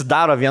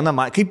 pasidaro viena,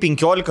 kaip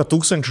 15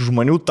 000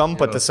 žmonių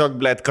tampa tiesiog,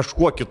 blėt,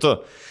 kažkuo kitu.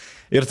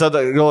 Ir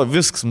tada,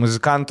 viskas,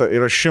 muzikanto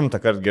yra 100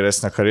 kartų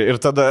geresnė karjera.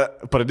 Ir tada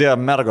pradėjo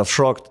mergos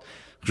šokti.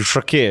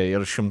 Šokėjai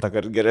ir 100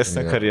 kartų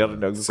geresnė karjera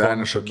negu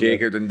seniai šokėjai,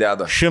 kaip ten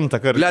deda.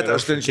 100 kartų. Blet,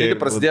 aš ten šiandien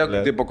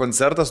prasidėjo tipo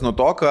koncertas nuo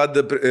to, kad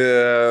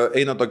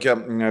eina tokia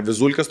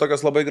vizulkės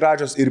tokios labai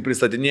gražios ir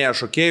pristatinėja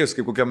šokėjus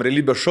kaip kokiam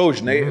realybės šou,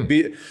 žinai,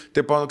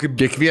 tipo kaip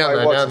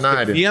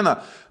kiekvieną.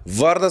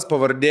 Vardas,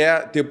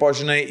 pavardė, tipo,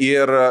 žinai,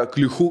 ir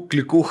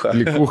klikucha.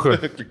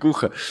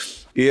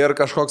 Ir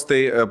kažkoks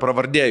tai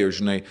pravardėjų,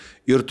 žinai.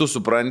 Ir tu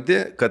supranti,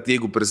 kad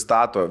jeigu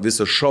pristato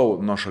visą šou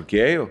nuo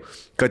šokėjų,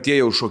 kad jie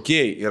jau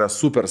šokėjai yra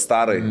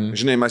superstarai.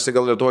 Žinai, mes čia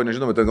gal Lietuvoje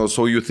nežinome, tai gal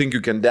So You Think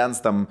You Can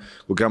Dance tam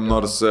kokiam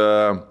nors...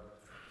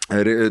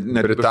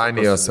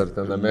 Britanijos ar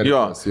ten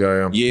Amerikos.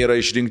 Jo. Jie yra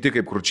išrinkti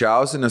kaip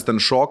krūčiausi, nes ten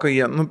šoka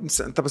jie,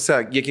 ta prasme,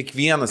 jie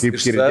kiekvienas kaip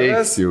iš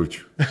savęs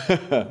jaučiu.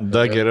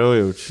 Dar geriau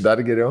jaučiu. Dar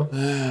geriau?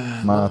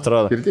 Man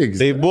atrodo. Kirteiks.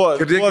 Tai buvo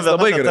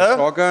labai gerai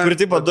šoka. Kur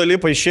tipo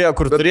dalypai išėjo,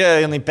 kur turėjo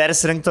jinai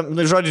persirinkti,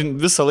 žodžiu,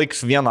 visą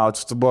laiką vieną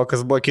outfitą buvo,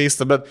 kas buvo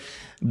keista, bet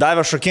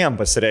davė šokėjams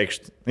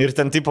pasireikšti. Ir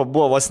ten tipo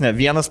buvo vos ne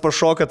vienas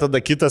pašoka,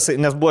 tada kitas,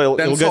 nes buvo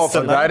ilgas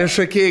scena. Darė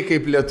šokėjai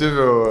kaip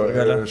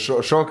lietuvių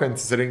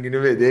šokantis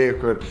renginių vedėjai,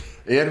 kur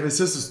ir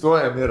visi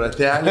sustojam ir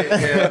rateliai.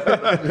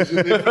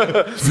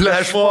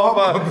 Flash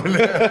mobą.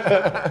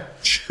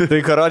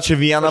 Tai karočią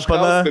vieną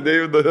pana.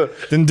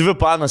 Ten 2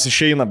 panos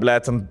išeina, ble,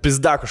 ten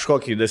pizda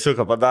kažkokį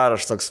judesiuką padaro,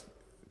 aš toks...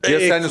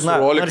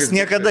 Nors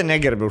niekada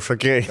negerbiau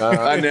šokėjai.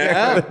 Ne?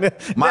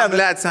 Man,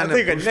 ble, seniai.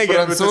 Tai, kad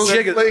negerbiau.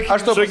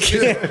 Aš to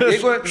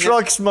pasakysiu.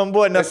 Šokis man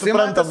buvo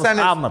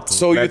nesuprantamas amatas.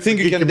 So You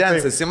Think You Can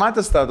Dance. Esi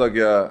matęs tą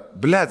tokią...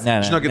 Ble,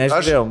 žinokit,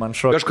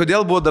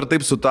 kažkodėl buvo dar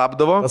taip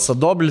sutapdavo.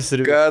 Asadoblis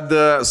ir... Kad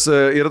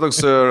yra toks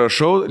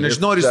šou,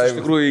 nežinau, jis iš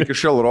tikrųjų iki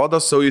šiol rodo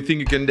So You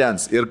Think You Can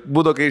Dance. Ir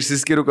būdavo, kai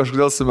išsiskiriu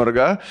kažkodėl su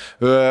merga,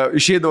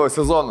 išeidavo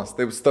sezonas,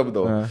 taip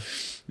stapdavo.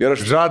 Ir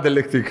aš žada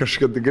likti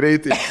kažkada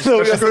greitai.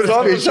 Naujas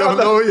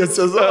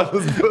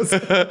sezonas bus.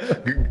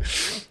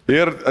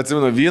 Ir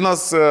atsimenu,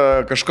 vynas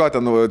kažko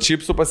ten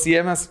čipsų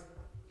pasiėmęs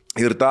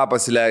ir tą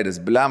pasileidęs.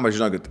 Blemba,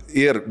 žinokit,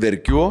 ir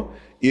verkiu,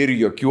 ir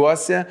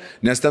juokiuosi,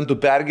 nes ten tu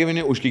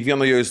pergyveni už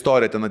kiekvieno jo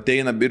istoriją. Ten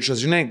ateina bičas,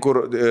 žinai,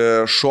 kur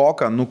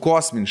šoka,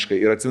 kosmiškai.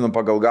 Ir atsimenu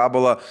pagal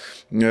gabalą.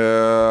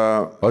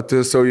 O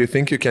tu So You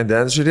Think You Can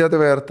Dance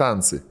žiūrėdavai ar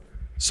tansai?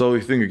 So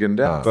You Think You Can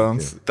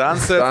Dance.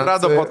 Tansai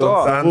atrado po to.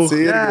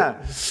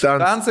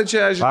 Tansai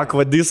čia, žinai.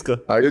 Akva disko.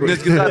 Ir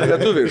netgi dar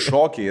lietuviai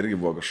šokiai irgi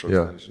buvo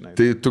kažkoks.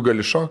 Tai tu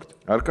gali šokti?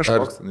 Ar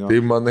kažkoks? Tai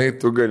manai,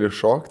 tu gali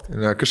šokti?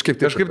 Ne,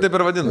 kažkaip taip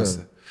ir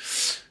vadinasi.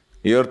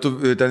 Ir tu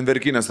ten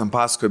verkinės ten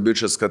pasakoja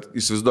bičias, kad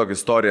įsivaizduok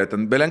istoriją,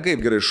 ten belenkai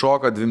gerai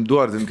šoka, 22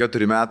 ar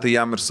 24 metai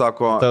jam ir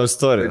sako... Tavo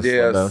istorija.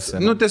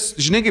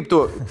 Žinai kaip tu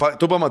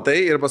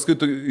pamatai ir paskui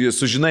tu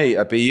sužinai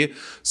apie jį,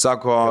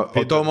 sako,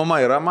 o tavo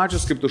mama yra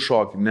mačius, kaip tu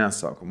šoki? Ne,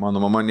 sako,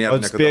 mano mama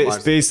nėra niekada mačius.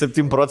 Spėjai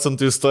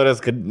 7%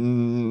 istorijas, kad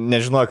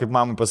nežinojo, kaip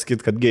mamai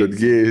pasakyti, kad gėjus. Kad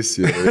gėjus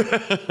yra.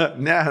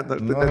 Ne,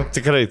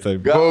 tikrai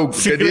taip.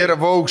 Kad yra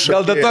vaukšas.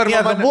 Gal dėl to ir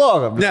mama...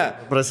 Bloga. Ne,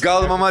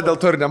 gal mama dėl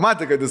to ir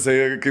nematė, kad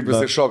kaip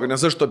jisai šoka,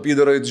 nes aš to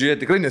pydaro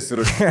žiūrėti tikrai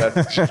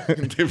nesiruošiu.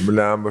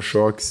 Blemba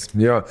šokis.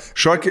 Jo.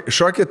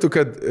 Šokė tu,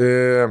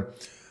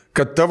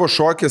 kad tavo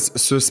šokis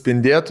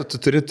suspindėtų, tu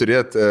turi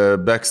turėti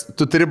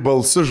tu turi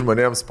balsu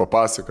žmonėms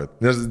papasakot.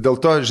 Nes dėl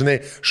to, žinai,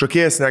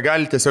 šokėjas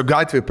negali tiesiog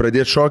gatvėje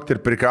pradėti šokti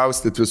ir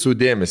prikaustyti visų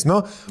dėmesį.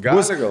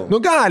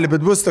 Gali,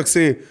 bet bus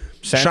toksai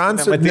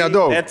šansų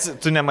nedaug. Bet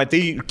tu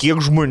nematai, kiek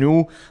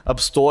žmonių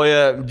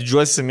apstoja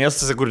didžiuosiuose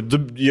miestuose, kur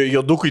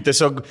jodukui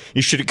tiesiog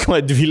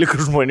išrikiuoja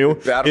 12 žmonių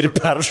ir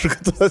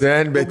peršoka.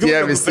 Bet jie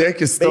vis tiek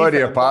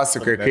istoriją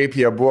pasakoja, kaip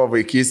jie buvo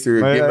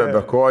vaikystėje, gimė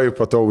be kojų,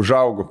 po to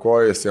užaugo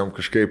kojas, jam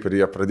kažkaip ir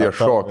jie pradėjo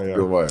šokti.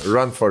 Galvoja,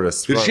 run for us.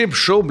 Ir šiaip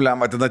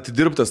šaublem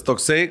atidirbtas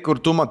toksai, kur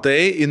tu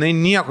matai, jinai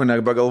nieko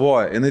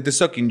nebegalvoja. Jinai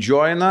tiesiog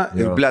enjoyina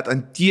ir blėt,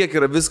 ant tiek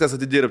yra viskas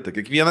atidirbta.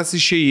 Kiekvienas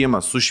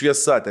išėjimas su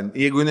šviesa ten.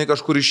 Jeigu jinai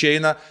kažkur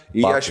išeina,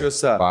 į ją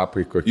šviesa.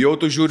 Papai kokie. Jau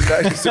tu žiūri,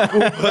 leidžiasi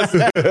kūpas.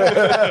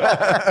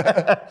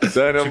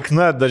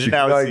 Šikna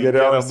dažniausiai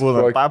geriau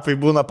būna. Papai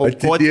būna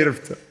paukoti.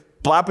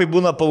 Papai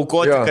būna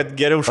paukoti, kad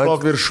geriau šokti.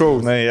 Ant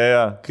viršaus.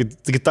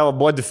 Kai tavo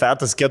body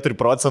fatas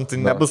 4%,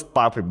 nebus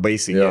papai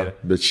baisiai geri.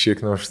 Bet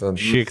šikna už ten.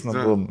 Šikna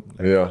būna.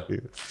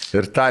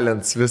 Ir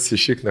talentas visi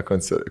šikna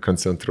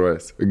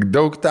koncentruojasi.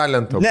 Daug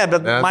talento. Ne,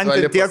 bet man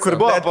tie, kur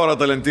buvo pora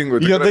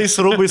talentingų. Juodais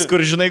rūbais,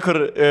 kur žinai,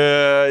 kur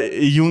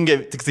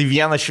jungia tik tai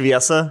vieną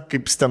šviesą,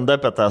 kaip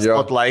stand-up'e tą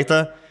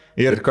spotlightą.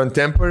 Ir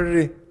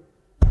contemporary.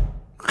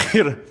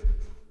 Ir...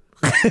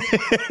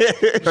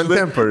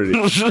 Contemporary.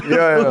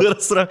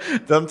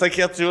 Ten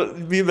tokie,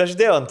 aš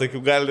dėjau ant tokių,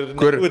 gali ir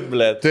nebūt,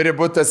 blėt. Turi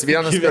būti tas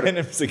vienas, kur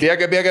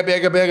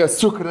bėga,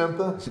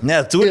 sukrenta. Ne,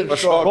 turi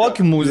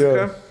kažkokį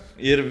muziką.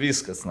 Ir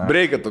viskas.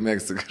 Breiką tu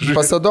mėgsti kažkaip.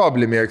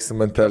 Pasadoblį mėgsti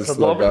man telis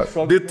labiau.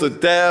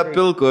 Bitute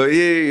pilko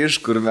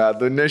iš kur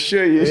metų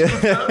nešioji.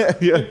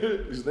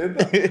 Žinai,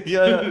 da?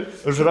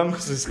 Už rankų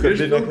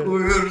susikabinė.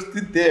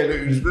 Virštitėlių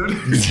išdar.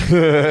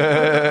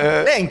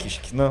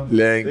 Lenkiški, nu.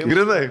 Lenkiški.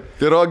 Grinai,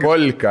 pirogi.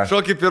 Polka.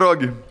 Šoki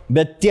pirogi.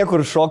 Bet tie,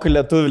 kur šoka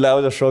lietuvių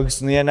liaudės šokis,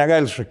 nu jie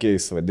negali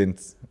šokėjais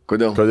vadinti.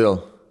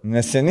 Kodėl?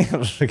 Nes seniai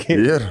yra šokėjai.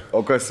 Ir?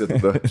 O kas jie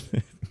tada?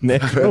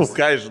 Nežinau,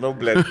 ką žinau,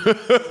 blėt.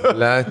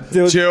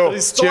 Čia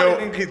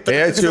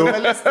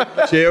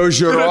jau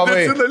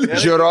žiūrovai,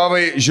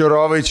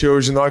 čia jau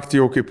žinokti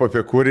jau kaip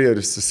apie kurį ir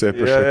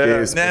susėpė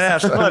šokėjais. Ne,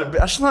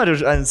 aš noriu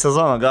ant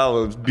sezono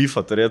gal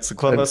bifą turėti su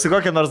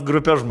kokia nors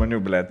grupė žmonių,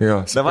 blėt.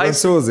 Davai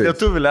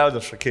lietuvių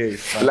liaudės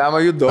šokėjai.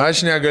 Lemą judu.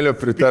 Aš negaliu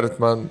pritart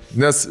man,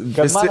 nes...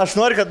 Aš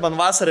noriu, kad man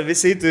vasarą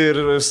visi eitų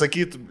ir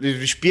sakytų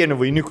iš pienių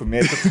vainikų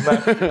mėtytų.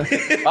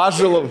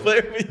 Ąžuolų.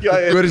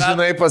 Kur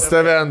žinai pas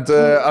tave ant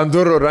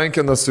durų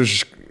rankinas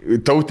už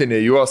tautinę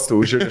juostą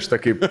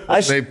užrištą kaip...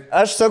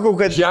 Aš sakau,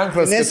 kad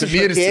nesi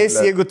šokėjais,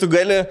 jeigu tu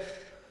gali...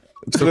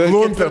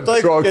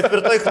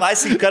 Ketvirtoj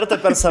klasėj kartą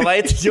per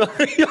savaitę.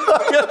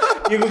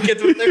 Jeigu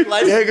ketvirtoj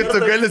klasėj... Jeigu tu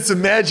gali su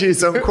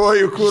medžiais ant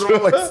kojų kur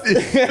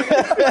lakstyti.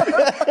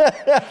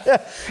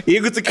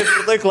 Jeigu tu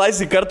ketvirtoj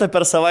klasėj kartą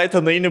per savaitę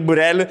nueini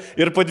burelį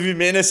ir po 2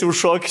 mėnesių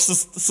šokį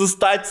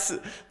sustatys,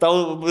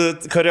 tau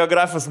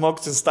choreografas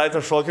mokytis sustatė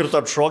šokį ir tu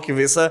atšokį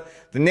visą,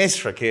 tai nesi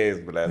šokėjais,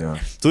 blė.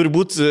 Turi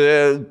būti,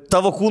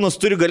 tavo kūnas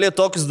turi galėti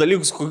tokius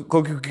dalykus,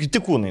 kokių kiti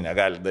kūnai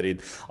negali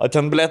daryti. O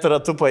ten, blė,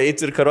 yra tu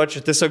paeiti ir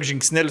karočiui tiesiog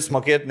žingsnėlius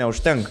mokėti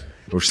neužtenka.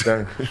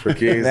 Užtenka,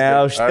 šokėjais.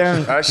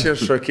 Neužtenka. Aš ir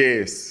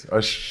šokėjais.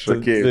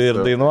 Ir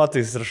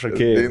dainuotais, ir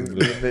šokėjais.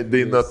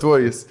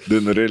 Dainatuojais.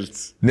 Dainurėlis.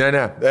 Ne.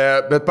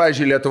 Bet,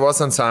 pavyzdžiui, Lietuvos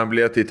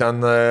ansamblėje, tai ten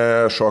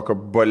šoka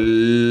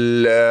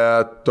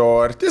baleto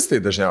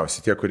artistai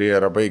dažniausiai, tie, kurie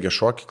yra baigę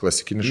šokį,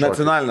 klasikinį šokį.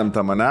 Nacionaliniam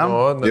tam, ne?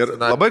 Ir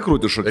labai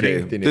krūti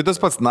šokėjai. Tai tas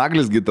pats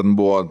Naglisgi ten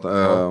buvo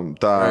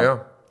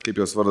kaip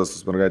jos vardas,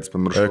 tas mergaitis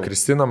pamiršau.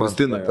 Kristina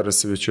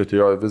Tarasivičiūtė,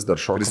 jo vis dar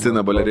šoka.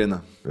 Kristina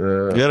balerina.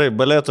 Gerai,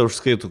 baletą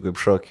užskaitų kaip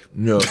šokį.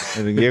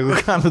 Ir jeigu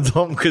kam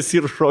įdomu, kas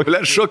yra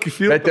šokį. Šokį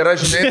filmą. Bet yra,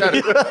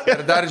 žinai,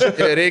 dar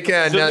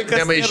reikia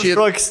nemaišyti.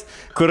 Šokis,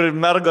 kur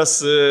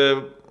mergos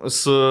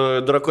su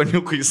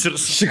drakoniukais ir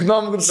su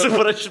šiknom, su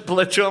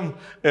plačiom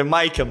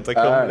maikiam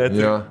tokiam.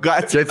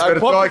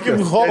 Ketvirtokis.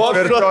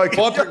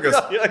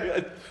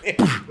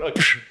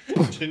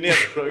 Čia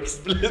nėra šokis,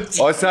 blėt.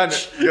 O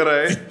seniai,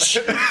 gerai.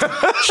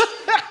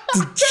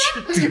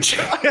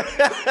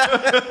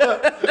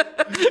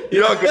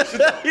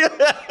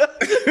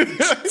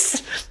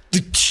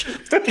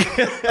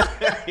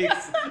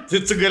 Tai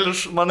tu gali,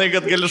 manai,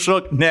 kad gali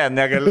šokti? Ne,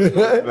 negali.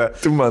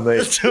 Tu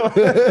manai.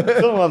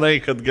 Tu manai,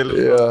 kad gali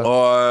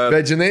šokti.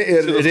 Bet žinai,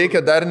 ir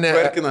reikia dar ne...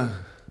 Verkina.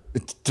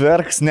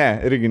 Tverks, ne,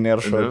 irgi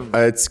nėra šokių.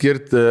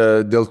 Atskirti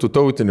dėl tų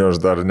tautinių aš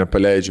dar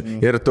nepaleidžiu.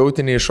 Ir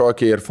tautiniai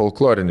šokiai, ir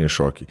folkloriniai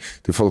šokiai.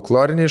 Tai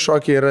folkloriniai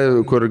šokiai yra,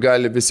 kur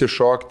gali visi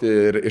šokti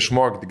ir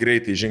išmokti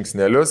greitai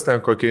žingsnelius, ten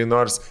kokiai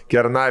nors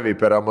kernaviai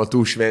per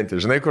amatų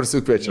šventį. Žinai, kur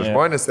sukviečia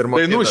žmonės ir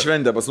mokina. Dainų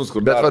šventė pas mus,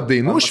 kur bet va,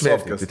 dainų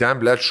šventė, tai ten,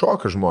 blėt,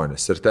 šoka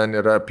žmonės. Ir ten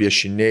yra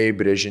piešiniai,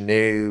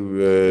 brėžiniai,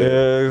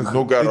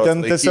 nugaros.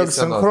 Ten tiesiog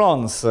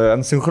sinchronas,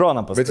 ant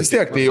sinchroną pasakyti. Bet vis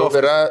tiek, tai jau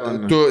yra,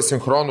 tu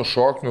sinchronų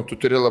šoknių, tu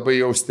turi labai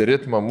jausti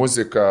ritmą,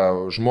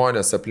 muziką,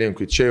 žmonės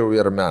aplinkui, čia jau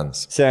yra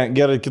menas.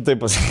 Gerai, kitaip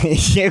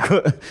pasakyti.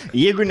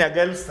 Jeigu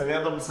negali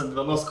stovėdamas ant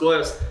vienos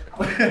kojos,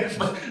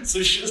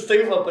 su šis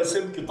taivą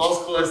pasimti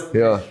kitos kojos.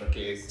 Jo.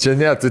 Čia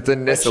ne, tu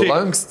ten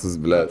nesilankstus,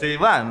 ble. Tai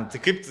va,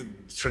 tai kaip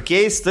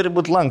šokėjais turi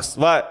būti lankstus.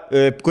 Va,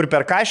 kur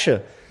per kašį?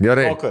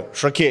 Gerai.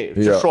 Šokėjai,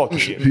 čia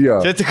šokiai.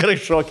 Čia tikrai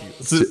šokiai.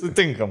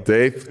 Sutinkam.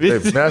 Taip,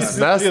 mes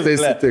tai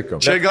sutinkam.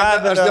 Čia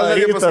gal aš dėl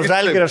Ryto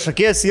Žalgirio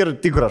šokėjas ir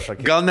tikras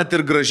šokėjas. Gal net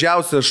ir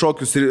gražiausia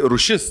šokius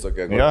rūšis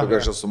tokia, kokią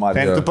aš esu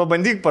matęs. Tu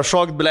pabandyk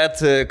pašokti,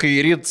 blėt, kai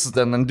ryt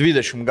ten ant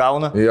 20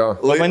 gauna.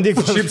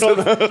 Pabandyk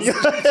pašokti.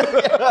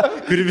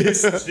 Kur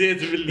visi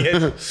sėdi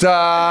Vilniečiai.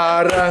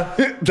 Tara,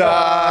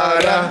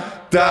 tara.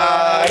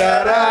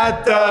 Tarara,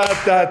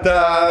 ta,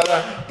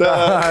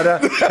 tara.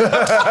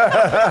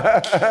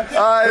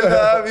 I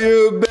love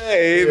you,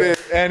 baby,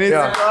 and it's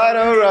right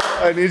around,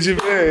 I need you,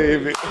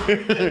 baby.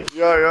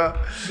 Jo.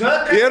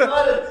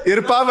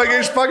 Ir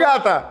pabaigai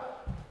špagatą.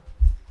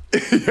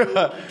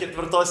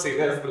 Ketvirtos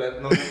eilės,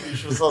 blėt,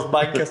 iš visos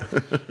bankės.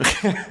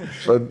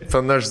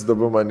 Panašus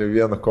dabar mane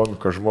vieną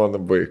komiko žmoną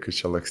baigė, kai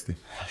čia laksti.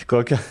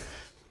 Kokią?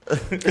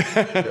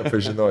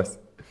 Nepažinosi.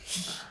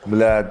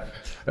 Blėt.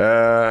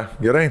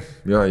 Gerai,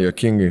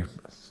 jokingai.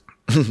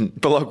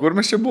 Palauk, kur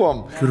mes čia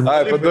buvom?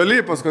 Padoly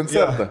pas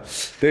koncertą.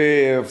 Tai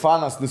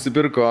fanas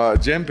nusipirko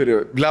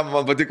džemperį. Glem,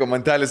 man patiko,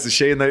 mantelis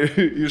išeina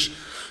iš...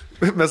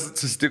 Mes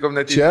susitikom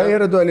net čia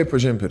yra duoliai po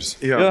džemperis.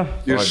 Jo.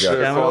 Iš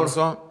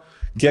Fonso.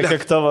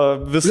 Kiek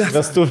tavo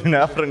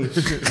vestuvinė apranga.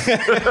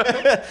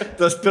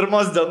 Tas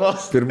pirmos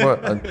dienos.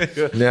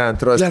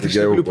 Antros. Aš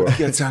negaliu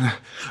patikėti, senė.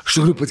 Aš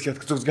negaliu patikėti,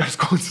 kad toks geras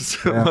koncas.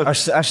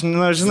 Aš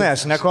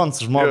ne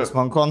koncas žmogus,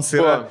 man koncas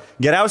yra.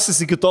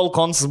 Geriausias iki tol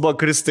koncas buvo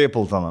Chris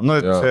Stapleton.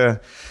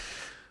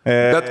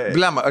 Bet,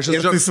 blema, aš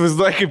esu... Ir tu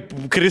įsivaizduoji, kaip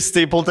Chris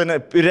Stapleton,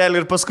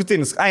 realiai ir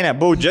paskutinis. Ai ne,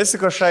 buvau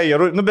Jessica Shai,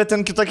 bet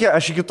ten kitokie,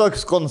 aš į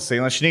kitokius koncus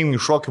einu, aš neinu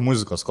į šokių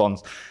muzikos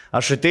koncus.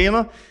 Aš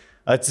ateinu,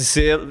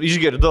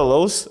 išgeriu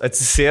alaus,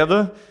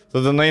 atsisėdu,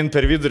 tada nueinu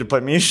per vidurį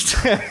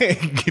pamišti,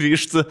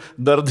 grįžtu,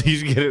 dar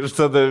išgeriu ir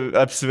tada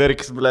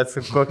apsiverkis, blėt,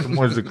 kokia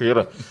muzika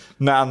yra.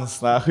 Menas,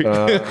 na,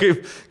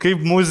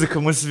 kaip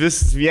muzika mus vis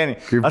vieni.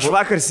 Aš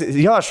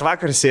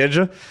vakar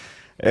sėdžiu,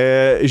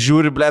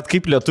 žiūriu, blėt,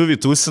 kaip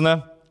lietuviai tūsina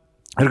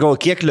ir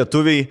galvoju, kiek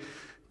lietuviai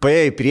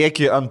paėjo į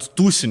priekį ant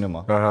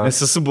tūsinimo. Nes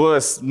esu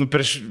buvęs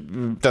prieš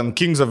ten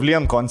Kings of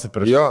Leon koncertą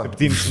prieš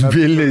 7 metų.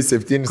 Vilniai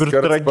 7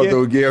 kartus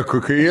padaugėjo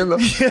kokaino.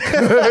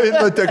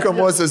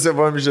 Nutekamosiuose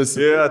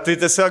vamzdžiuose. Tai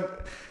tiesiog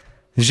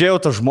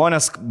žiūrėjau tos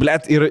žmonės,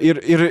 blėt,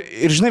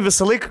 ir žinai,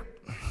 visą laiką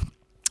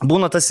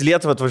būna tas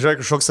Lietuvą,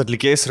 atvažiuoja kažkoks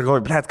atlikėjas ir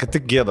galvoju, blėt, kad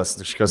tik gėdas,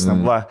 kažkas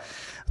va.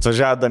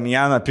 Atvažiavo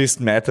Damianą, pist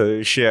metą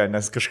išėjo,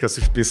 nes kažkas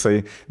išpisai.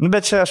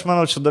 Bet čia, aš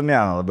manau, čia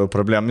Damianą labiau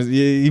problemų.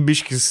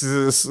 Įbiškis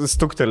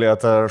stuktelėjo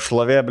tą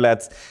šlovė,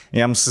 blėt,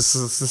 jam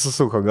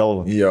susisuko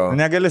galvą.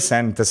 Negali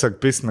seni, tiesiog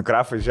pist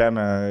mikrofą į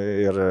žemę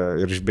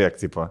ir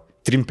išbėgti, tipo.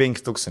 3-5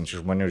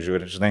 tūkstančių žmonių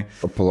žiūri, žinai.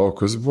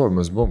 Palaukus buvo,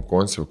 mes buvom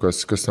koncijų,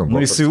 kas ten buvo.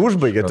 Jisai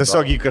užbaigė,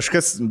 tiesiog jį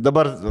kažkas,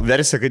 dabar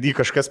versija, kad jį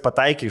kažkas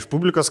pataikė iš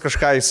publikos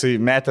kažką, jisai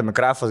metė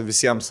mikrofą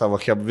visiems savo,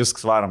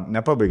 viskas varom.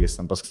 Nepabaigęs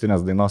ten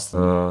paskutinės dainos.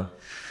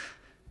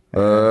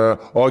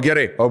 O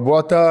gerai, o buvo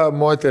ta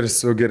moteris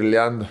su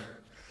girliandu?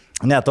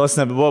 Ne, tos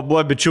nebuvo,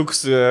 buvo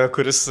bičiuks,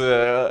 kuris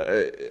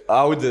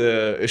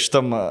audė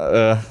šitam,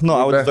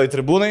 audė toj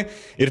tribūnai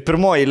ir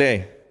pirmoji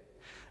eilėj.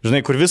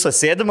 Žinai, kur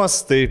visos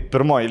sėdimas, tai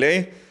pirmoji eilėj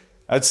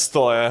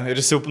atsistoja ir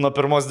jis jau nuo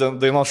pirmos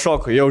dainos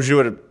šoko, jau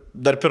žiūri,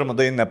 dar pirmą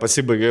dainą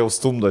nepasibaigė, jau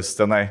stumdosi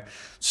tenai.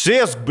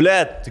 Sėsk,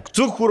 blėt, tik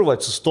tu kurva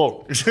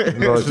atsistok.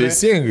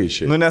 Teisingai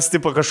šiai. Nes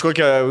tipo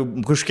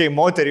kažkokiai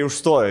moteriai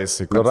užstoja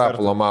jisai.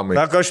 Rapalo mamai.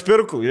 Aš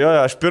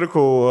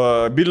pirkau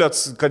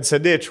bilietus, kad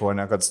sėdėčiau, o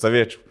ne kad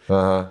stovėčiau.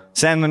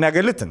 Sen,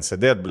 negali ten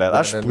sėdėti, blėt.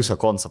 Aš pusę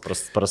koncą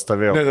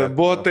prastovėjau.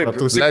 Buvo taip.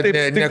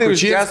 Ne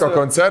Kučinsko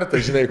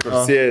koncertą, žinai, kur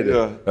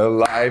sėdė.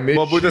 Laimė.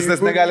 Buvo būtis, nes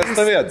negali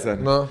stovėti.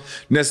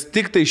 Nes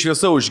tik tai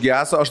šviesa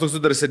užgeso, aš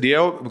toks dar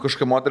sėdėjau,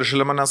 kažkokia moteris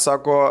šalia mane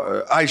sako,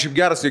 šiaip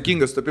geras,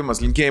 juokingas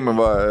tapimas, linkėjimai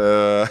va.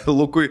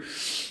 Lukui,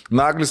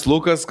 Naglis,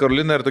 Lukas,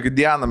 Karolina ir tokia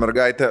Diana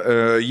mergaitė,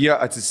 jie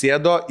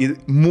atsisėdo į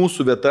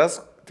mūsų vietas,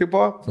 tipo,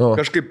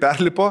 kažkaip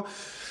perlipo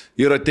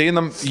ir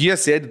ateinam, jie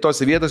sėdi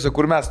tose vietose,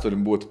 kur mes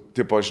turim būti,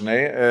 tipo, žinai,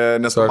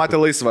 nes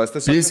pamatė laisvas,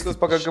 tiesiog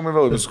viskas pakankamai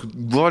vėl,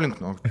 blolink,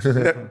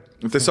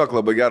 tiesiog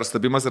labai geras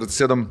tapimas ir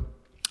atsisėdom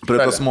prie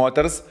tos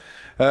moters,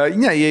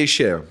 ne, jie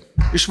išėjo,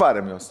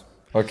 išvarėm jos.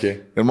 Okay.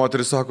 Ir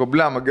moteris sako,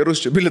 blema,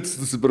 gerus čia bilietus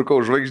nusipirkau,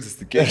 žvaigždės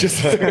tik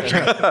keičiasi.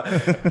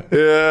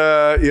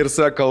 Ir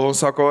kalbam,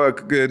 sako,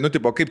 nu,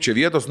 tipo, kaip čia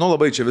vietos, nu,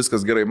 labai čia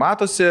viskas gerai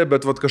matosi,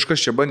 bet vat, kažkas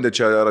čia bandė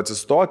čia ar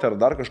atsistoti, ar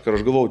dar kažką,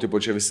 aš galvau, tipo,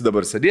 čia visi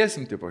dabar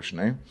sėdėsim, tipo,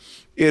 žinai.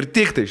 Ir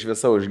tik tai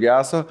šviesa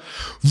užgeso,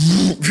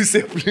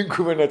 visi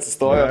aplinkui mane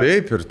atsistoja.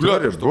 Taip, ir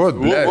turi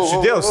išduoti, ble.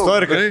 Šidėjau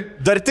istorikai.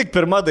 Dar tik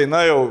pirma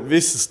daina jau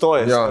visi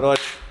stoja.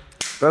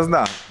 Tas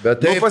da. Bet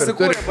taip,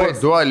 turi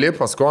Dua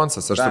Lipos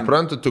koncas. Aš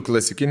suprantu, tu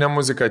klasikinę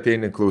muziką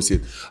ateini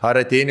klausyti. Ar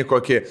ateini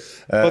kokį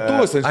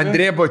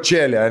Andrė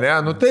Bocelli, ne?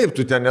 Nu taip,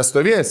 tu ten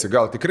nestovėsi.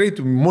 Gal tikrai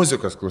tu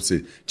muzikos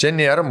klausyti. Čia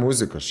nėra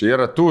muzikos, čia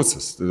yra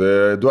tūsas.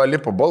 Dua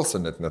Lipo balsą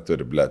net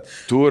neturi, blėt.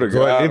 Turi,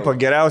 Dua Lipo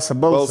geriausią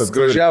balsą.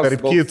 Gražiausią.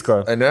 Tarp kitko.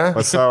 Ne?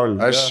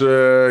 Pasaulyje. Aš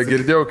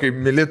girdėjau, kaip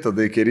Milita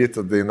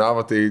Daikeryta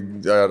dainavo, tai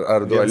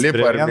ar Dua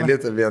Lipa, ar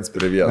Milita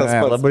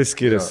 1:1. Labai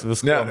skiriasi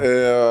viskas.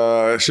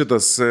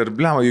 Šitas ir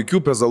blema,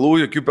 jokių pezalų,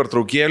 jokių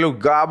pertraukėlių,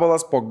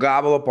 gabalas po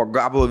gabalo.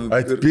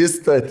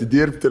 Atpista,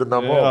 atidirbti ir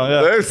namo.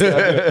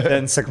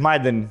 Ten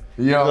sekmadienį.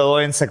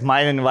 Galvojant,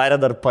 sekmadienį varė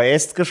dar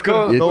paėsti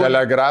kažką. Į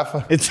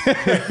telegrafą.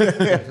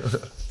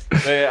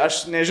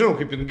 Aš nežinau,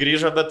 kaip jin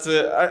grįžo, bet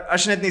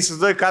aš net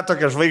neįsivaizduoju, ką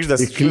tokia žvaigždės.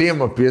 Į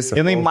klimo pisą.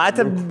 Jinai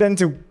matė bent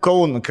jau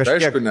Kauną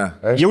kažkiek. Aišku, ne.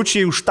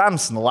 Jaučiai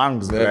užtamsino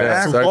langus.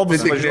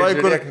 Autobus važiuoja,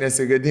 kur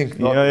nesigadink.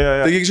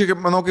 Taigi, šiaip,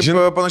 manau,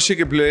 panašiai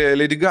kaip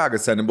Lady Gaga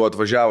seniai buvo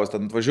atvažiavus.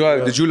 Ten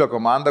atvažiuoja didžiulė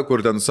komanda,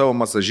 kur ten savo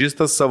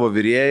masažistas, savo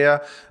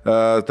vyrėja,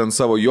 ten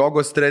savo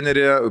jogos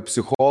trenerį,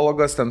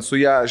 psichologas, ten su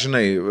ją,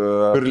 žinai.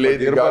 Ir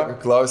Lady Gaga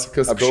klausė,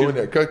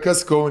 kas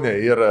Kaune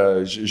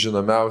yra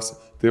žinomiausia.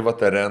 Tai va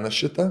arena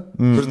šitą,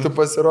 kur tu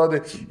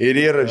pasirodai, ir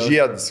yra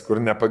žiedas, kur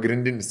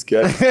nepagrindinis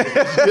kelias.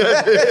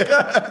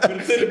 Kur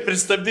turi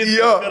pristabdyti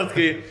kart,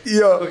 kai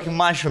kokį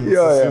mašiną.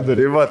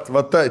 Tai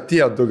va tie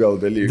du gal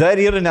dalykai. Dar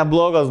yra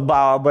neblogos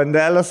bavo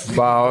bandelės,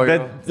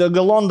 bet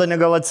gal Londone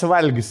gal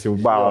atsivalgys jau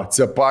bavo.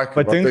 Cepak,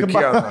 patinka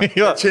bavo.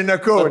 Čia ne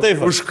Kauną,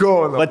 už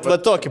Kauną.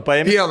 Va tokį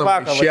paėmė.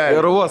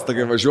 Ir uostą,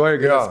 kai važiuoja,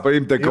 galės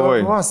paimti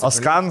kavai. O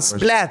skans,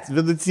 blėt,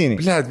 vidutiniai.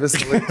 Blėt,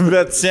 visą laiką.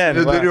 Bet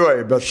seniai.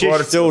 Viduriuoji, bet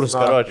 6 eurus,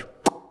 karočiui.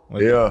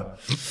 Jo.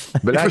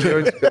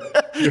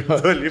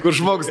 Kur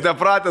žmogus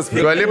nepratęs,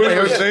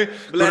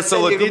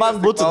 jeigu man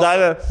būtų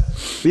davę,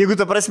 jeigu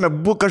ta prasme,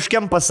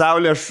 kažkiam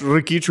pasaulyje aš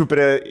rūkyčiau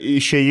prie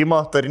išėjimo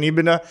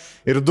tarnybinio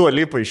ir Dua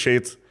Lipa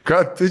išeit. Ką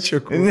tu čia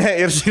kur? Ne,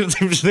 ir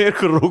taip žinai,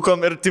 kur rūkom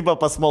ir tipo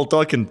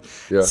pasmaltokint.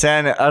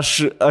 Seniai,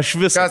 aš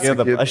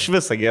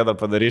visą gėdą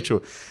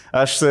padaryčiau.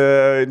 Aš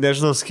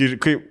nežinau,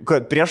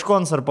 prieš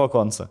koncą ar po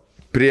koncą?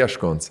 Prieš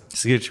koncą.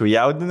 Skirčiau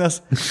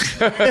jaudinės.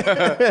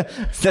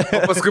 O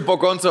paskui po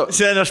konco.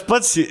 Seniai, aš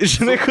pats,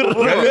 žinai, kur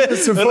rūkai,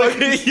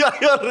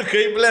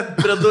 blėt,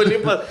 prie Dua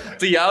Lipa.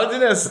 Tu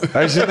jaudinės?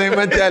 Aš žinai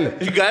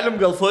mantelį.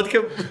 Galim gal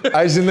fotkiam?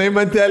 Aš žinai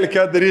mantelį,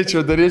 ką daryčiau.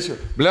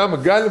 Blem,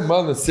 galim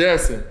mano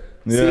sesė.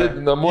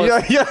 Sėdi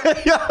namuose.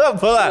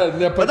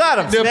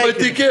 Padarom.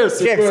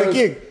 Nepatikėsiu.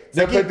 Sakyk.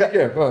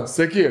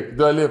 Sakyk,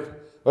 Dua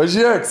Lipa. O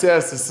žiūrėk,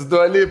 sėsi su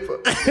Dua Lipa.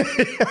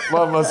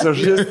 Mama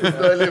sužįsti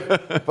Dua Lipa.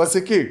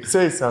 Pasakyk,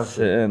 say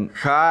something.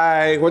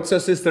 Hi, what's your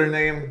sister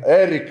name?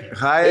 Erika.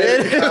 Hi,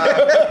 Erika.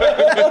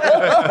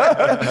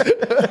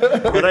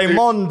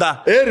 Raimonda.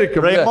 Erika,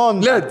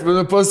 Raimonda. Let,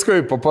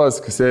 paskui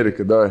papasakos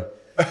Erika, davai.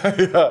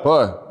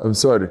 I'm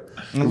sorry.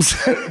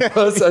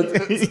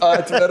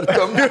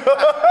 Atvertam.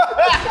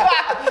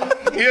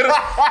 Ir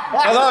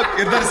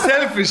dar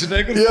selfie,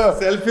 žinai, kur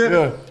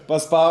selfie.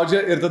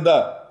 Paspaudžia ir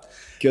tada.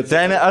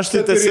 Seniai, aš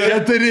tai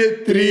tiesiog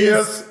 4,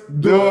 3,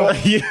 2,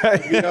 1.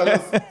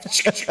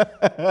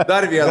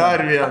 Dar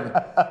vieną.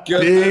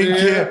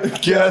 5,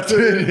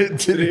 4,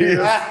 3.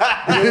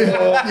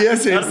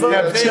 Tiesiai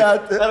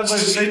neapčiatė. Arba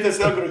žinai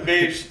tiesiog rūkai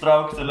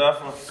ištrauk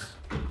telefoną.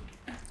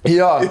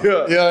 Jo.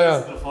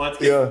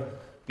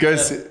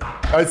 Kas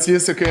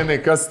atsisuka,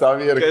 kas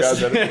tau ir ką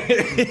dar.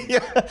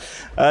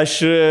 Aš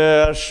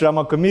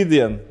am a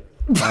comedian.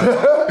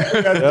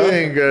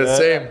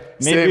 Same.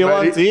 Maybe you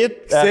want to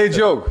eat? Say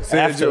joke.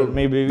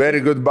 Maybe.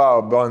 Very good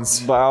bow, Bones.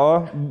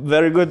 Bow.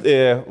 Very good.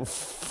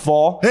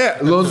 Pho. Hey,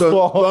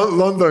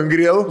 London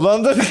Grill.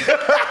 London.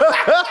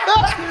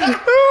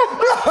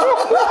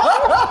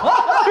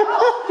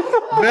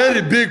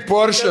 Very big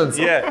portions.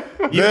 Yeah.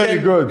 Very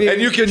good.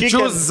 And you can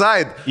choose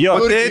side.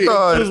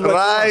 Potato,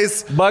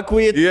 rice.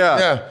 Buckwheat.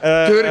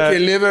 Turkey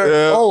liver.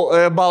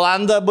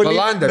 Balanda.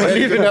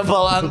 Bolivinė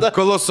balanda.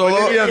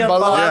 Kolosolo.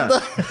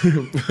 Balanda.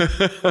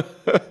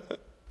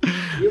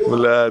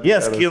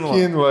 Yes, quinoa.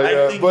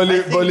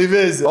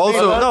 Bolivese.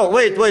 Also, no,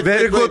 wait.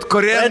 Very good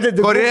Korean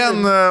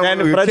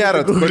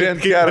carrot.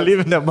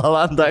 Bolivinė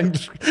balanda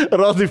angliškai.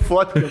 Rodai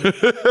fotkę.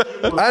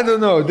 I don't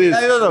know this.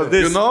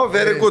 You know,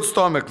 very good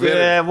stomach.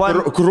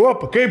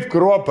 Kruopa, kaip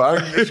kruopa?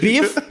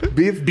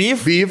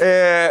 Beef.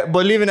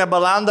 Bolivinė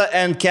balanda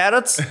and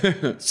carrots.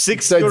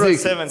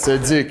 €6.70.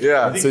 Tzadik.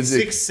 Yeah,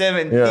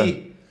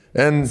 €6.70.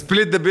 And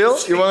split the bill?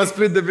 You want to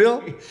split the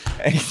bill?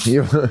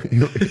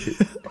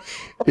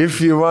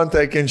 If you want,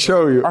 I can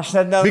show you. Aš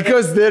net nenorėčiau.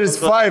 Because there is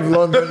 5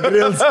 London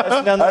grills.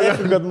 Aš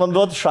nenorėčiau, kad man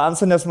duotų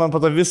šansą, nes man po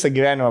to visą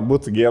gyvenimą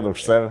būtų gėda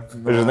už save.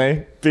 Žinai,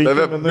 5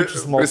 minučių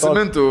small talk.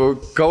 Prisimintų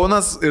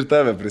Kaunas ir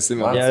tave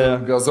prisimintų.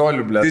 Yeah.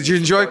 Gazolių, blė. Did you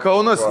enjoy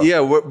Kaunas?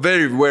 Yeah,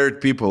 very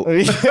weird people.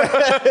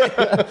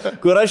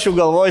 Kur aš jau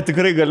galvoju,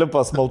 tikrai galiu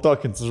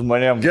pasmaltokinti su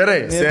žmonėm.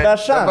 Gerai,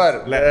 dabar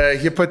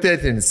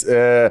hipotetinis.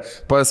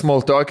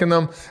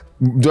 Pasmaltokinam,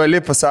 Duali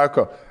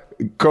pasako,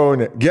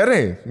 Kaune.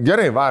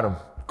 Gerai, varom.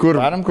 Kur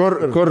varom?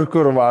 Kur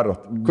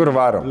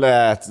varom?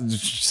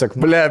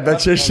 Ble, bet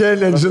čia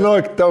šiandien,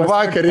 žinok, tau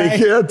vakar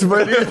reikėjo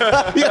atvaryti.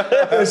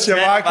 Aš čia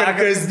vakar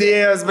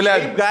kasdėjęs, ble.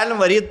 Galim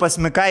varyti pas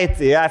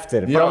Mikaitį į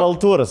after.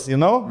 Pravaltūras, you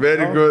know?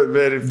 Very good,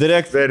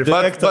 very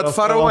But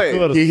far away.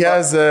 He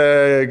has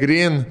a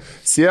green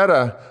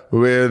Sierra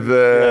with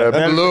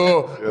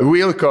blue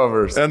wheel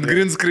covers. And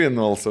green screen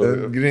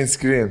also. Green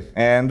screen.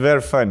 And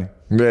very funny.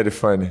 Very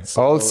funny.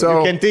 Also,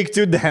 you can take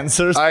 2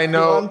 dancers. I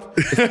know.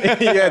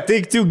 Yeah,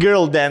 take 2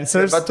 girl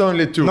dancers. But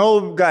only 2.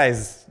 No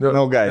guys.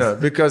 No guys. Yeah,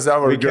 because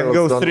our we girls can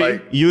go don't 3.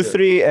 like... You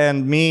 3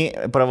 and me,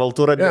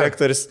 Pravaltūra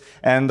directors,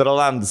 and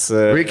Roland's.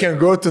 We can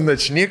go to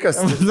Nachnikas.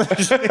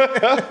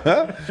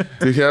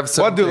 We have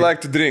some... What do you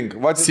like to drink?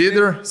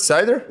 Cider?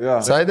 Cider?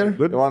 Yeah. Cider?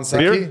 Good. One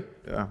Beer?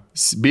 Yeah.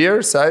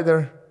 Beer?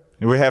 Cider?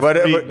 We have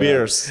big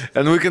beers.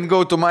 And we can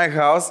go to my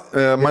house.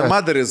 My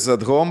mother is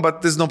at home,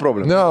 but there's no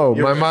problem. No,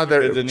 my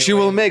mother... She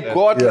will make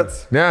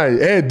cutlets. Yeah.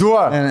 Hey,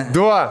 Dua!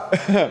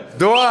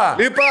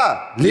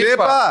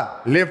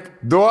 Lip!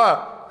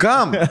 Dua!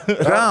 Come.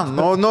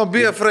 No,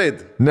 be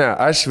afraid. Ne,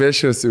 aš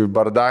vešiuosi į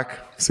bardak,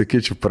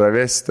 sakyčiau,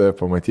 pravesti,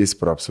 pamatysi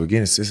pro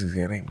apsauginis, viskas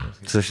gerai.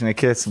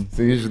 Sušnekėsim.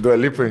 Sakyčiau,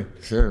 Dualipai.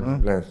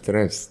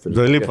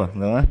 Dualipa,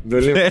 ne?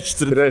 Trečias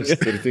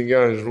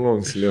turtingiausias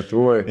žmogus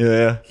Lietuvoje.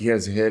 Yeah. He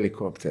has a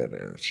helicopter.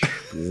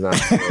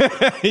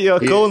 Jo,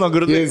 Kauno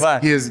grūdai.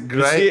 He is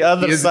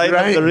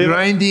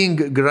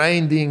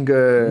grinding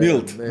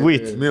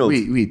wheat.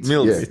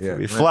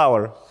 Yeah.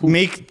 Flour.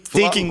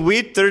 Taking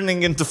wheat,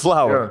 turning into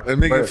flour. And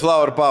making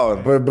flour power.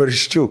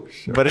 Barščiuk.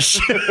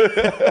 Barščiuk.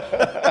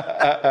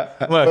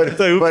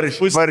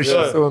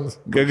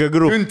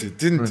 Gagagrų.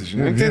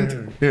 Tinti.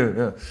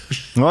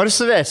 Nori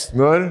suvesti?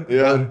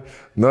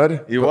 Nori?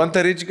 You want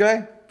a rich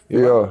guy?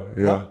 Jo.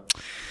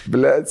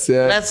 Blet,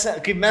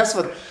 Kaip mes,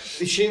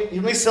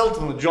 jinai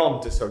seltinu džom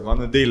tiesiog,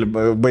 mano daily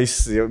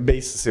basis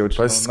jau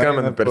čia.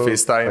 Pasiskambinu per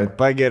FaceTime.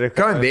 Pageri.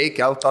 Ką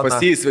veikia, Eltoną?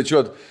 Pas jį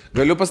svečiuot.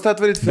 Galiu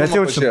pastatvaryti filmą. Bet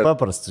jau čia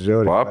paprasta,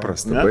 žiauri.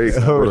 Paprasta,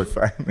 baigta.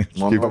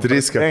 Kaip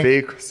 3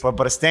 kapeikus.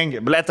 Paprastengi.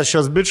 Blet, aš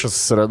šios bičius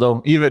susiradau.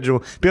 Įvedžiau.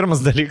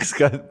 Pirmas dalykas,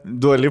 kad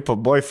Dualipa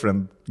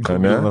boyfriend.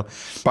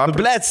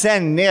 Blet,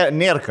 sen,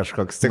 nėra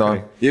kažkoks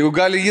tikrai. Jeigu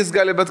gali, jis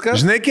gali bet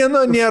kas. Žinai,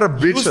 kieno nėra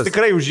bičias? Jūs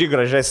tikrai už jį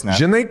gražesnė.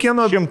 Žinai,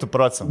 kieno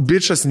 100%.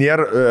 bičias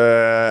nėra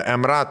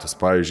Emiratus,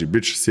 pavyzdžiui.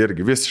 Bičias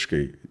irgi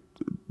visiškai.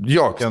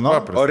 Joks.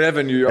 O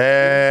revenue jo.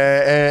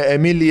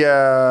 Emilija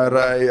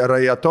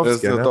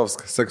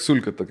Rajatovska.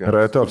 Seksulka tokia.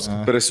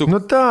 Rajatovska. Presiuk. Nu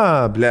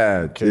ta,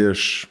 blėt,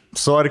 iš...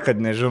 Sorry, kad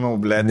nežinau,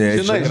 blėt.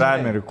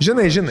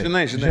 Žinai.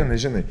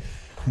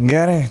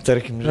 Gerai,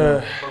 tarkim,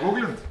 žinai.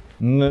 Pagooglint?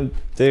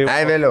 Tai...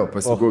 Ai, vėliau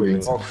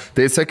pasigūglinsiu.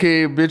 Tai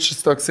sakai,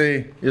 bičias toksai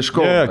iš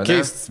Kauno.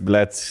 Keist,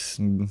 blėt.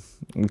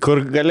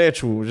 Kur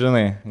galėčiau,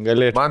 žinai,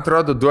 galėčiau. Man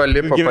atrodo,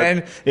 Dualipa...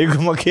 Jeigu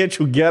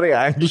mokėčiau gerai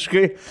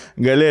angliškai,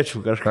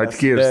 galėčiau kažką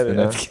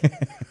atkirsti.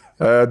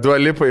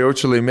 Dualipa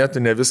jaučiu laimėtų,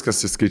 ne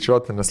viskas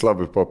įskaičiuota, nes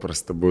labai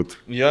paprasta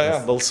būtų. Jo,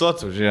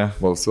 balsuotų už ją.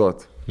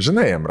 Balsuotų.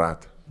 Žinai,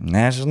 Emrat.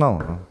 Nežinau.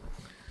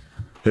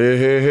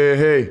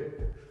 Hei.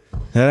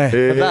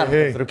 Padarom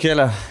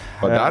pertraukėlę.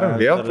 Padarom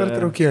vėl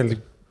pertraukėlį.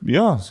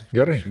 Jo,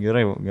 gerai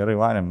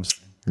varėm.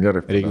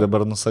 Gerai. Reikia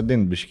dabar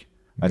nusadinti biškį.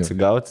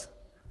 Atsigauti.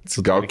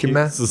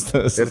 Atsigaukime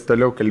ir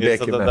toliau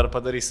kalbėkime. Tada dar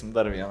padarysim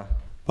dar vieną.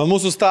 Ant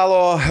mūsų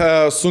stalo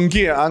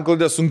sunki,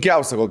 antklodė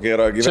sunkiausia kokia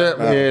yra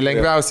gyvenime. Čia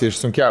lengviausiai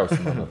iš sunkiausių,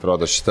 man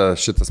atrodo,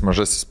 šitas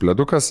mažasis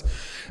pledukas.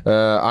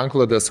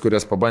 Antklodės,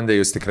 kurias pabandė,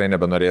 jūs tikrai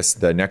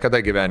nebenorėsite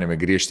niekada gyvenime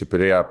grįžti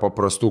prie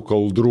paprastų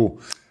kaldrų.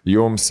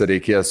 Jums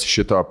reikės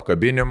šito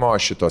apkabinimo,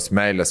 šitos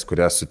meilės,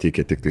 kurias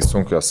suteikia tik tai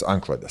sunkios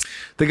antklodės.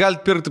 Tai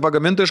galite pirkti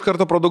pagamintą iš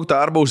karto produktą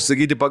arba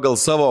užsisakyti pagal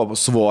savo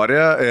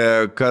svorį,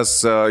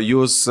 kas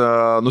jūs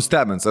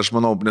nustebins. Aš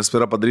manau, nes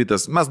yra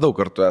padarytas, mes daug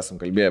kartų esam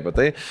kalbėję apie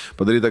tai,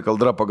 padaryta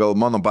kaldra pagal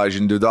mano,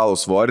 pavyzdžiui,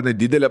 individualų svorį, jinai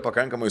didelė,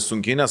 pakankamai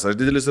sunki, nes aš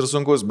didelis ir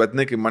sunkus, bet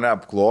jinai kaip mane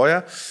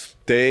apkloja.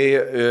 Tai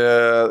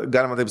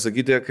galima taip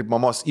sakyti, kaip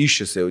mamos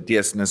iššis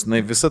jauties, nes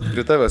jinai visat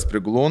prie tavęs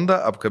priglunda,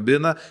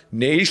 apkabina,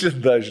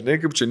 neišlinda, žinai,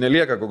 kaip čia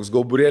nelieka koks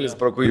gauburėlis,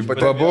 pro kurį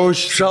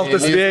pabauš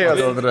šaltas vėjas.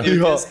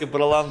 Jauties kaip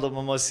Rolando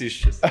mamos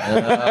iššis.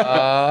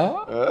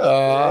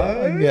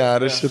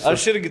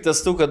 Aš irgi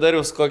testu, kad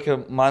darius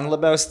kokią man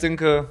labiausiai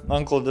tinka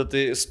antklodę,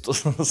 tai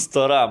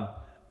storam.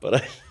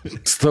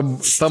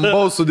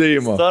 Stambaus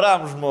sudėjimo.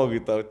 Storam žmogui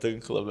tau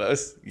tinka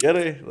labiausiai.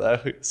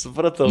 Gerai,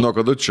 supratau. Nuo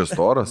kada čia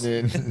storas?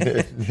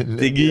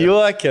 Taigi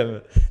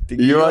juokiame.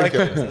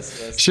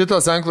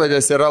 Šitos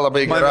anklodės yra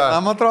labai gera.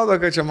 Man atrodo,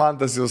 kad čia man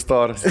tas jau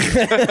storas.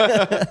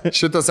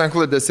 Šitos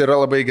anklodės yra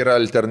labai gera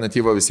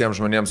alternatyva visiems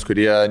žmonėms,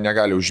 kurie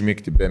negali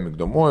užmigti be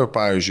migdomųjų.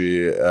 Pavyzdžiui,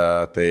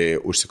 tai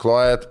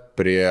užsiklojat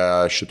prie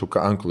šitų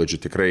anklodžių,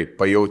 tikrai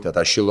pajautę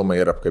tą šilumą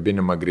ir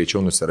apkabinimą greičiau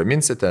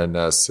nusiraminsite,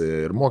 nes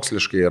ir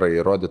moksliškai yra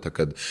įrodyta,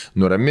 kad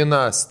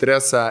nuramina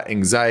stresą,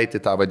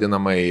 anxiety, tą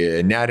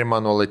vadinamąjį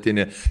nerimą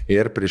nuolatinį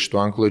ir prie šitų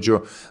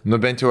anklodžių,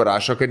 bent jau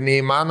rašo, kad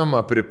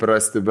neįmanoma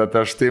priprasti, bet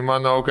aš tai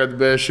manau, kad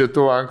be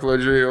šitų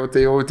anklodžių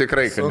tai jau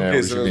tikrai, kad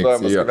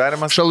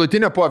neužmigsi.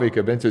 Šalutinio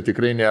poveikio bent jau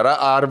tikrai nėra,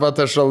 arba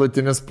tas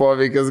šalutinis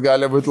poveikis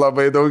gali būti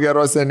labai daug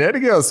geros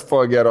energijos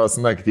po geros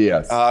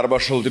nakties.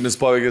 Arba šalutinis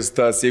poveikis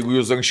tas, jeigu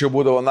jūs anksčiau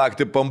būdavo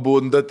naktį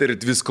pambundat ir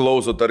vis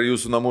klausot, ar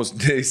jūsų namus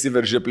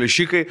neįsiveržė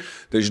plėšikai,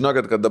 tai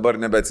žinokit, kad dabar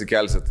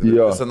nebeatsikelsit.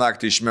 Visą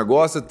naktį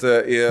išmiegosit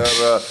ir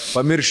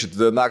pamiršit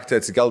naktį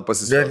atsikelt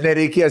pasisakyti. Net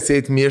nereikės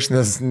eiti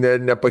miešnes,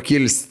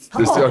 nepakilsit.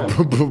 Tiesiog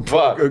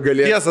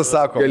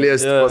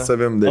galėsit po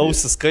savim daryti.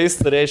 Ausis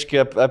kaista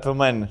reiškia apie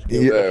mane.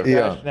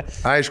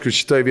 Aišku,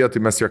 šitoje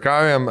vietoje mes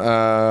juokaujam.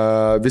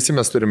 Visi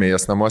mes turime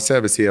jas namuose,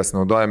 visi jas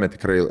naudojame,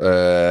 tikrai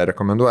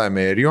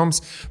rekomenduojame ir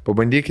jums.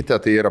 Pabandykite,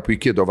 tai yra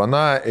puikiai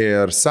dovana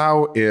ir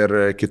savo,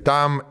 ir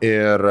kitam,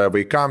 ir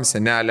vaikams,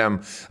 seneliam,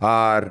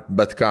 ar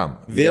bet kam.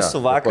 Vėsų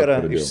vakarą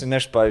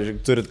išsineš, pavyzdžiui,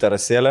 turi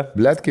terasėlę.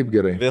 Blet kaip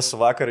gerai. Vėsų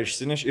vakarą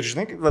išsineš ir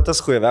žinai, kaip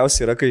tas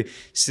huiviausia yra, kai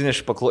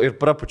išsineš ir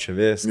prapučia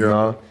vėjas.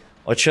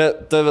 O čia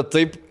tave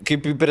taip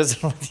kaip į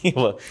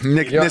prezervatyvą.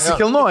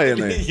 Nesikilnoja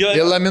jinai.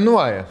 Jie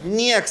laminuoja.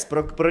 Nieks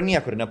pro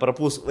niekur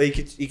neprapūs.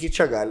 Iki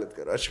čia galit,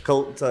 aš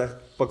tą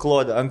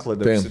paklodę,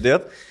 anklodę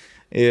sudėt.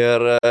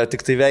 Ir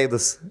tik tai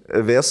veidas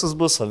vėsus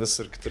bus, o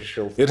visur kitur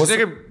šilta. Ir žinai,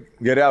 kaip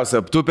geriausia,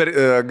 tu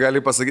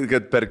gali pasakyti,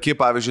 kad perki,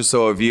 pavyzdžiui,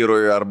 savo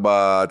vyrui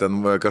arba ten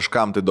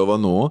kažkam tai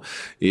dovanų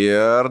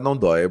ir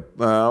naudoji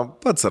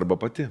pats arba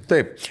pati.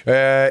 Taip.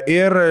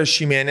 Ir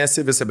šį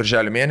mėnesį, visą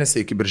birželio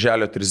mėnesį, iki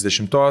birželio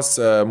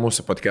 30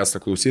 mūsų podcast'o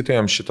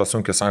klausytojams šitos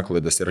sunkios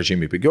anklaidas yra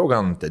žymiai pigiau,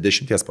 gaunate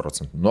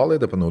 10%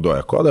 nuolaidą,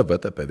 panaudoja kodą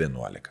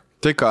VTP11.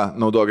 Tai ką,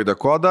 naudokite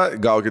kodą,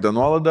 gaukite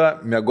nuolaidą,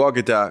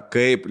 miegokite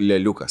kaip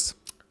lėliukas.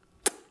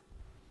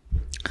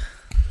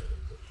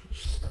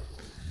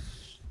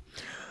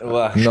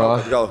 Va,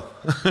 gal.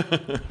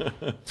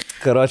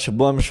 Karočią,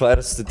 buvom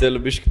išvaręs stutėlių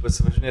biškį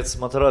pasivažinėti su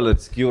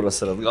Motorolleris, Jūros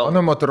ir atgal.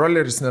 Mano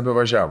Motorolleris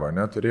nebevažiavo,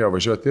 turėjo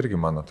važiuoti irgi,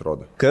 man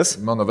atrodo. Kas?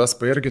 Mano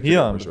Vespa irgi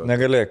turėjo važiuoti.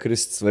 Negalėjo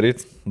Kristis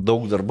varyti,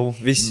 daug darbų,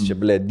 visi čia,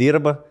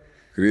 dirba.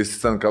 Kristis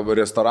ten kalba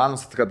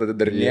restoranus, kad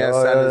atidarinėja,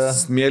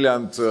 senis smėlį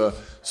ant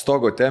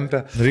stogo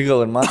tempė.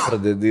 Gal ir man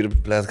pradėjo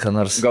dirbti, ką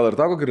nors. Gal ir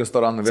tą kokį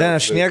restoraną vėl?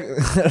 Aš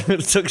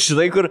ir tik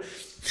štai, kur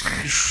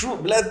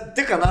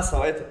tik aną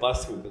savaitę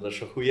pasakau, kad aš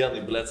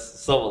achujenai,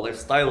 savo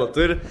lifestyle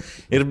turi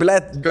ir,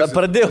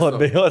 pradėjau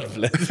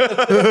abejoti,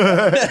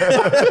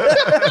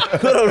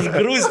 Kur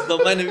užgrūsino,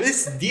 man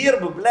vis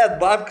dirbu,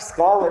 babkis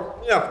kalą,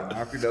 nieko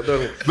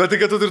nedaru. Bet tai,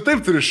 kad tu ir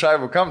taip turi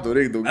šaivų, kam tau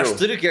reikia daugiau? Aš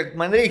turiu, kiek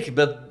man reikia,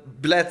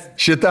 bet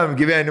šitam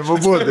gyvenimo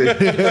būdai.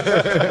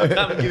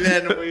 Šitam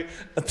gyvenimui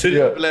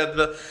turiu, bet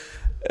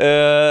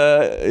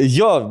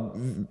jo,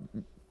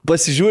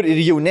 pasižiūri ir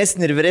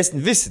jaunesnį ir vyresnį,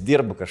 visi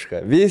dirba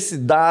kažką, visi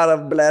daro,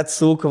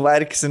 suka,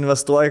 varkis,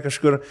 investuoja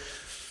kažkur.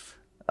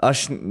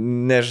 Aš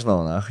nežinau,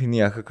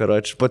 nieko,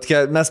 karoči.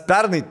 Mes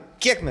pernai,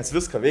 kiek mes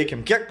viską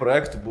veikiam, kiek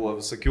projektų buvo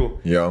visokių.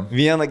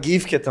 Vieną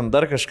gyvkę, ten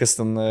dar kažkas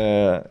ten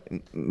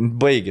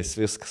baigės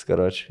viskas,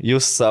 karoči.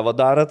 Jūs savo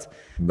darat,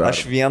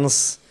 aš vienas.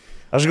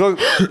 Aš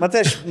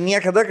matai, aš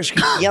niekada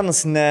kažkaip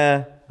vienas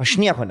aš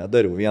nieko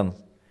nedariau vienas.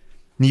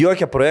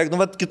 Jokie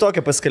projektai,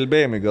 kitokie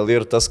paskalbėjimai gal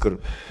ir tas, kur,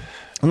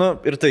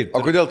 ir taip.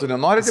 O kodėl tu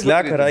nenori?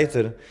 Sleka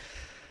raiter.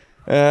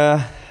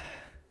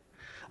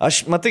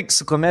 Aš, matai,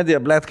 su komedija,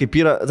 kaip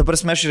yra, ta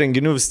prasme, aš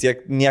renginių vis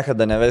tiek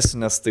niekada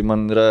nevesiu, nes tai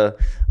man yra,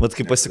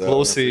 kai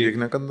pasiklausai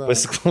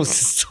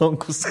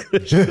sunkus.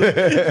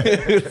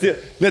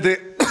 Ne, tai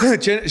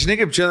čia, žinai,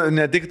 kaip čia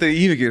ne tik tai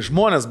įvykiai,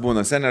 žmonės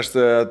būna, seniai aš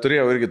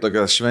turėjau irgi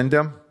tokią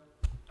šventę.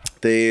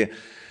 Tai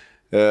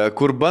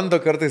kur bando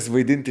kartais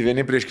vaidinti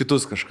vieni prieš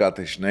kitus kažką,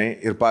 tai žinai,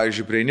 ir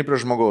pavyzdžiui, prieini prie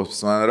žmogaus,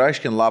 man yra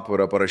aiškiai lapų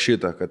yra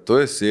parašyta, kad tu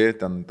esi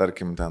ten,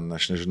 tarkim,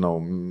 aš nežinau,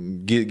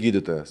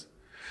 gydytojas.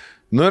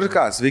 Ir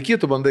ką, sveiki,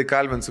 tu bandai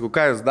kalbinti, sakau,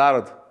 ką jūs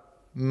darot?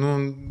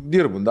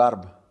 Dirbu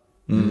darbą.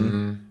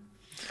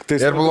 Tai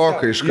ir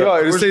blokai iš karto.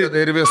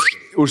 Ir jisai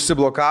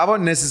užsiblokavo,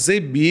 nes jisai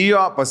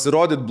bijo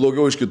pasirodyti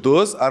blogiau iš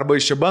kitus, arba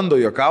iš čia bando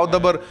juokauti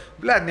dabar.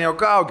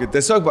 Nejuokaukit,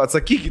 tiesiog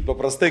atsakykit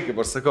paprastai, kaip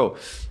aš sakau.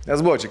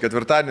 Nes buvo čia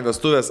ketvirtadienį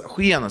vestuvės,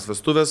 huienas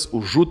vestuvės,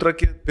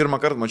 užutrakį.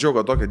 Pirmą kartą mačiau,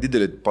 kad tokia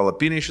didelį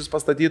palapinį šis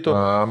pastatytų.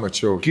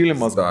 Mačiau.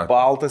 Kilimas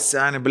baltas,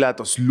 seni,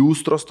 tos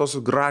liustros, tos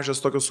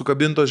gražios, tokios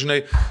sukabintos,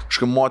 žinai,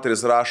 kažkaip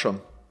moteris rašo.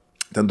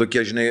 Ten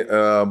tokie, žinai,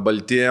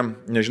 balti,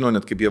 nežinau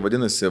net kaip jie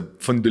vadinasi,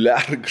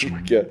 fonduliarai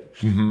kažkokie.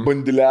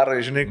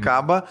 Fonduliarai, žinai,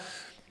 kaba.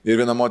 Ir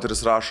viena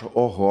moteris rašo,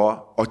 oho,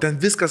 o ten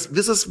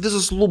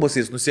visos lubos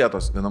jais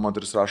nusėtos. Viena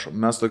moteris rašo,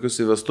 mes tokius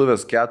į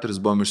vestuvės 4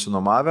 buvom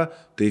išsinomavę,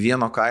 tai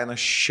vieno kaina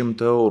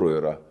 100 eurų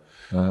yra.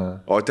 Aha.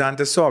 O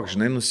ten tiesiog,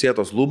 žinai,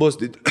 nusėtos lubos,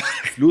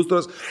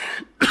 liūstros,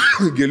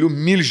 gėlių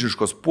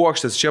milžiniškos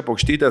puokštės, čia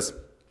paukštytės.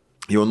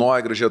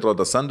 Jaunoji gražiai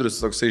atrodo, Sandrius,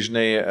 toksai,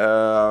 žinai,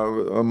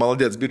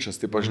 maladėts bičias,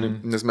 taip, žinai,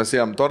 nes mes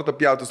jam tortą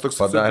pjautas toks.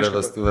 Padarė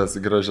vestuvės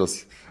gražios.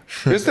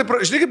 Jis taip,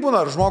 žinai, kaip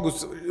būna,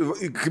 žmogus,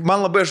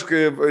 man labai aš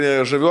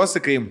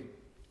žaviuosi, kai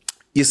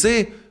jisai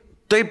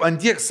taip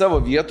antiek savo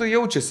vietoje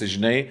jaučiasi,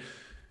 žinai,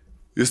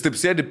 jis taip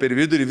sėdi per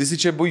vidurį, visi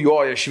čia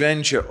bujoja,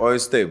 švenčia, o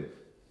jis taip.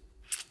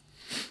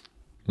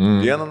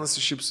 Vieną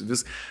nusišyps, vis.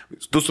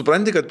 Tu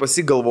supranti, kad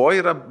pasigalvoji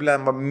yra,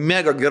 blema,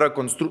 mega gera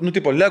konstrukcija, nu,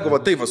 tipo, Lego va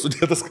taip va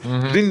sudėtas,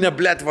 ne,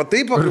 blėt, va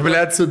taip va.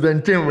 Blėt su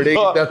dantim,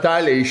 reikia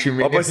detaliai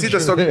išimėti. O pasi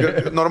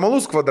tiesiog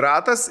normalus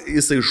kvadratas,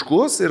 jis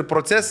aiškus ir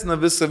procesina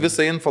visą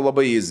info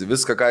labai easy,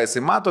 viską, ką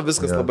jisai mato,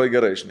 viskas labai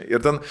gerai, žinai. Ir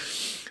ten,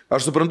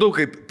 aš suprantu,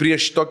 kaip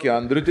prieš tokį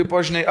Andrių,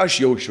 tipo, žinai,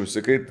 aš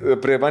jaučiausi, kai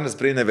prie manęs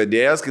prieina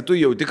vedėjas, kai tu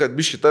jauti, kad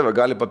biški tave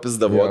gali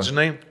papizdavot,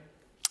 žinai.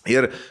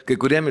 Ir kai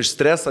kuriem iš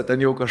streso ten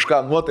jau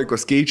kažką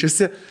nuotaikos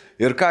keičiasi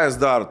ir ką jis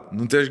daro,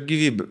 nu tai aš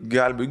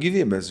gelbiu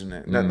gyvybės,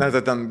 žinai, net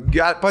ten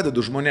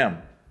padedu žmonėm.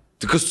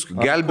 Tik kas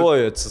gelbiu.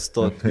 Atkoju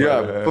atsistoti. Ja,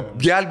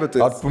 gelbiu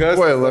tai.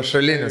 Atpumpuoja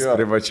lašalinis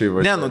privačiai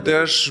važiuoja. Ne, nu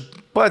tai aš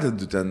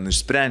padedu ten,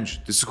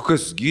 išsprendžiu. Tai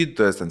kokias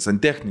gydytojas, ten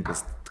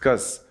santechnikas,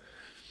 kas.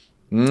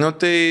 Nu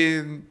tai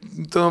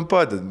tu man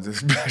padedi,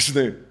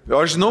 žinai. O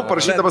aš žinau,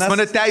 parašyta pas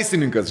mane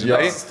teisininkas,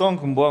 žinai.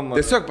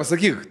 Tiesiog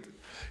pasakyk.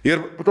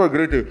 Ir po to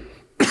greitai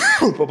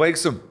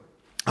pabaigsiu.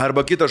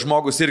 Arba kitas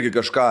žmogus irgi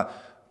kažką,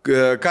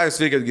 ką jūs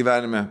veikiat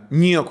gyvenime?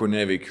 Nieko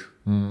neveikiu.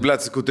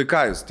 Blet, sakau, tai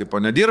ką jūs, tipo,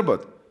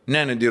 nedirbat?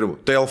 Ne, nedirbu.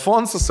 Tai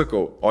Alfonsas,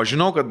 sakau, o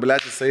žinau, kad,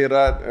 blet, jisai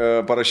yra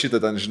parašyta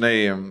ten,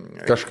 žinai...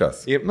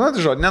 Kažkas. Nu,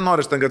 tai žodžiu,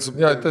 nenoriu ten, kad...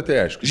 Ja, tai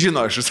aišku.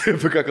 Žinau, aš visai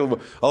apie ką kalbu.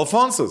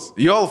 Alfonsas,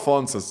 jo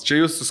Alfonsas,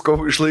 čia jūs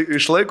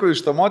išlaiko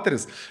iš to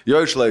moteris,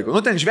 jo išlaiko.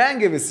 Nu, ten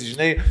žvengia visi,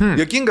 žinai,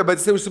 jokinga, bet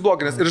jisai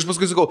užsiblokinęs. Ir aš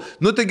paskui sakau,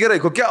 nu tai gerai,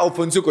 kokia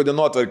Alfonsiuko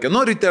dienotvarkė?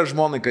 Nu, ryte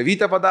žmonai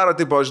kavytę padaro,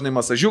 taip, žinai,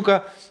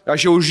 masažiuką,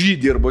 aš jau už jį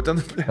dirbu ten.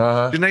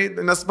 Žinai,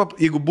 nes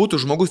jeigu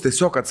būtų žmogus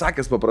tiesiog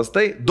atsakęs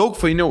paprastai, daug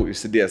fainiau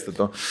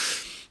išsidėstytų.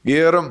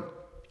 Ir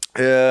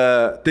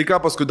tai ką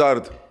paskui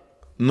darot?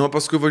 Nu,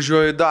 paskui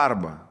važiuoju į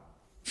darbą.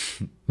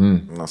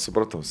 Na,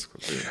 supratau.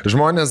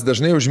 Žmonės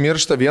dažnai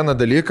užmiršta vieną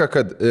dalyką,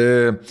 kad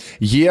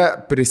jie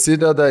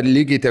prisideda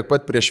lygiai tiek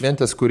pat prie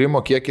šventės kūrimo,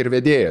 kiek ir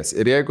vedėjas.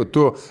 Ir jeigu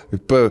tu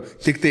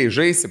tik tai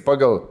žaisi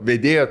pagal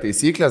vedėjo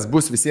taisyklės,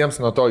 bus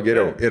visiems nuo to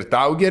geriau. Ir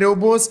tau geriau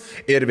bus,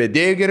 ir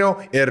vedėjai geriau,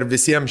 ir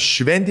visiems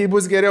šventėjai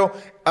bus geriau.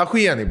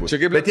 Ahuienai bus.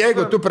 Bet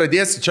jeigu tu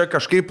pradėsi čia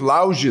kažkaip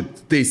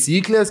laužyti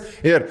taisyklės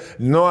ir,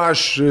 nu,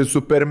 aš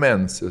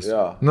supermensis.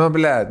 Ja. Nu,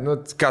 blėd, nu,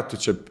 ką tu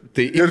čia...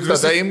 Tai ir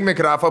tada imk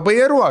mikrofą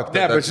bajeruok.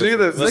 Ne, bet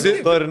žinai,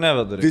 to ir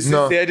nevedari. Visi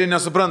sėdi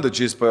nesupranta,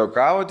 čia jis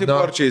pajokavo, tipo,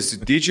 ar čia jis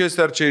tyčias,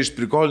 ar čia iš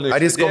prikolinių.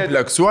 Ar jis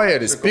kompleksuoja,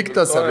 ar jis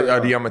piktas,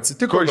 ar jam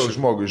atsitiko gal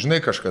žmogui,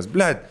 žinai kažkas,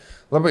 blėd.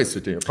 Labai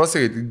sutinku.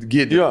 Pasakyti,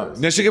 gėdė. Jo,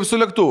 nes čia kaip su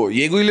lėktuvu.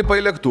 Jeigu įlipa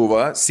į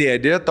lėktuvą,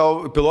 sėdė,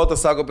 tau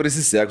pilotas sako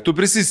prisisek, tu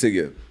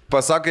prisisegi.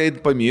 Pasakai,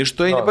 pamyšt,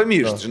 tu eini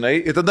pamyšt, žinai.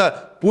 Ir tada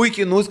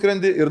puikiai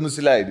nuskrendi ir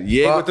nusileidi.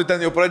 Jeigu tu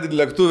ten jau pradedi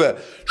lėktuvę,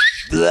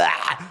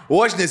 o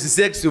aš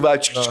nesiseksiu, va,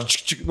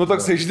 nu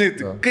toksai, žinai,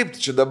 kaip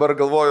tu čia dabar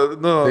galvoju,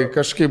 nu... Tai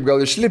kažkaip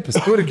gal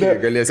išlipis Turkijoje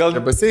galėsi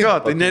nepasėti. Jo,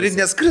 tai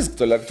neskrisk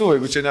to lėktuvo,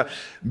 jeigu čia ne...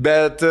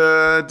 Bet,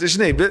 tai,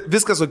 žinai,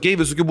 viskas ok,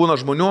 visokių būna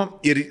žmonių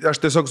ir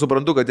aš tiesiog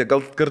suprantu, kad jie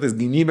gal kartais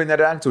gynybinė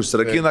reakcija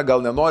užsirakina,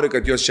 gal nenori,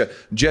 kad juos čia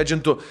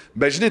džedžintų.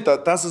 Bet, žinai,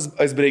 tas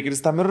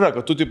icebreakeris tam yra,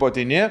 kad tu tipo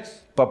ateini,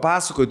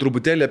 papasakoji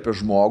truputėlį apie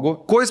žmogų,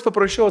 kuo jis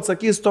paprašiau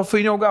atsakys, to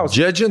fainiau gausi.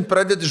 Džedžint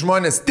pradedi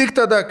žmonės tik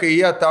tada, kai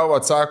jie tau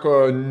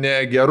atsako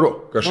negeru.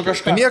 Kažką.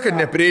 Tu niekad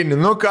neprieini,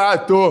 nu ką,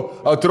 tu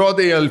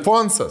atrodai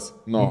Alfonsas.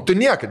 No. Tu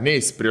niekad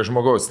neisi prie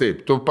žmogaus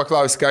taip. Tu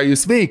paklausi, ką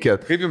jūs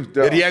veikėt.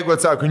 Ir jeigu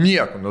atsako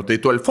nieko, nu tai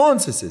tu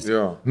Alfonsas esi.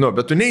 Nu,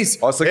 bet tu neisi.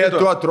 O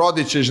sakytų, tu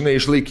atrodai čia, žinai,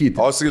 išlaikyti.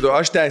 O sakytų,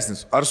 aš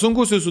teisinis. Ar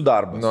sunkus jūsų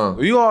darbas? No.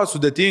 Jo,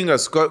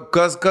 sudėtingas.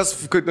 Kas,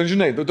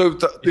 žinai,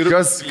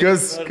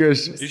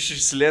 kas.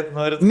 Išsilėt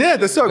norit? Ne,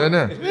 tiesiog.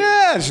 Ne,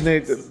 žinai,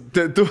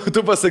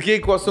 tu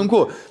pasakėjai, kuo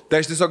sunku.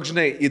 Tai aš tiesiog,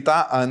 žinai, į tą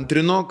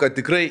antrinu, kad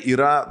tikrai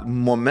yra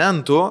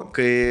momentų,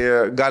 kai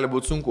gali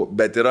būti sunku,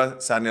 bet yra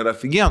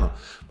figienų.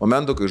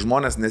 Momentų, kai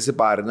žmonės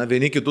nesiparina,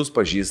 vieni kitus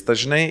pažįsta,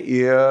 žinai,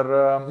 ir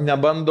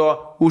nebando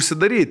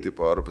užsidaryti,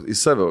 ar į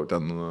save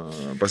ten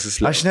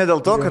pasislėpti. Aš ne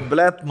dėl to, kad,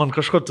 blėt, man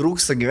kažko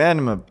trūksta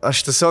gyvenime.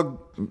 Aš tiesiog,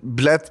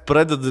 blėt,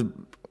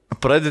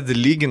 pradedi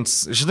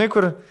lyginti. Žinai,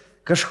 kur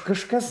kažko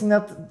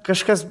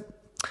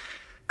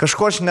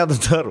aš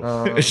nedadarau.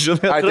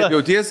 Žinai, ai, taip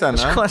jautiesi, ne?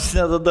 Kažko aš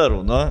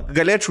nedadarau. Nu,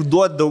 galėčiau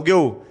duoti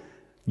daugiau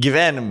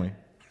gyvenimui.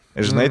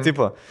 Žinai,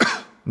 tipo.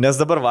 Nes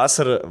dabar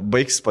vasarą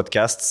baigsis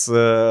podcastas,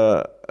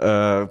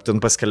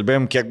 ten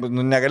paskelbėjom, kiek,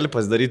 nu, negali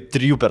pasidaryti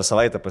 3 per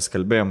savaitę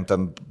paskelbėjom,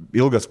 ten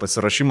ilgas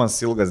pasirašymas,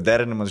 ilgas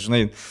derinimas,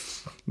 žinai,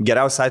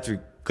 geriausiu atveju,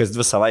 kas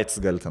 2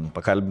 savaitės gali ten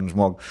pakalbinti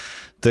žmogų.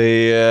 Tai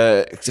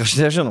aš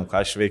nežinau, ką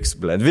aš veiksiu,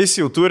 blėt. Visi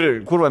jau turi,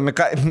 kurva,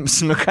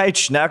 su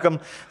Mikaičiu šnekam,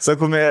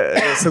 sakau,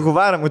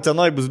 varam,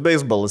 Utenoj bus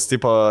beisbolas,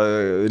 tipo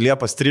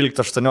Liepos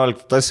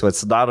 13-18, tas jau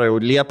atsidaro, jau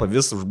Liepą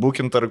vis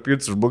užbukinta,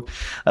 rugpjūtis užbuk.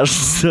 Aš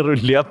susidaru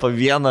Liepą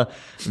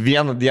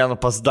vieną dieną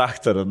pas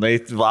daktarą,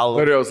 valandą.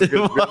 Norėjau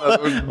sakyti,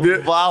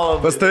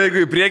 valandą. Pas tave,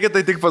 jeigu į priekį,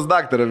 tai tik pas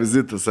daktarą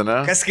vizitas,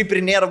 ne? Kas kaip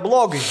ir nėra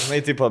blogai,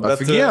 tipo, bet...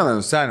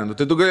 Aфигенно, seniai,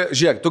 tai tu gali,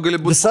 žiūrėk, tu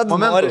gali būti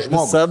momentu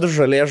žmogus. Visada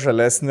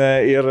žalesnė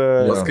ir...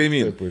 Pas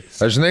kaimynų.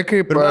 Aš žinai,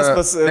 kaip...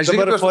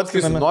 Dabar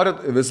fotkiname.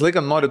 Visą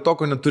laiką nori to,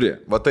 ko neturi.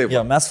 Va taip.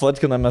 Jo, mes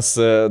fotkinamės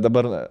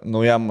dabar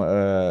naujam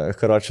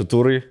karočių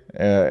turui.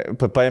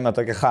 Paėmė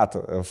tokią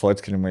chatą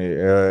fotkinimai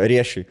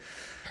riešiai.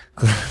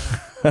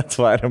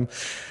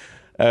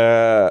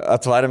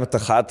 Atvarėme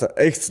tą chatą.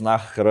 Eiks, na,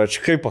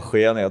 karočių, kaip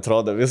ahujenai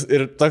atrodo.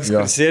 Ir toks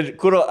sėdži,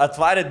 kur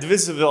atvarė 2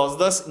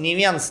 zviozdas, nei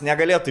vienas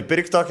negalėtų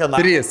įpirkti tokią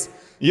namą. 3.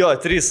 Jo,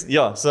 3,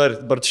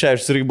 sorry,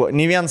 Bartševičius irgi buvo.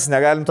 Nei vienas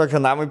negalim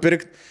tokią namą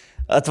įpirkti.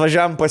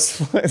 Atvažiavam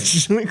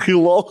žinai, kai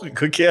laukai,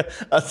 kokie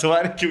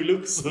atvarė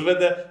kiauliukų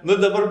suvedė. Nu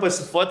dabar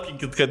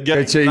pasifotkinkit, kad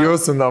gerai. Kad čia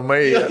jūsų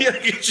namai.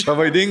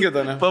 Pavaidinkit,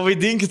 ne?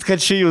 Pavaidinkit,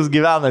 kad čia jūs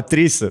gyvena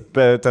 3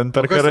 ten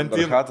per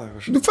karantiną.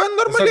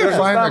 Normaliai,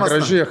 faina,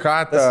 graži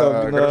chata,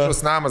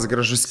 gražus namas,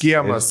 gražus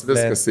kiemas,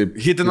 viskas taip.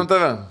 Hitina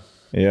tave.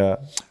 Ja.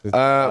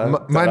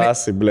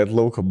 Terasai, blėt,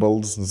 lauko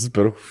baldus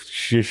nusipirku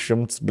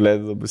 600,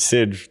 blėt,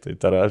 sėdžiu, tai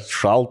taras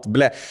šalt,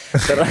 blėt.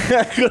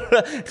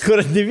 Kur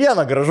ne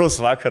vieną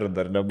gražaus vakarą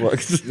dar nebuvo.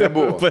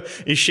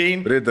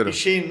 Išein,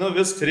 nu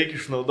viską reikia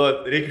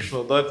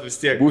išnaudoti vis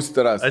tiek. Būsi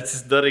terasai.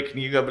 Atsidarai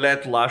knygą,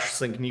 blėt,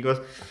 lašus ant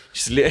knygos,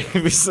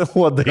 išsilieji visą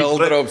uodą.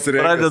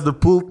 Pradedu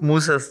pult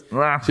musės.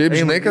 Šiaip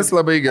žinai, kas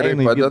labai gerai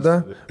padeda.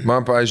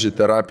 Man, pavyzdžiui,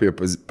 terapija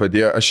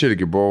padėjo, aš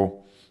irgi buvau.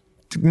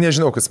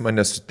 Nežinau, kas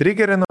mane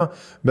sutrigerino,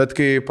 bet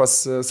kai pas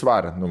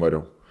Svarą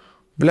numariau.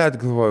 Blet,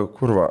 galvoju,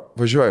 kurva,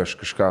 važiuoju aš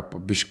kažką,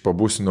 bišk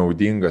pabūsiu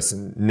naudingas,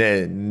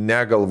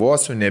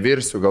 negalvosiu,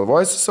 nevirsiu,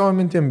 galvosiu savo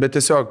mintim, bet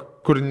tiesiog,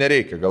 kur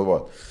nereikia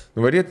galvoti.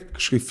 Nuvaryti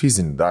kažkaip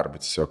fizinį darbą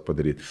tiesiog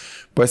padaryti.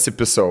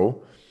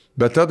 Pasipisau,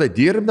 bet tada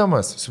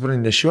dirbdamas,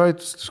 suprantu, nešioju,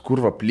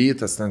 kurva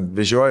plytas,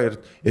 vežioju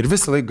ir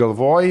visą laiką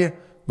galvoji,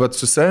 bet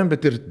su savim,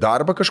 bet ir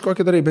darbą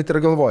kažkokį darai, bet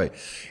ir galvoji.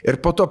 Ir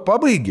po to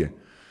pabaigi.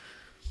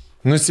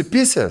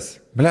 Nusipisęs,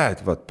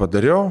 blėt,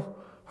 padariau,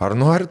 ar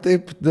nori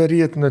taip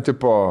daryti, nu,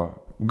 tipo,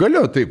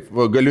 galiu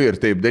ir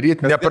taip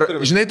daryti,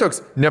 žinai,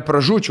 toks,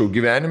 nepražūčiau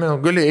gyvenime,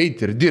 gali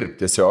eiti ir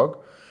dirbti tiesiog.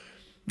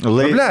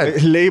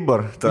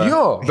 Labor.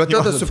 Jo, bet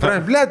tada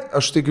suprantu, blėt,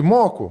 aš taigi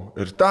moku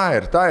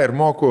ir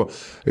moku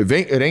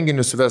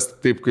renginius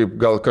vesti taip, kaip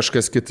gal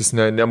kažkas kitas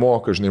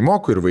nemoka, žinai,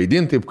 moku ir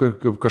vaidinti taip,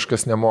 kaip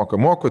kažkas nemoka,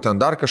 moku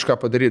ten dar kažką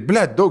padaryti,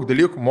 blėt, daug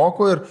dalykų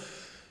moku ir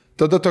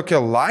tada tokia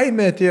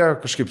laimė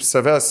atėjo kažkaip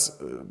savęs,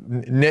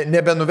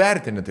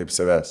 nebenuvertini taip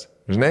savęs,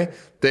 žinai?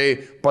 Tai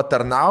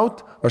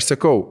patarnaut, aš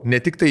sakau, ne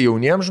tik tai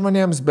jauniems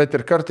žmonėms, bet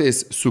ir kartais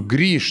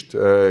sugrįžt,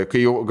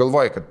 kai jau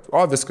galvoji, kad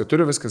viską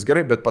turiu, viskas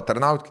gerai, bet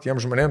patarnaut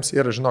kitiems žmonėms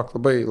yra, žinok,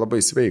 labai,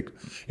 labai sveika.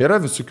 Yra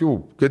visokių,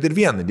 kad ir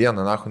vieną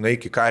dieną,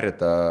 nueik į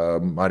karitą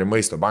ar į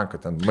maisto banką,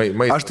 ten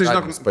maisto. Aš tai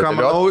žinok, ką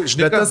manau,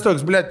 žinai, bet tas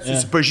toks, blėt,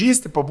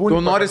 susipažįsti, pabūti.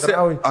 Tu norisi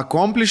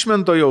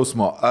accomplishmento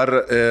jausmo ar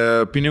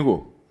pinigų?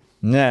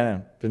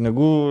 Ne,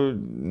 pinigų...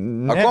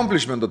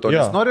 Accomplishmento to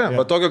nori?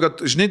 Va tokio, kad,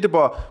 žinai, tipo,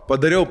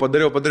 padariau.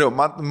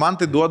 Man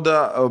tai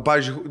duoda,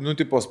 pavyzdžiui, nu,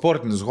 tipo,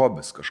 sportinis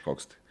hobis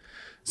kažkoks.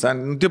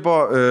 Nu, tipo,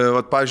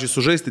 pavyzdžiui,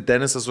 sužaisti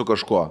tenisą su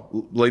kažkuo.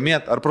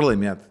 Laimėt ar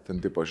pralaimėt, ten,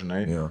 tipo,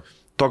 žinai.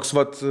 Toks,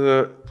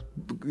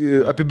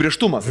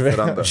 apibrieštumas.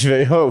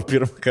 Žvejau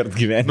pirmą kartą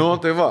gyvenime. Nu,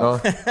 tai va.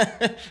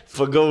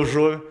 Pagau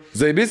žuvį.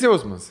 Zaibys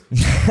jausmas.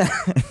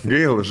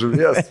 Gaila,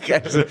 žuvies.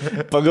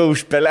 Pagau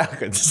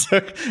užpeleką.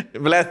 Tiesiog,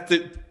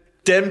 blėt,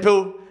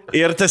 tempiau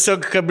ir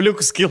tiesiog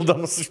kabliukus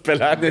kildamas už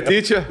peleką.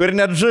 Netyčia. Kur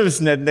net žuvis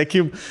net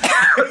nekim.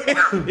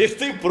 Ir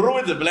tai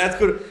prūdė, blėt,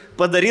 kur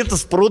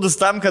padarytas prūdus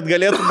tam, kad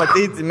galėtų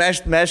matyti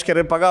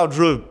meškerį pagauti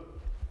žuvį.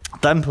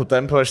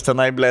 Tampiau, aš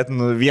tenai, blėt,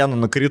 vienu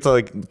nukrito,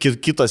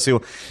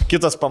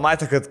 kitas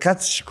pamatė, kad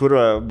kur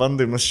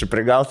bandai mus čia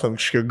prigauti ant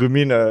kažkokio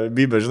guminio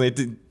bybę, žinai,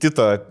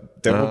 Tito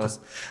tėvukas.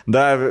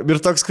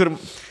 Ir toks, kur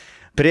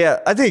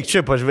ateik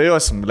čia,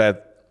 pažvėjosim,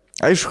 blėt.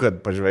 Aišku, kad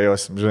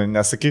pažvėjosim, žinai,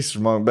 nesakysiu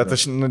žmogui, bet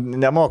aš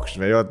nemoku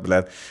žvėjot,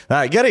 blėt.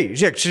 Gerai,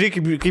 žiūrėk, čia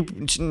reikia, kaip,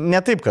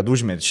 ne taip, kad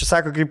užmėti, čia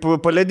sako, kaip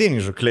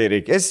paledinį žukliai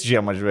reikia, esi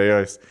žiemą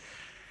žvėjojus.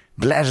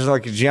 Blėt,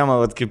 žinokit, žiemą,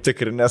 kaip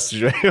tik ir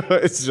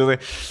nesužvėjojus, žinai,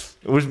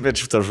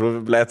 užmėčiau tą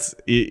žuvį, blėt,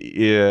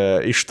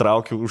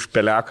 ištraukiau už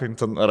peleką,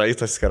 ten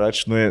raitas,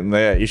 karač,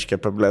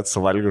 iškepė, blėt,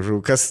 suvalgiau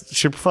žuvį, kas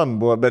šiaip fan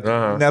buvo, bet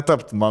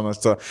netaptų mano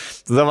to.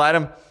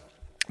 Tada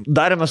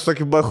darėmės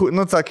tokį bahu,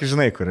 nu tokį,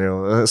 žinai, kur jau,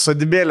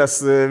 sodybėlės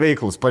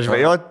veiklus,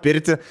 pažvėjot,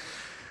 pirti,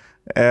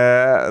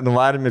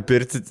 nuvarėme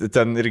pirti,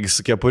 ten irgi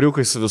su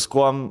kepuriukai, su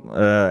viskuom,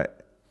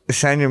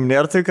 seniai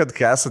nėra tai, kad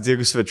kai esat,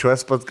 jeigu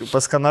svečiuojas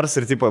pas ką nors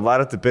ir tipo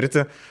varate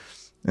pirti,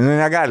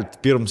 negalit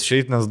pirms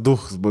šeit, nes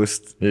duhas bus.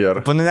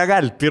 Nu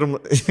negalit pirms,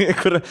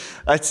 kur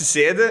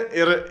atsisėdi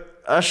ir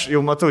aš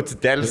jau matau,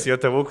 titelis, jo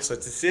tėvukas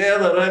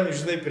atsisėda, ramiai,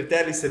 žinai,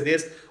 pirtelį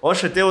sėdės, o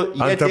aš atėjau,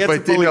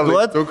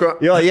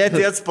 jie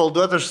atėjo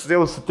atspalduoti, aš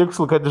atėjau su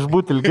tikslu, kad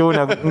išbūti ilgiau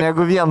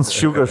negu vienas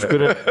šiukas,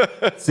 kuri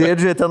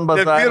sėdžiai ten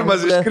bazarą. Ne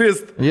pirmas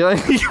iškrist. Jo,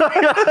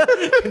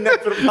 ne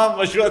pirmam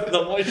važiuoti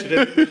namo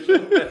išrėti.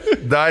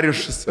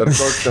 Dariušas, ar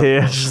koks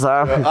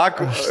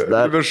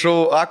ten. Viršau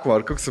akva,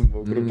 ar koks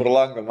buvo, kur per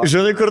langą.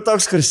 Žinai, kur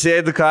toks, kur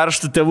sėdi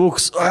karštų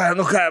tėvukas,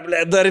 nu ką,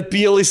 ble, dar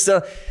pilais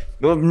ten.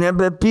 Nu,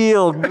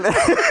 nebepilk, ble.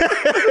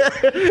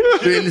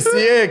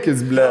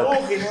 Pilsiekis, ble.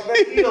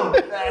 Nebepilk,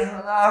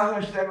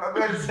 aš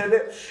nebegaliu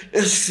sėdėti.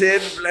 Aš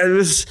sėdžiu, ble,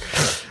 vis.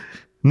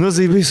 Nu,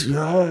 zaibys.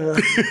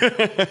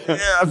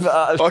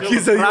 O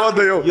kysė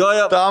juoda jau.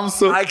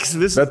 Tamsu.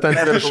 Bet ant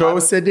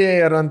viršaus sėdėjai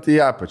ar ant į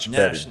apačią?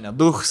 Ne, aš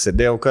neduch,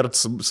 sėdėjau kartu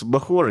su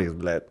bahūrais,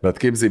 ble. Bet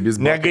kaip zaibys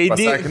buvo?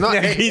 Negaidinti.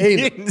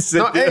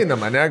 Nu,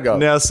 einama, ne, gal.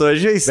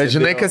 Nesuažiai. Bet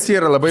žinai, kas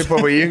yra labai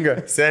pavojinga.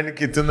 Sen,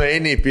 kai tu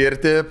nueini į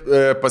pirtį,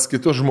 pas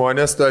kitus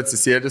žmonės, tu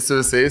atsisėdi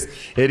su visais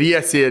ir jie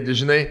sėdi,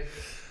 žinai.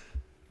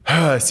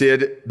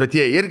 Sėdi, bet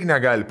jie irgi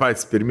negali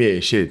patys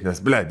pirmieji išeiti,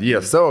 nes, ble, jie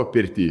savo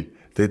pirtį.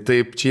 Tai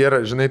taip, čia yra,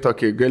 žinai,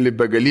 tokį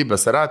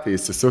galybės ratai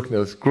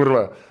įsisuknės,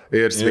 kurva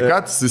ir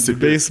sveikatus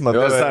susipėsmą.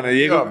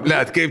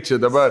 Blet, kaip čia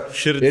dabar?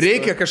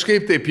 Reikia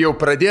kažkaip taip jau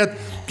pradėti,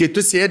 kai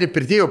tu sėdi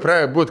pirtį, jau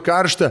pradėjo būti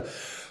karšta.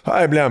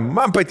 Ai, blem,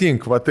 man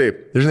patinka, va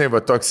taip. Žinai, va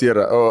toks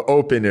yra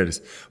openeris.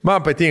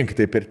 Man patinka,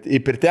 taip, į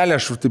pirtelę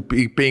aš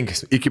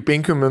iki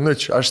 5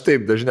 minučių, aš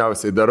taip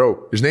dažniausiai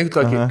darau. Žinai,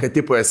 tokį, kad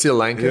tipo esi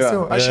lankęs,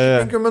 aš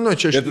iki 5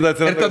 minučių. Ir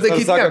tada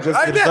kitiems.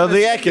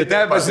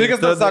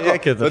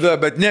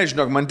 Bet ne,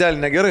 žinok, man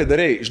telį negerai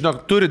darai.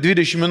 Žinok, turi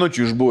 20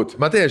 minučių išbūti.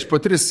 Matai, aš po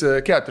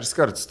 3-4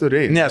 kartus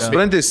turiu. Ne,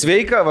 supranti,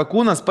 sveika,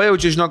 vakūnas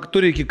pajaučia, žinok,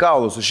 turi iki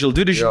kaulų, sušil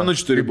 20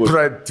 minučių turi būti.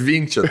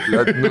 Pradvinkčiat,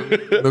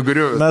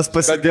 nugriuvęs. Mes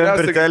pasidėjom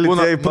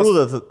pirtelį.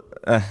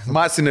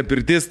 Masinė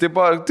pirtis, taip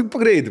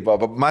pagreitį,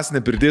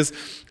 masinė pirtis.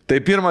 Tai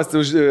pirmas,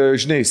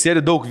 žinai,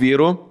 sėdi daug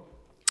vyrų.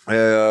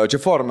 Čia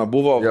forume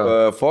buvo,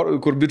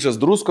 kur bičias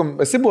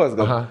druskom, esi buvęs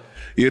gal? Aha.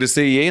 Ir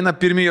jisai įeina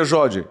pirmieji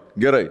žodžiai.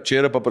 Gerai,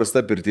 čia yra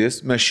paprasta pirtis,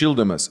 mes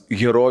šildomės,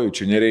 herojų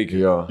čia nereikia.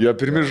 Jo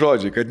pirmi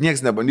žodžiai, kad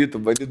nieks nebandytų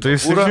bandyti. Tai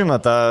jis žino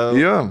tą...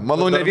 Jo,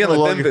 manau, ne viena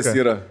tempės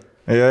yra.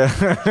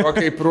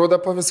 Šokai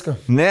prūda po viską?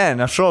 Ne,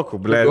 nešoku,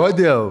 ble.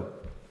 Kodėl?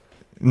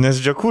 Nes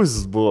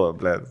džakuzis buvo,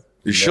 ble.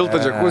 Iš šiltą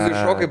džakuzį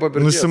šokai po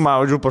pirties.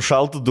 Nusimaudžiau po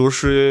šaltų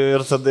dušų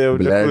ir tada jau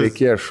džakuzį. Ble,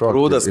 reikėjo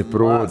šokti.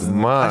 Prūdas.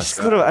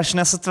 Aš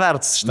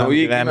nesutvertas šitam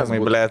gyvenimui,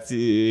 ble,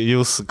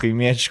 jūsų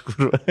kaimiečių, kur...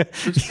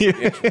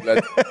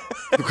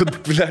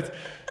 Ble,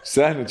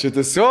 seniai, čia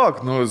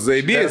tiesiog, nu,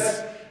 zaibys.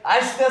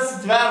 Aš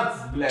nesutvertas,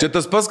 ble. Čia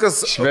tas paskas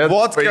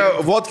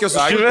vodkė su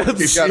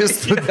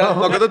sultim.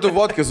 Nuo kada tu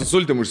vodkė su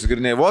sultim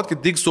užsigirnėjai? Vodkė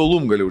tik su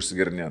olum gali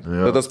užsigirnėti.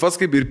 Bet tas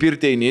pats kaip ir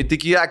pirteiniai,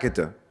 tik į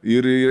aketę.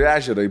 Ir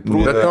ežerą, į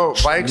prūdą.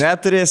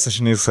 Neturės aš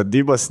nei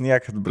sadybos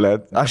niekad,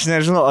 ble. Aš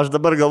nežinau, aš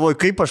dabar galvoju,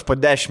 kaip aš po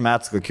 10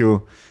 metų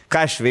kokių,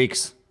 ką aš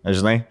veiks,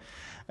 žinai.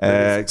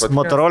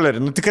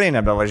 Motorolerį, nu tikrai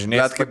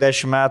nebevažinės po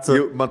 10 metų.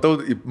 Jau, matau,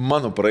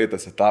 mano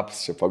praeitas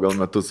etapas čia pagal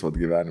metus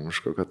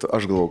gyvenimiško, kad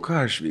aš galvoju,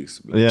 ką aš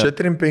veiksiu. Čia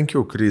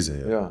 3-5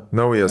 krizė.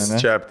 Naujas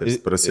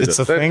chapteris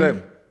prasideda. Taip.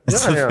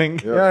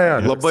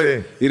 Labai.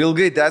 Ir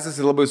ilgai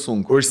tęsiasi ir labai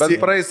sunku.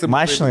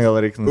 Mašiną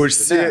gal reikia.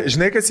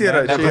 Žinai, kas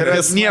yra?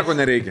 Nieko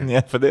nereikia.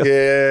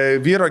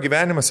 Vyro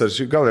gyvenimas,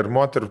 gal ir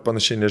moterų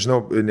panašiai, nežinau,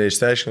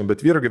 neišsiaiškinu,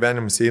 bet vyro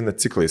gyvenimas eina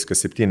ciklais,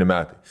 kas 7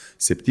 metai.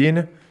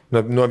 7.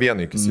 Nuo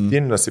 1 iki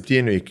 7, nuo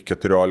 7 iki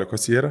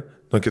 14 yra,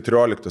 nuo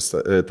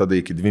 14 tada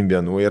iki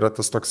 21 yra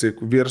tas toks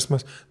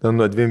virsmas, tada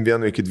nuo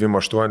 21 iki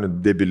 28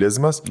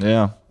 debilizmas,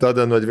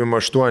 tada nuo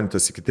 28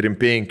 iki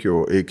 35,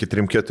 iki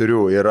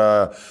 34 yra,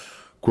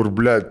 kur,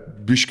 ble,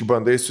 biški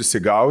bandai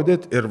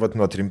susigaudyti ir vat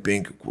nuo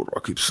 35, kur,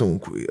 kaip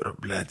sunku yra,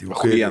 ble, jau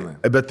huienai.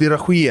 Bet yra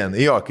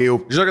huienai, jo, kai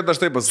jau žinokit,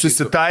 aš taip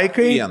pasakysiu.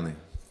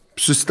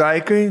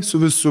 Susitaikai su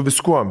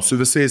viskuom, su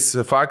visais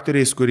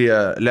faktoriais, kurie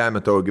lemia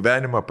tavo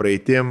gyvenimą,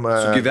 praeitim,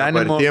 su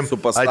gyvenimu, dabartim, su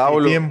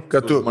pasauliu,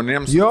 kad tu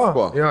žmonėms jo,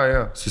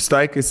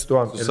 susitaikai su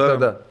tuo. Ir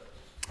tada,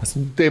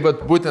 tai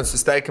vat, būtent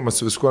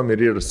susitaikymas su viskuom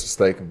ir yra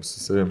susitaikymas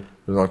su savim.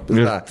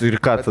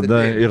 Ir ką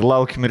tada? Ir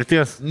lauki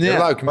mirties? Ne,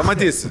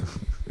 pamatysi.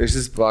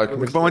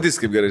 Pamatys,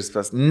 kaip gerai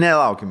išspręs.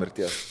 Nelaukiu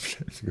mirties.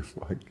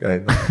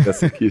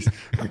 Nesakys.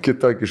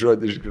 Kitokį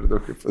žodį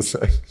išgirdau, kaip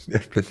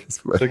pasakė.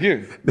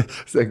 Sakyk.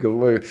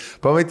 Galvoju,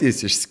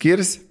 pamatys,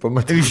 išskirs,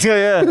 pamatys.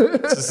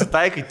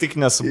 Susitaikai tik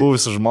ne su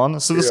buvusiu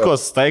žmonu. Su visko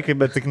susitaikai,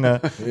 bet tik ne.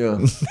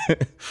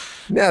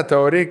 Ne,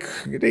 tau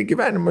reikia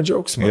gyvenimo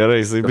džiaugsmo.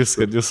 Gerai, zaibis,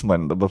 kad jūs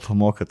man dabar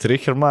pamokat.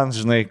 Reikia ir man,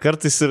 žinai,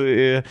 kartais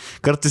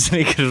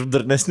reikia ir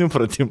darnesnių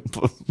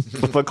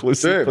pratimų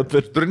paklausyti.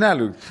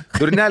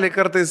 Durneliai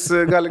kartais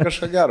gali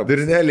kažką gero.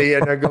 Durneliai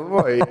jie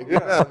negalvoja.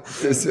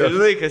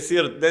 Žinai, kas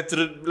ir, net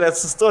ir, blėt,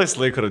 sustojus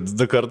laikrodis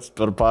 2 kartus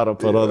per parą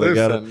parodo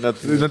gerą.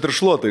 Net ir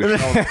šluotai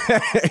išnauna.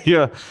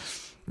 Jo.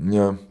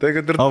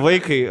 O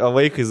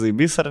vaikai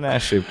zaibys ar ne,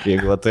 šiaip,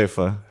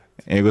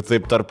 jeigu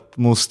taip tarp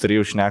mūsų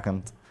 3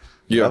 šnekant.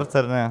 Jo,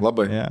 ar ne?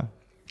 labai.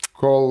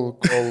 Kol.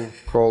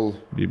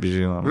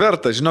 Žinoma.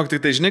 Verta, žinok,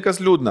 tik tai žinai,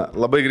 kas liūdna.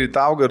 Labai greit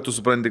auga ir tu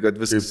supranti, kad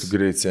viskas... Kaip tu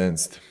greit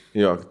sensti.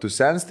 Jo, tu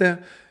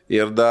sensti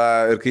ir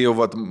kai jau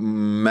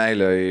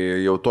meilė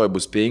jau toj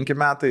bus 5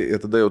 metai ir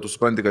tada jau tu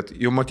supranti, kad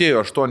jau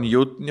mokėjo 8,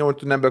 jau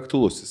tu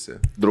nebeaktualus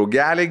esi.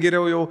 Draugeliai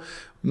geriau jau,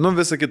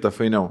 visa kita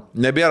fainiau.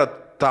 Nebėra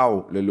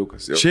tau,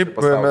 leliukas. Jau, šiaip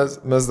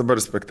mes dabar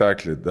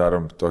spektaklį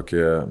darom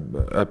tokį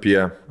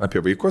apie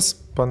vaikus,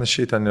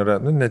 panašiai ten yra,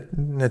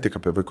 ne tik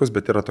apie vaikus,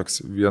 bet yra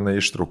toks viena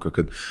ištrauka,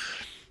 kad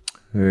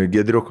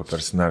Gedriuko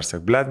personažas,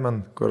 sako, bled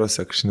man, kuros,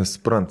 aš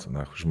nesuprantu,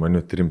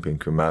 žmonių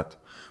 3-5 metų,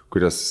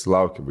 kurie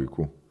susilaukia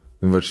vaikų.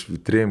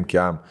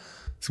 3-4.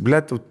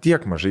 Bled, tau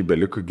tiek mažai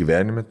beliko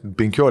gyvenime,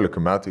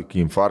 15 metų iki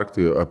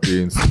infarktų,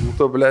 apie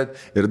insulto, bled,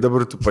 ir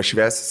dabar tu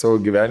pašvesi savo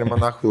gyvenimą,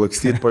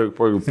 lakstyti po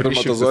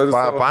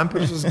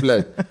pampersus,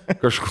 bled,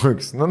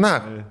 kažkoks,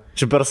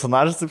 Čia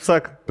personažas, taip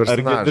sako?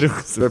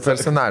 Personažas.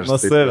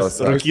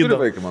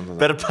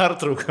 Per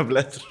pertrauką,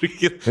 bled,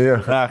 rūkyti.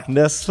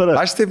 Nesupratau.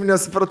 Aš taip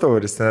nesupratau,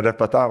 ar jis ten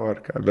repetavo ar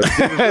ką, bet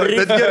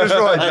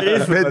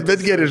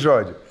geri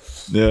žodžiai.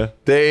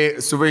 Tai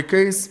su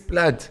vaikais,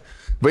 bled,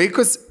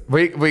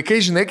 Vaikai,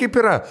 žinai kaip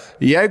yra,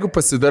 jeigu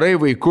pasidarai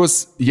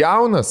vaikus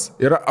jaunas,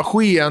 yra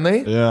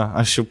ahuienai,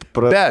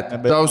 bet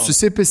tau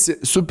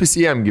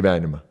supisi jam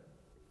gyvenimą,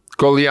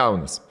 kol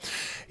jaunas.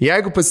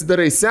 Jeigu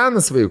pasidarai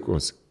senas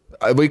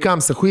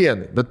vaikams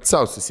ahuienai, bet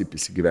savo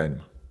susipisi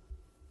gyvenimą.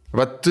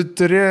 Va, tu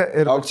turi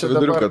ir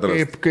dabar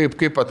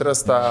kaip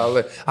atrast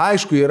tą...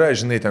 Aišku, yra,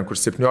 žinai, ten, kur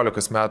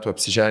 17 metų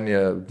apsiženė,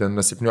 ten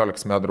nuo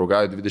 17 metų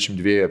draugauja,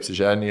 22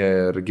 apsiženė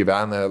ir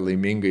gyvena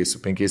laimingai su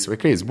 5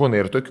 vaikais. Būna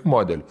ir tokių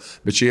modelių,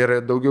 bet čia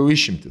yra daugiau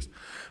išimtis.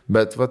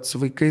 Bet va,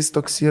 su vaikais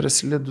toks yra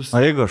slidus.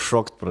 A jeigu aš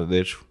šokt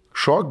pradėčiau?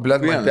 Šok,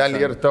 bled,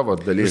 mantelį ir tavo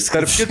dalykas.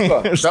 Tarp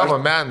kitko. Tavo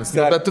menas,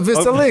 bet tu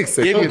visą laiką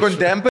sakai. Jeigu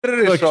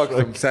kontemporary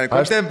šoktum,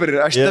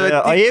 kontemporary, aš tave...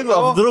 O jeigu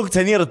apdruk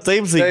ten yra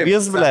taip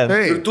zaibys, bled.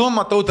 Ir tu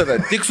matau tave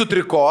tik su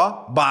triko,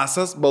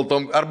 basas,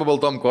 arba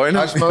baltom kojom.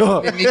 Aš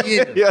matau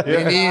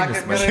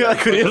linijinis.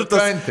 Ir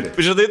tas,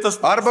 žinai, tas...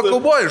 Arba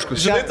kaubojiškus.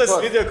 Žinai, tas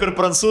video, kur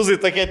prancūzai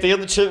tokie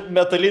ateina, čia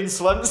metalinis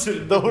vamzdis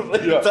ir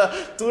daužai tą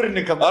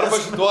turniką. Arba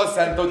šituos,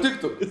 ten tau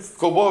tiktų.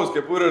 Kaubojus,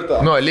 kepurė ir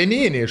tą.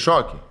 Linijiniai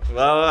šokiai.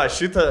 Va,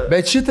 šitą...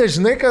 Bet šitą,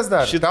 žinai, kas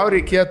dar? Tau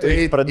reikėtų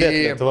eiti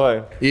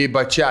į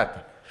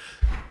bačiatą.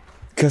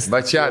 Kas?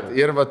 Bačiatą.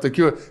 Ir va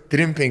tokių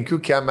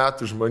 3-5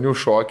 metų žmonių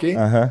šokiai,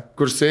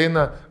 kur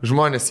sueina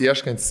žmonės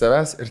ieškantys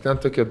savęs ir ten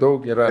tokia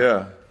daug yra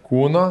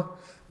kūno,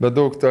 bet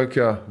daug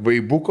tokio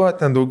vaibuko,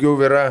 ten daugiau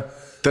yra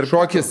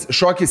šokis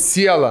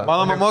siela.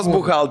 Mano mamos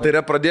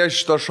buhalterė pradėjo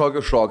šito šokio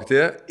šokti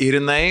ir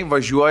jinai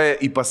važiuoja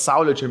į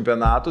pasaulio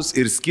čempionatus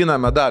ir skina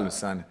medalius,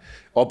 seniai.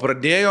 O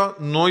pradėjo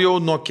jau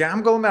nuo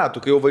kem gal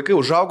metų, kai jau vaikai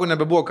užaugo,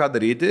 nebebuvo ką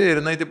daryti ir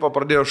jinai tipo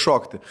pradėjo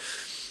šokti.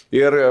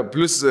 Ir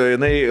plus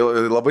jinai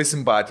labai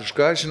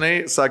simpatiška,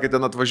 žinai, sakė,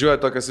 ten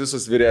atvažiuoja tokios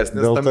visos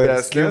vyresnės,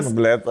 tambesnės.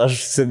 Aš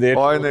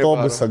sėdėjau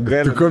autobusą,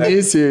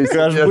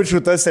 aš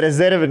būčiau tas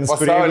rezervinis,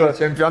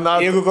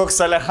 jeigu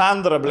koks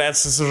Alejandro, blėt,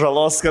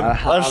 susižalos, kad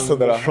aš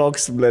tada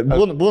šoksiu, blėt.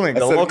 Būnai,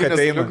 galvok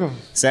ateina.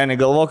 Seniai,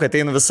 galvok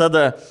ateina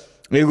visada,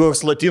 jeigu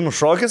koks latinų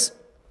šokis,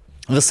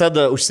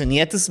 visada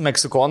užsienietis,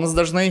 meksikonas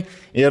dažnai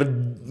ir,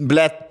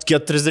 blėt,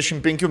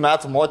 35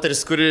 metų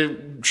moteris, kuri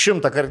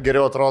 100 kartų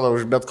geriau atrodo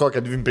už bet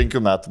kokią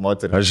 25 metų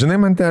moterį. Aš žinai,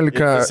 mantelį,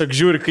 ką... Tiesiog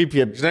žiūri, kaip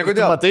jie... Žinai,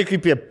 kodėl? Matai,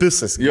 kaip jie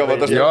pisas. Jo, va,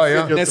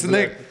 nes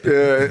jinai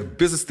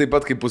pisas taip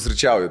pat, kaip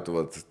pusryčiauji, tu,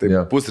 va, taip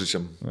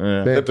pusryčiam.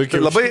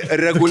 Tai labai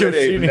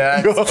reguliariai.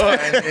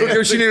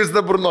 Kiaušiniai vis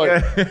dabar nori.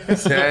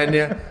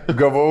 Senė,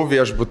 gavau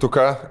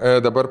viešbutuką,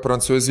 dabar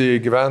Prancūzijai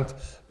gyvent.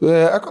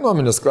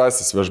 Ekonominės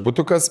klasės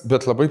viešbutukas,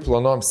 bet labai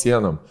plonom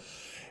sienom.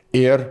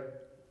 Ir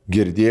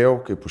girdėjau,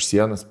 kaip už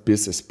sienos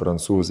pisasi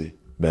prancūzai.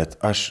 Bet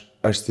aš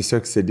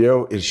tiesiog sėdėjau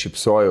ir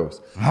šipsojaus.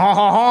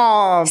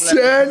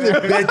 Senė,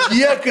 bet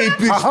jie kaip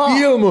iš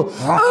filmų.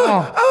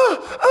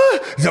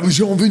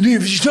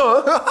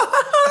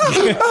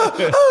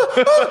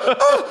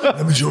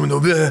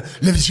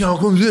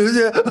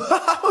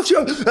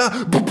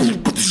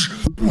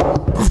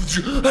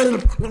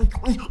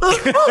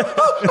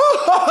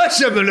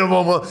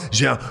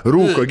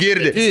 Rūko,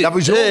 girdi.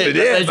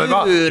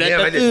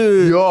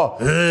 Jo,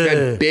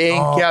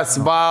 5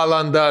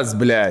 valandas,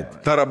 blėt.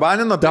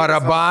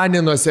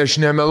 Tarabaninuose, aš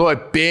nemeluoju,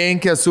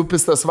 5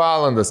 supistas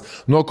valandas.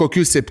 Nuo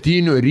kokių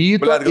 7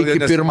 ryto iki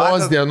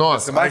 1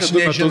 dienos. Aš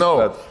nežinau,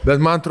 bet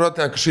man atrodo,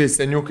 ten kažkai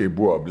seniukai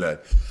buvo, blėt.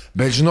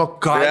 Bet žinok,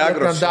 ką jie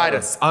ten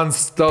darės? Ant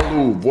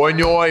stalų,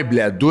 vonioj,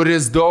 blėt,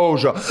 duris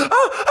daužo.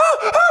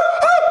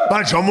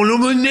 Kiek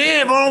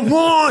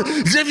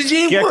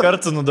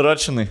kartų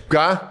nudročinai?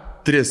 Ką?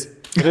 3.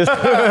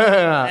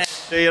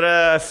 Tai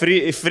yra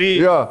free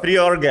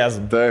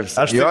orgasm. Taip.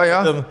 Aš jo.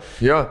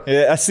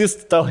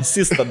 Tau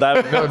asistą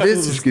davė.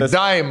 Visiškai,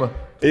 daima.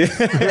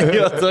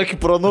 Jo, tokį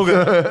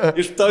pronugarą.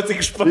 Iš to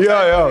tik išpakė.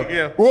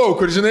 Jo. Wow,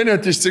 kur žinai,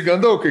 net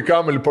išsigandau, kai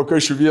kamelį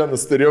pakašiu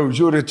vienas, turėjau,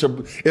 žiūri čia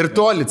ir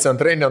toli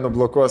centrai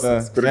nenublokuos. O,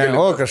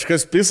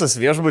 kažkas pisas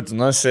viešbutį,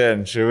 nu,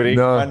 sen, čia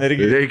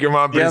reikia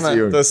man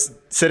prisijungti. Tas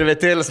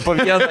servetėlis po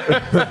vieną.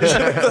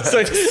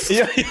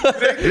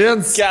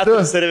 Viens,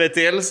 keturias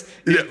servetėlis.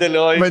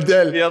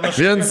 Madėlį.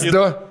 Viens,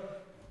 du.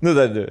 Nu,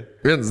 dadė.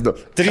 Viens, du.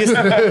 Trys.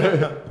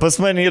 Pas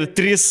mane ir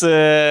trys...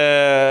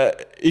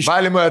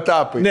 Valymo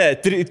etapai. Ne,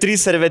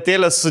 trys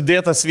servetėlės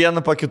sudėtas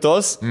vieną po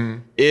kitos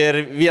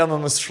ir vieną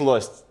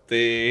nusišluosti. Tai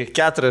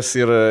keturias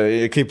yra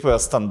kaip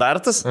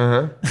standartas.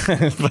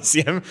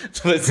 Pasiemi.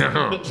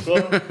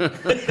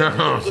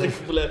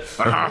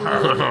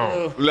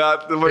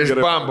 Iš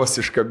bambos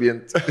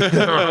iškabinti.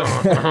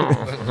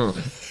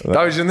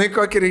 Tau žinai,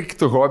 kokį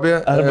reiktų hobį?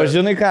 Arba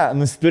žinai ką,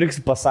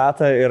 nusipirksi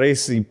Passatą ir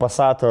eisi į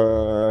Passato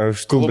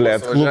klubą.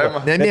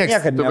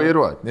 Nemėgsti tu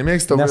vairuoti.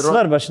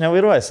 Nesvarbu, aš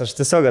nevairuoju, aš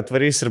tiesiog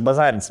atvarysiu ir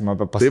bazarinsim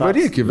apie Passatą. Tai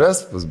varyk į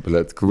Vespas,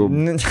 blėt,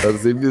 klubą.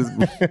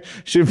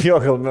 Šiaip jo,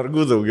 gal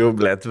mergų daugiau,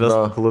 blėt,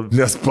 Vespas klubą.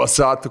 Nes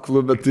Passatų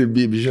klubą tai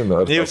bibi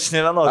žino.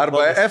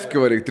 Arba F-kiu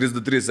varyk,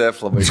 323F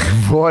labai.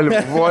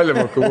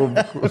 Volimo klubą.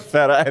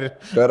 Ferrari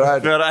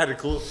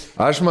klubą.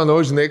 Aš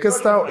manau, žinai,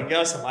 kas tau?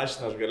 Brangiausią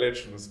mašiną aš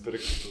galėčiau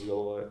nusipirkti, tu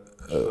galvoji.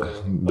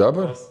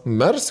 Dabar?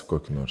 Mersą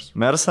kokį nors.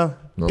 Mersą?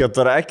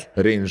 Keturakį?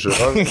 Range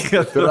Rover.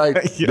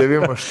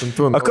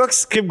 98. O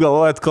kaip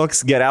galvojat,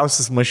 koks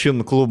geriausias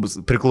mašinų klubus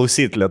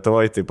priklausyti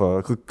Lietuvoje,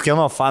 tipo,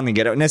 kieno fanai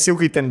geriau? Nes jau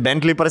kai ten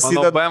Bentley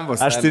prasideda,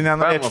 aš tai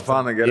nenorėčiau.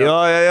 Fanai geriau.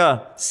 Jo.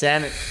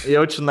 Seniai,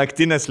 jaučiu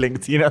naktinės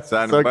lenktynės.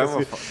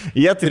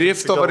 Jie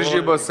drifto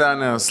varžybos,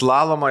 seniai,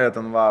 slalomą jie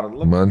ten varo.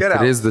 Man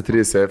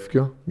 323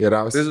 F-kiu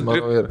geriausias,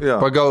 manau, ir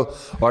pagal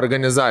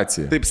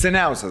organizaciją. Taip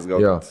seniausias gal.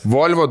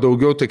 Volvo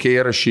daugiau tokie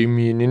yra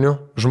šeimininių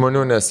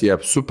žmonių, nes jie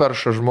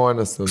superša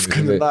žmonės.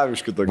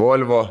 Skandinaviški tokie.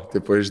 Volvo,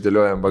 tipo,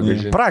 išdėliojam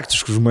bagažinį.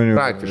 Praktiškų žmonių.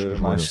 Praktiškų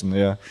mašinų.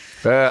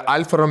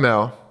 Alfa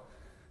Romeo.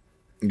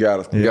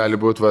 Geras. Gali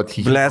būti, vat,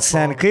 Blet,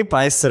 sen, kaip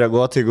Aistė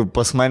reaguotų, jeigu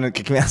pas mane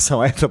kiekvieną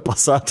savaitę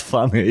Passat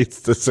fanai eitų,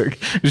 tiesiog,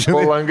 žinai.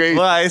 Po langais.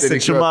 Va, Aistė,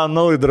 čia man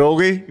nauji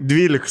draugai,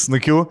 12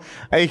 snukių.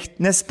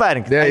 Eik,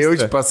 nesiperink. Ne,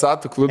 jaučiu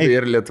Passatų klubą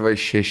ir Lietuvai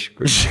 6.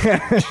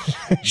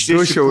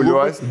 2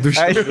 Šiauliuos. 2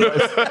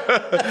 Šiauliuos.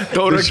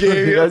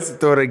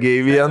 Tauragiai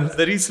vien.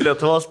 Darysiu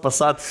Lietuvos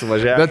Passat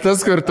suvažiavimą. Bet tas,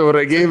 kur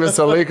Tauragiai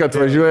visą laiką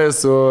atvažiuoja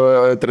su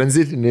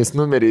tranzitiniais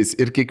numeriais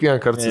ir kiekvieną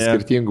kartą su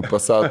skirtingu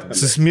Passatu.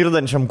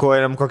 Susmirdančiam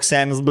kojam, koks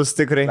senis bus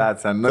tikrai.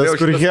 Tas,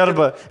 kur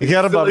herba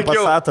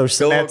Passatą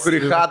užsimėts. Kur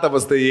į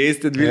Hatavas tai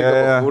įeisti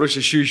 12 eurų,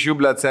 6 iš jų,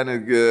 blėt,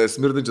 seniai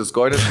smirdančias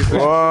kojas.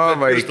 O,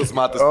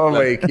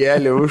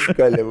 vaikėlį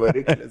užkalė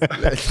variklis.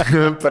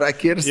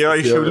 Prakirs. Jo,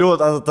 iš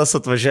Šiaulių tas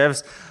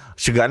atvažiavęs.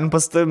 Čia galim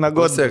pas tai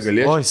mėgoti.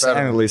 Oi,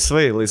 seniai,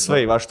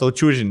 laisvai, aš tau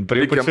čiūžinį.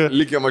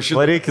 Likė mašina.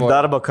 Varyk į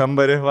darbo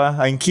kambarį, va,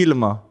 ant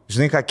kilimo.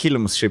 Žinai ką,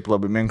 kilimus šiaip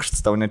labai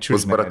minkštas, tau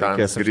nečiūžinį. Pas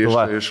Brataną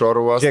grįžta iš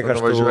oro uosto.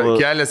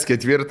 Kelias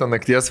 4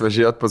 nakties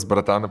važiuot pas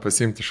Brataną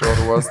pasimti iš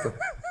oro uosto.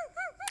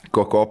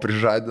 Koko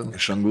prižadin.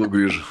 Iš Anglų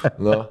grįžo.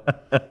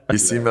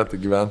 Įsimeta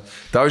gyvent.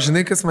 Tau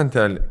žinai, kas man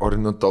telė?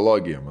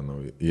 Ornitologija, manau,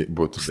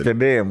 būtų.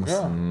 Stebėjimus.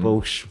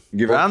 Paukščių.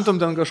 Gyventum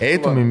ten kažkur.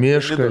 Eitum į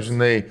mišką,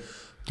 žinai.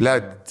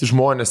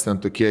 Žmonės ten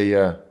tokie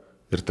jie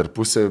ir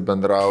tarpusavį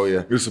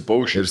bendrauja. Ir su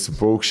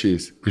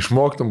paukščiais.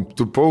 Išmoktum,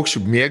 tų paukščių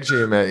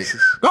mėgdžiajame.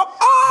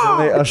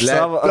 Aš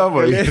savo.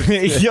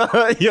 Jo.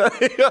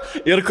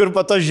 Ir kur po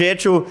to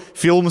žiūrėčiau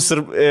filmus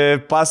ir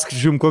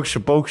pasakyčiau, koks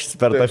čia paukštis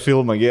per tą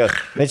filmą.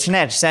 Bet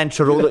čia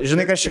senčių raudonas.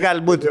 Žinai, kas čia gali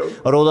būti?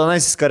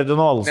 Raudonasis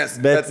kardinolas.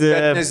 Bet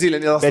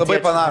nezylė, nes labai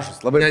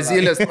panašus.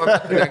 Nezylės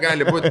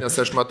negali būti, nes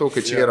aš matau,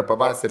 kad čia yra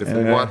pavasarį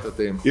filmuota.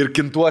 Ir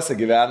Kintuose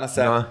gyvena,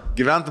 sen.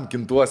 Gyventum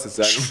Kintuose,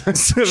 sen.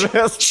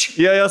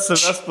 Jo,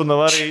 savęs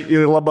panavarė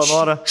į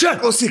Labanorą. Čia,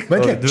 klausyk.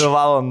 2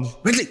 valandas.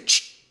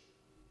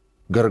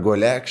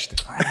 Gargolėkštė.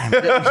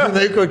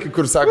 Žinai, kokį,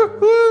 kur sako.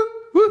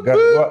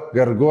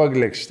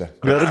 Gargoglėkštė.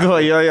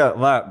 Jo.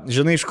 Va,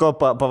 žinai, iš ko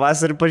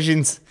pavasarį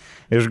pažins.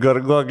 Iš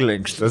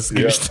gargoglėkštės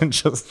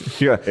grįžtančios.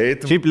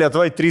 Šiaip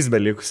Lietuvoje 3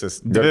 belikusius.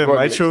 2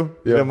 mačiau,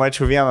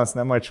 1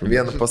 nemačiau.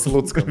 1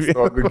 paslutskas.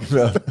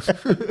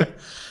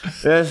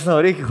 Žinau,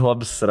 reikia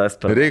hobis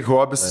susirasti. Reikia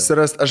hobis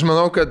susirasti. Aš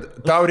manau, kad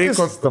tau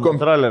reikia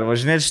kontrolerį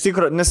važinėti iš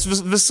tikrųjų, nes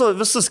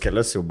visus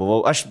kelius jau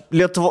buvau. Aš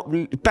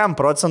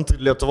 5%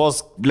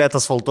 Lietuvos blėt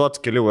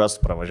asfaltuotų kelių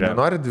esu pravažiavęs.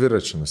 Nori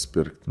dviračių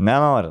nusipirkti?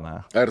 Nenori,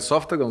 ne.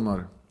 Airsoftą gal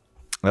nori?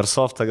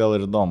 Airsoftą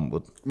gal ir įdomu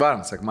būtų.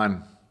 Varam,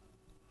 sekmanį.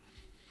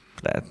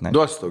 Ne.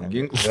 Duosiu tau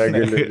ginklą.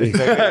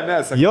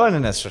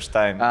 Joninės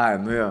šeštadienį.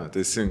 Ai, nu jo,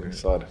 teisingai,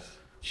 sorry.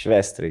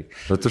 Švesti reikia.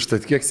 Bet už tai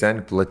kiek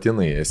seniai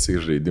platinai esi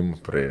žaidimų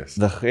praėjęs?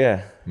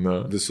 Dahuje.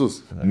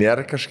 Visus.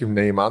 Nėra kažkaip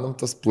neįmanom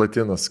tas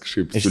platinas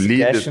kažkaip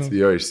sulydyti.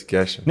 Jo,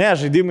 išsikešim. Ne,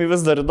 žaidimai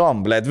vis dar įdomu.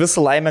 Blėt,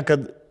 visą laimę,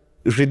 kad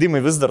žaidimai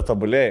vis dar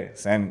tobulėja.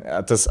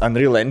 Tas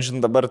Unreal Engine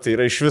dabar tai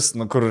yra iš vis,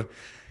 kur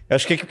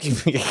Aš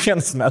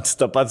kiekvienas metas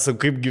tą pat sakau,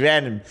 kaip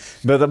gyvenim.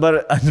 Bet dabar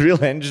Unreal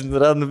Engine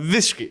yra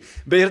visiškai.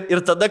 Bet ir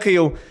tada, kai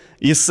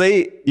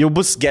jisai jau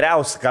bus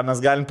geriausia, ką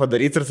mes galim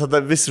padaryti, ir tada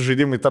visi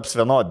žaidimai taps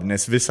vienodi,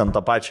 nes visi ant tą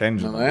pačią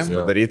engine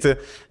padaryti.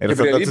 Ir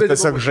tada tu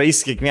tiesiog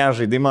žais kiekvieną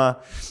žaidimą.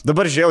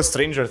 Dabar žiūrėjau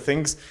Stranger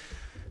Things.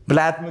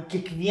 Blet,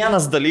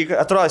 kiekvienas dalykas,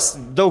 atrodo,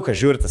 daug ką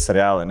žiūrite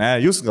serialą, ne?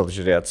 Jūs gal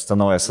žiūrėt tą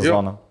naują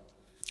sezoną?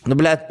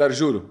 Blet, dar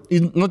žiūriu.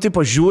 Tipo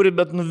žiūri,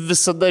 bet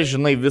visada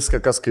žinai viską,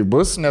 kas kaip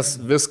bus, nes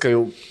viską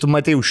jau, tu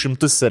matei už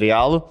 100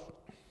 serialų,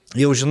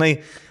 jau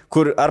žinai,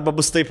 kur arba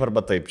bus taip, arba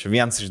taip, čia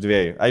vienas iš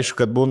dviejų. Aišku,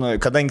 kad būna,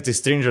 kadangi tai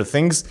Stranger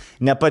Things,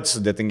 ne pati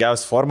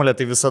sudėtingiausia formulė,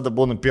 tai visada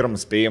būna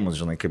pirmas spėjimus,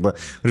 žinai, kaip,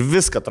 ir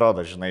viską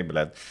atrodo, žinai,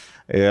 blet.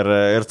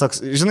 Ir toks,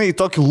 žinai,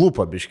 tokį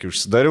lūpą biškį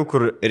užsidariau,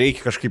 kur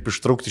reikia kažkaip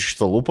ištraukti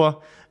šitą lūpą,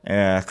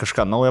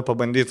 kažką naują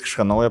pabandyti,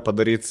 kažką naują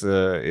padaryti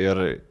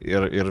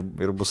ir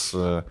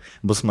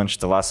bus man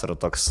šitą vasarą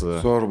toks...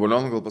 Su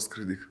orbulionu gal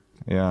paskraidyk.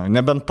 Ja,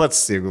 nebent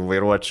pats, jeigu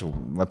vairuočiau,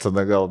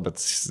 tada gal, bet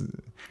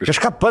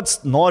kažką pats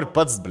nori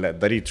pats, ble,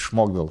 daryti,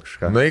 išmok gal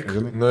kažką.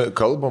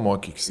 Kalbą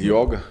mokykis.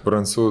 Joga.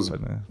 Prancūzų.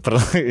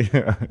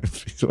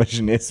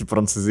 Važinėsi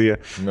Prancūziją.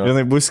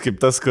 Žinai, bus kaip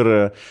tas, kur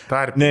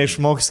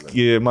neišmoks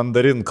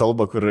mandarin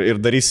kalbą, kur ir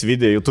darys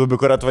video YouTube,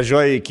 kur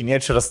atvažiuoja į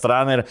kiniečių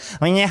restoraną ir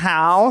ni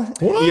hao.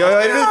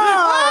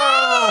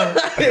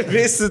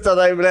 Visi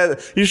tada, ble,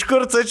 iš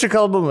kur tu čia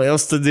kalbama? Jau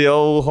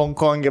studijau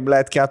Hongkong'e, ble,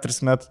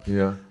 4 metus.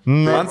 Yeah.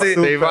 Man tai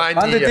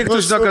tiktų,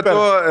 žinau, kad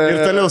tu ir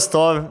toliau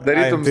stovi.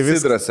 Darytum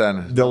sidrą,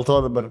 seni. Dėl to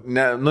dabar.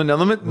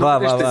 Nenumit.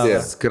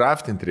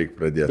 Skraftinti reikia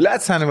pradėti.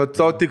 Blet, seni, va,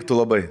 tau tiktų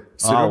labai.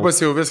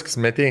 Sriubas jau viskas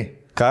metėjai.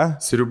 Ką?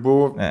 Sriubų.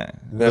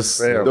 Nes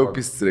daug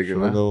pistis reikia,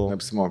 ne?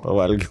 Neapsimoka.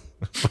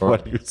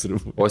 Pavalgiau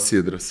sriubų. O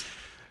sidras?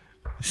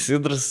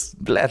 Sidras,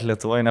 blėt,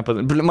 Lietuvoje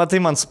nepadarė. Matai,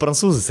 man su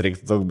prancūzais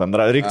reiktų daug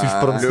bendra. Reiktų iš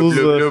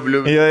prancūzų.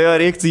 Jo,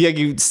 reiktų,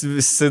 jeigu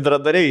sidra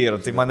darė ir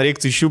tai man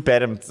reiktų iš jų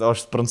perimti, o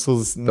aš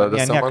prancūzus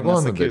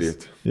samagoną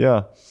daryti.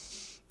 Jo.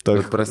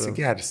 Bet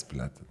prasigeris,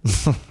 blėt.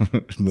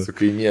 Su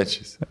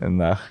kaimiečiais.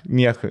 Na,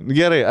 nieko.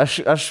 Gerai,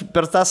 aš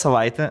per tą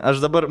savaitę,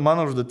 dabar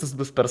mano užduotis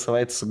bus per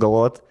savaitę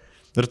sugalvoti.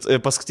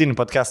 Ir paskutinį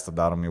podcastą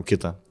darom jau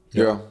kitą.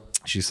 Jo.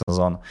 Šį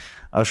sezoną.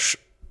 Aš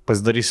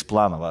pasidarysiu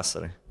planą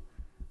vasarai.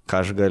 Ką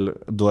aš galiu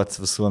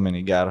duoti visuomenį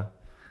gerą.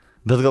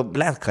 Bet gal,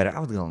 blėt,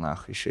 kariaut gal,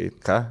 išeit,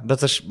 ką?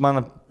 Bet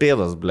mano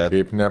pėdas, blėt.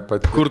 Kaip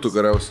nepat. Kur tu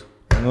kariausi?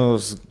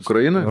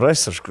 Ukrainoje?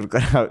 Ras aš kur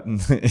kariaut.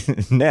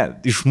 Ne,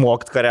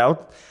 išmokt kariaut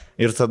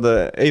ir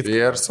tada eiti.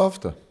 Ir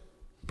softą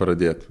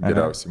pradėti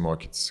geriausiai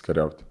mokytis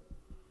kariauti.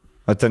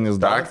 O ten jūs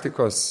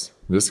taktikos,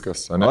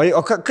 viskas.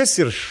 O kas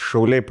ir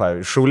šauliai,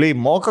 pavyzdžiui? Šauliai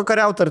moka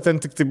kariauti ar ten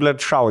tik tai, blėt,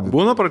 šaudyti?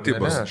 Būna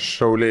pratybos? Ne,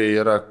 šauliai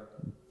yra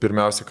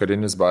pirmiausia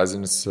kariniai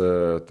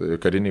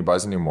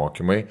baziniai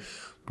mokymai,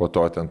 po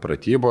to ten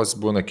pratybos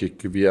būna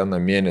kiekvieną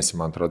mėnesį,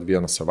 man atrodo,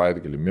 vieną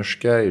savaitgalį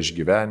miške,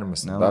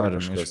 išgyvenimas, dar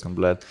kažkas.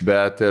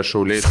 Bet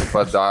šauliai taip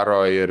pat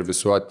daro ir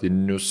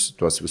visuotinius,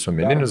 tuos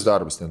visuomeninius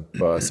darbus, ten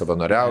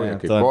savanoriauja,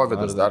 kaip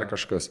covidas, dar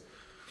kažkas.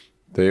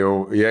 Tai jau,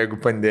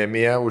 jeigu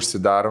pandemija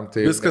užsidarom,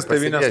 tai... Viskas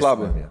tėvynės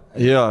labui.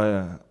 Jo.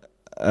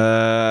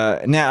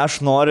 Ne, aš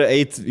noriu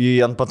eiti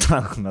į ant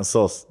patrankų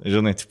mėsos,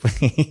 žinai, tipo.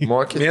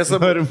 Mėsą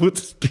noriu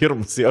būti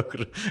pirmas, jo,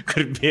 kur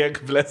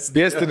bėga, blės.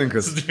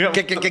 Pėstininkas.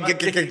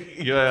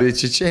 Tai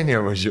Čečėnija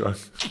važiuok.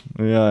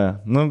 Jo,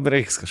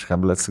 reiks kažką,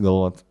 blės,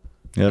 galvoti.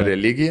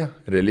 Religija,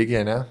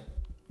 ne?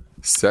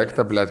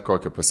 Sekta, blėt,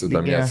 kokią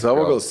pasidomėti.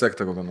 Savo gal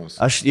sektą kokią nors.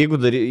 Aš jeigu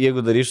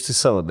daryčiau, tai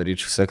savo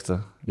daryčiau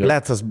sektą.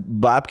 Blėt, tas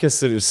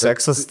babkės ir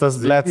seksas, tas,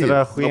 blėt,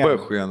 yra huienas. Labai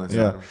huienas.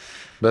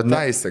 Bet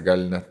taisė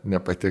gali net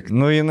nepatikti.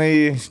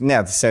 Jinai,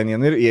 net seniai,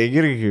 jeigu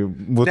irgi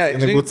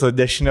būtų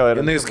dešinio.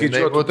 Jinai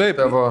skaičiuotų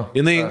taip,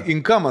 jinai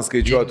inkamą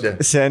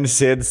skaičiuotų. Seniai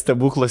sėdi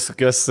stebuklas,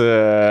 kokios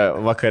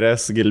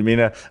vakarės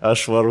gilminė,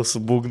 aš varu su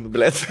būgnu,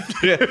 blėt.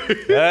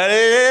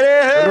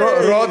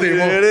 Rodai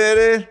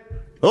mums.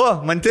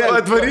 O, man ten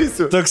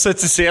atvarysiu. Toks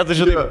atsisėda,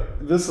 žinai,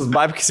 visas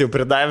babkis jau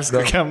pridavęs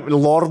kokiam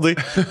lordui,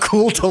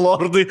 kulto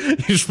lordui,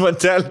 iš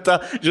mantelį tą,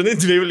 žinai,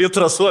 2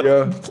 litrą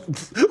suolį.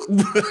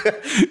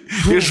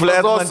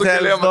 Išblėt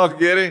mantelį,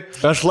 gerai.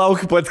 Aš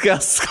laukiu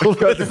podcast,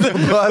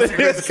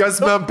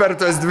 kas man per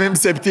tos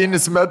 27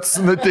 metus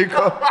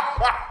nutiko.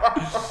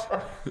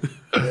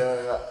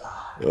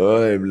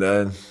 Oi,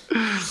 blėt.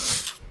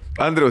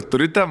 Andriau,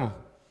 turi temų?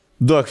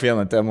 Duok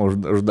vieną temą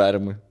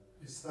uždarimui.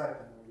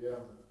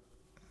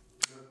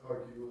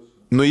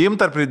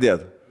 Nuimt ar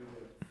pridėt?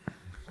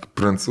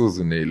 Prancūzų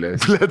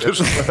neįleis.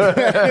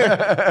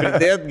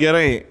 Pridėt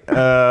gerai.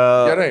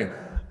 Gerai.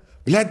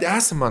 Blėt,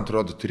 man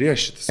atrodo, turėjo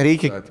šitas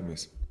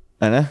įstatymais.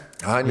 Ne?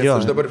 Nes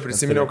aš dabar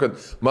prisiminiau, kad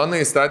mano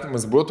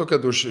įstatymas būtų,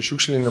 kad už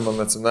šiukšlinimą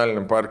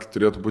nacionaliniam parke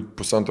turėtų būti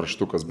 1,5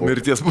 štukas.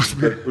 Mirties bus.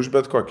 Už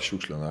bet kokį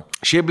šiukšlę.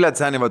 Šiaip,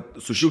 blėt, seniai,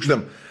 su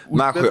šiukšlėm.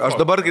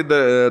 Aš dabar, kai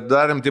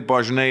darėm, tipo,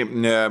 žinai,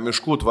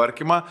 miškų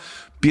tvarkymą,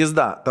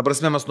 Pizda, ta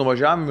prasme mes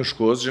nuvažiavom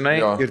miškus, žinai,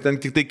 ir ten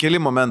tik tai keli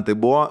momentai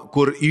buvo,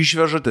 kur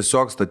išveža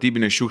tiesiog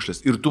statybinės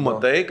šiukšlės. Ir tu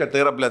matai, kad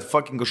tai yra, blėt,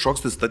 fucking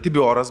kažkoks tai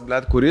statybioras,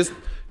 blėt, kuris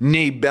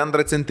nei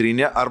bendra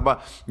centrinė, arba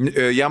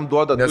jam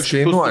duoda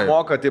 200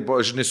 sumoka, tipo,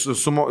 žinai,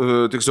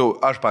 tiksliau,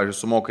 aš, pavyzdžiui,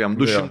 sumoku jam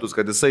 200,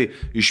 kad jisai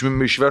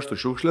išvežtų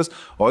šiukšlės,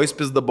 o jis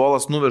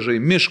pizdabolas nuveža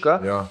į mišką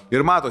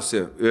ir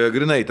matosi,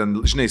 grinai, ten,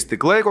 žinai,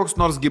 stiklai, koks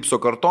nors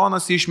gipso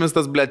kartonas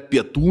išmestas, blėt,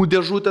 pietų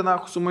dėžutė, na,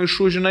 su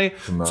maišu, žinai,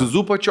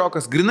 cizu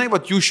pačiokas, grinai,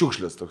 vat, jų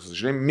šiukšlės, toks,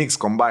 žinai, mix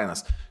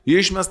kombainas.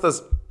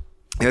 Išmestas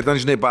ir ten,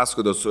 žinai,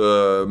 pasakotos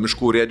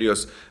miškų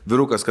urėdijos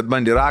vyrukas, kad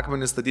bandė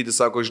akmenį statyti,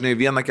 sako, žinai,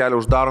 vieną kelią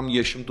uždarom,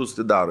 jie 100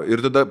 tai daro.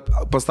 Ir tada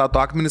pastato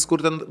akmenis,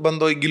 kur ten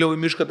bando giliau į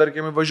mišką,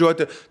 tarkim,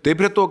 važiuoti, tai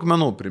prie tų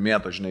akmenų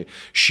primėto, žinai,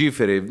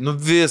 šiferiai, nu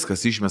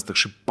viskas išmesta,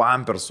 kažkaip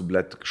pampersų,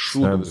 blėt,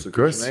 šūdų visų.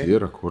 Kas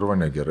yra, kurva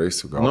negerai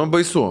sugalvo. Nu,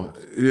 baisu.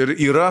 Ir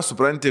yra,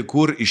 supranti,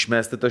 kur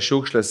išmesti tas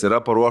šiukšlės,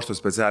 yra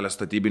paruoštos specialios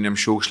statybinėm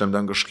šiukšlėm,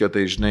 ten kažkokie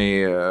tai, žinai,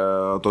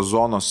 tos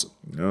zonos,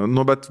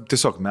 nu, bet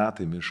tiesiog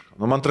metai mišką.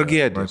 Nu, man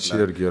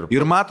tragedija.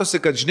 Ir matosi,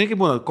 kad, žinai, kaip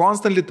būna,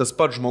 konstantly tas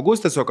pats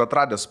žmogus tiesiog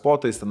atradęs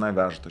spotą, jis tenai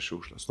veža tas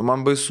šiukšlės. Nu,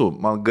 man baisu,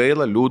 man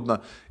gaila, liūdna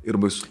ir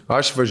baisu.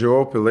 Aš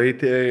važiavau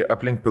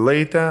aplink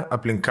Pilaitę,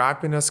 aplink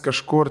kapinės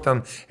kažkur,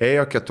 ten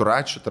ėjo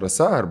keturračių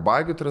trasa ar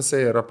bagių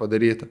trasa yra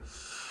padaryta.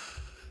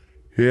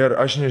 Ir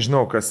aš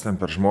nežinau, kas ten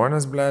per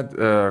žmonės, blėd,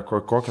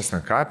 kokios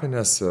ten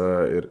kapinės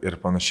ir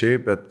panašiai,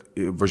 bet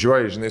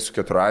važiuoji, žinai, su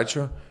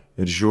keturračiu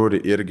ir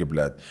žiūri irgi,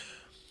 blėd.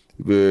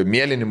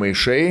 Mėlyni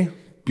maišai,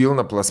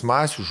 pilna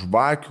plasmasių,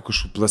 žvakių,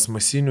 kažkokių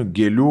plasmasinių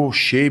gėlių,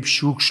 šiaip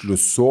šiukšlių,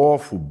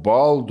 sofų,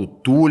 baldų,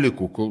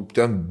 tūlikų,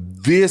 ten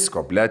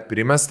visko, blėt,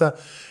 primesta.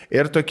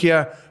 Ir tokie,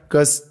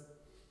 kas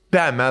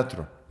 5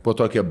 metrų po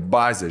tokią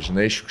bazę,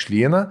 žinai,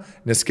 šiukšlyną,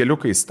 nes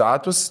keliukai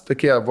status,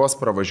 tokie vos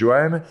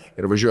pravažiuojami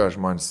ir važiuoja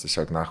žmonės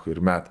tiesiog nahu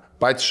ir met.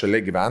 Patys šalia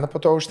gyvena po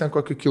to už ten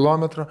kokį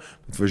kilometrą,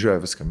 bet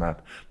važiuoja viską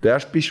met. Tai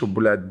aš pišiau,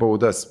 blėt,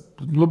 baudas,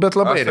 nu, bet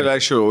labai. Aš tai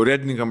leikščiau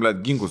urėdininkam,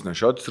 blėt, ginklus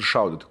nešiotis ir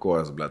šaudyti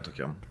kojas, blėt,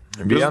 tokiam.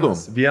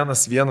 Vienas.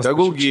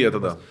 Tegul gyja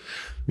tada.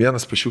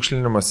 Vienas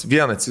pašiukšlinimas,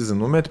 vieną cizą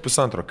numeti,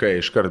 1,5 kai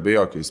iškart be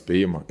jokio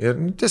įspėjimo. Ir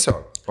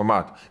tiesiog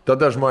pamato.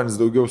 Tada žmonės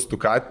daugiau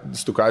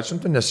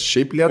stukačintų, nes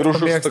šiaip Lietuva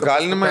mėgsta. Už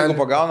stukalinimą, jeigu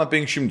pagauna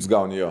 500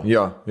 gauni jo.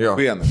 Jo.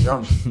 Vienas.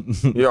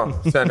 Jo.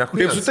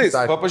 Kaip su tais,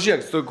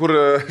 pažiūrėk, kur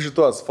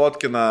šitos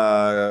fotkina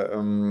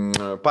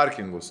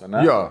parkingus,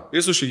 ne? Jo.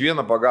 Jis už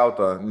kiekvieną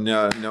pagautą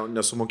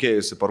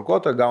nesumokėjusi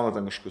parkuotą gauna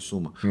ten kažkokią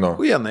sumą.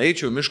 Vieną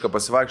eičiau mišką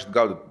pasivaikščioti,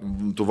 gauti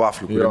tų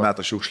vaflių, kurie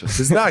meta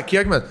šiukšlės.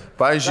 Kiek met,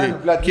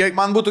 pavyzdžiui,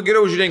 man būtų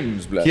geriau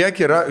žrenginius, blė. Kiek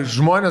yra,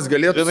 žmonės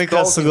galėtų... Žinai,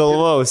 ką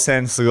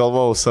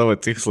sugalvojau savo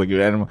tikslą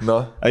gyvenimą.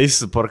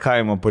 Eisiu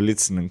parkavimo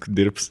policininku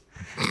dirbs.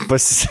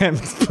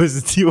 Pasisemti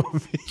pozityvų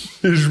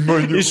iš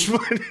žmonių.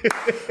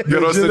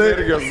 Geros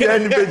energijos.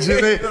 Bet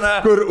žinai,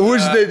 kur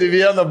uždedi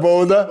vieną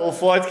baudą.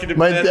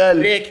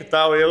 Mantelį. Reikia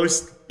tau jau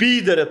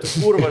spyderė, tu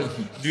kurvas.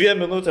 2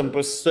 minutėm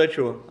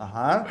pasistačiau.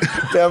 Aha.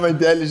 Te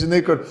mantelį,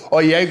 žinai, kur.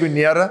 O jeigu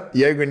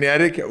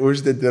nereikia,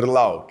 uždedi ir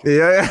lauki.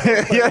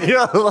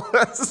 Jo.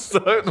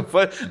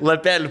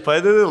 Lapelį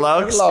padedi,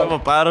 lauki savo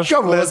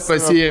parašą. Kavos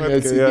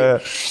pasiėmė.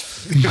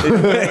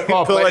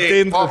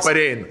 Ko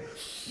pareina.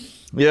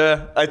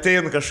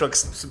 Ateina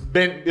kažkoks,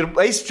 ir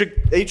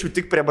eičiau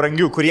tik prie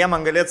brangių, kurie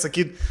man galėtų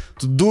sakyti,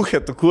 tu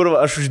duhė, tu kurva,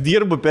 aš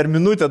uždirbu per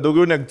minutę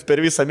daugiau negu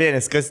per visą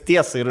mėnesį, kas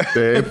tiesa ir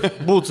taip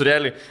būtų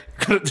realiai.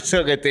 Kur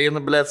tiesiog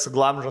ateina, blėt, su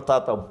glamžo tą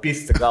tau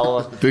pisti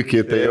galvą. Tu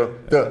kitai jau.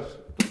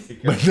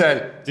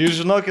 Tai jūs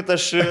žinokit,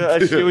 aš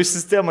jau į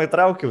sistemą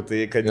įtraukiau,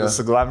 tai kad jūs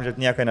suglamžėt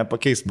nieko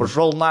nepakeis.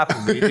 Pažol naku,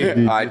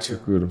 greitai. Ačiū.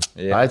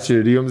 Ačiū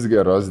ir jums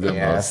geros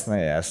dienos.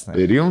 Jasna.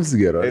 Ir jums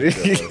geros.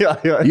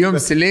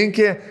 Jums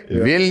linki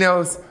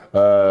Vilniaus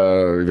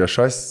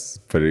viešos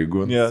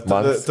pareigūnų.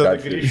 Tada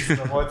grįžti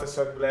namo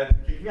tiesiog, blėt,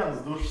 kiekvienas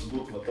dušas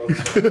būtų matos.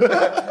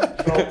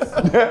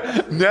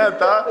 Ne,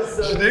 tą,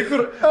 žinai,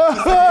 kur...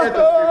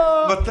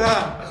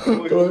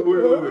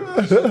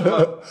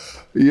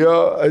 Jo,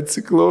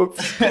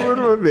 atsiklaupti,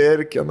 kurva,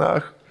 verkia,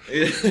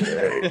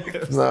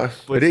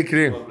 reik.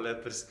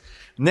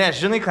 Ne,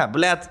 žinai ką,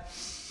 blėt,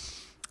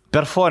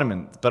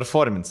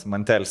 performance,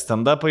 mantel,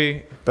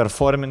 stand-upai,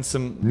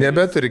 performance'im.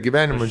 Nebeturi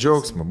gyvenimo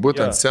džiaugsmo,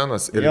 būtent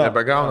scenos ir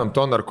nebegaunam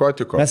to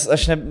narkotiko.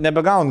 Aš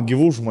nebegaunu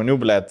gyvų žmonių,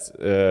 blėt,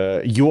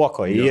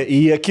 juoko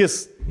į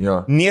akis.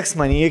 Nieks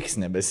man į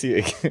akis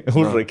nebesijuokia,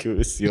 už akių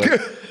visi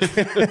juokia.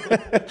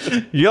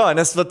 Jo,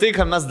 nes va tai,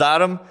 ką mes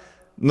darom,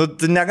 nu,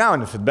 tu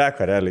negauni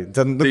feedbacką realiai.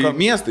 Tai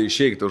miestai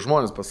išeikti,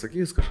 žmonės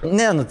pasakys kažką.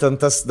 Ne, nu, ten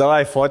tas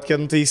davai fotkė,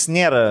 nu, tai jis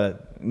nėra...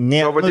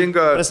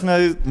 Pavadinga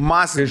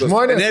masinės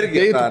žmonės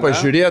eitų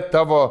pažiūrėti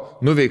tavo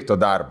nuveikto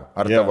darbo.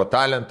 Ar tavo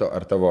talento,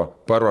 ar tavo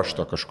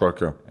paruošto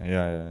kažkokio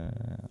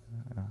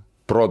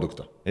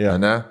produkto.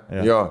 Ne?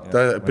 Jo,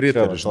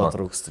 pritariu, žinau.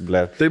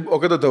 Taip, o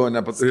kada tavo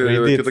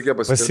kitokie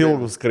pasikalbėjimai?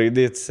 Pasilgus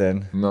skraidyti,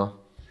 sen.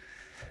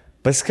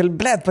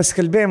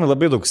 Pasikalbėjimai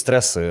labai daug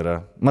streso yra.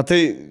 Matai,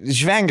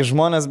 žvengia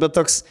žmonės, bet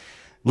toks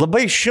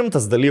labai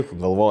 100 dalykų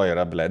galvoja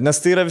yra, blėt. Nes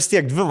tai yra vis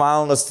tiek 2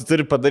 valandas, tu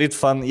turi padaryti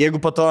fan.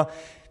 Jeigu po to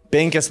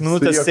 5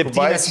 minutės,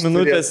 7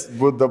 minutės.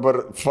 Būtų dabar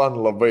fan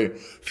labai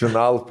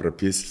final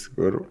prapisis,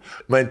 kur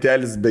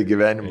mantelis be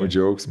gyvenimo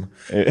džiaugsmo.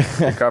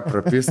 Ką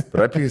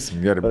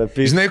prapisim, gerai.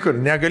 Žinai, kur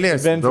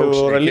negalėsim daug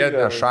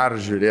šnekėti, Šar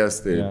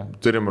žiūrės, tai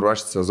turim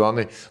ruošti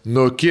sezonai.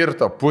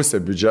 Nukirto pusę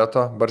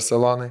biudžeto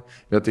Barcelonai,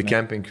 vietoj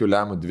kem 5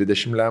 lemų,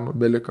 20 lemų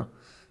beliko.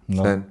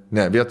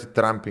 Ne, vietoj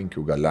tram 5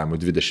 gal lemų,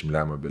 20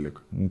 lemų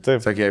beliko.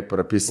 Sakė, jei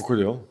prapisim.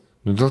 Kodėl?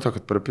 Nu, dėl to,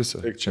 kad prapiso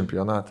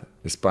čempionatą,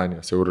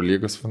 Ispanijos,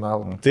 Eurolygos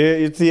finalą. Tai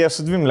jie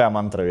su 2 lem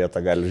antrą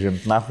vietą gali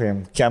žimti, nahu jiem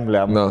kem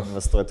lem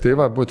investuoti. Tai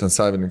va, būtent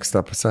savininkas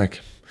tą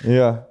pasakė.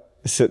 Jo,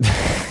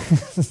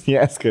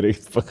 Jeska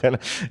reikia pakalė.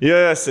 Jo,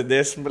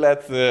 sėdėsim,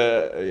 blėt,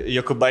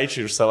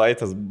 Jokubaičiai iš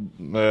savaitės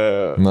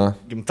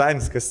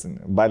gimtadienis, kas ten,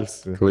 balis.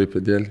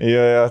 Klaipėdėlį.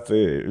 Jo, tai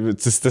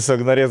jis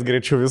tiesiog norės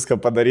greičiau viską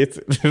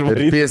padaryti.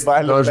 Ir pėsti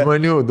nuo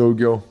žmonių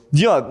daugiau.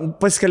 Jo,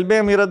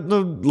 pasikalbėjimai yra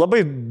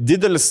labai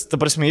didelis, ta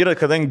prasme, yra,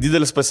 kadangi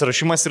didelis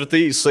pasirašymas ir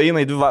tai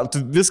sueina į 2 valandas,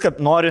 tu viską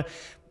nori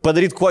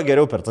padaryti kuo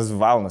geriau per tas 2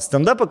 valandas.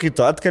 Stand-upą, kai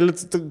tu atkali,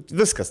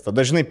 viskas.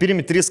 Tada, žinai,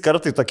 pirmi 3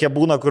 kartai tokie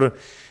būna, kur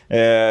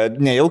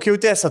nejauk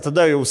jautiesi,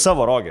 tada jau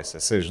savo rogės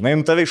esi. Žinai,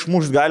 tave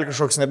išmušt gali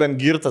kažkoks nebent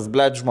girtas,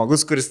 blėt,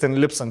 žmogus, kuris ten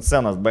lips ant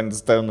scenos,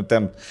 bandys tave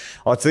nutempt.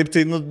 O taip,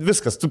 tai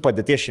viskas, tu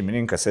padėties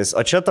šeimininkas esi.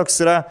 O čia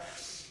toks yra,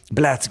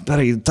 blėt,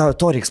 gerai,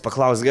 to reiks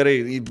paklausti, gerai,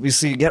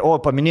 jisai,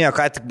 paminėjo,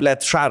 ką tik,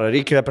 blėt, Šarą,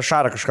 reikia apie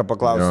Šarą kažką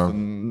paklausti.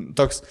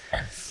 Toks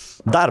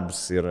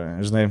darbas yra,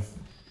 žinai.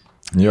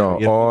 Jo,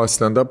 o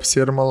stand-upas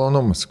yra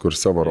malonumas, kur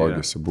savo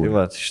rogėsi buvo. Tai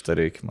va, šitą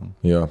reikia man.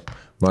 Jo,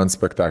 man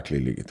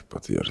spektakliai lygiai taip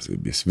pat ir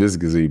zaibys.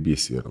 Visgi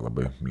zaibys yra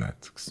labai,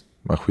 toks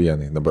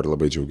ahujenai. Dabar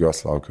labai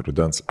džiaugiuosi, laukiu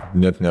rudens.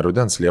 Net ne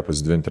rudens, Liepos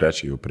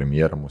 23 jau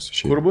premjera mūsų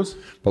šiaip. Kur bus?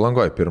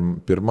 Palangoje,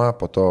 pirma,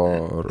 po to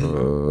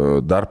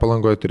dar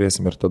Palangoje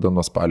turėsim ir tada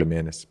nuo spalio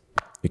mėnesį.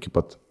 Iki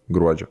pat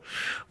gruodžio.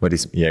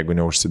 Varysim, jeigu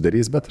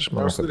neužsidarys, bet aš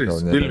manau, kad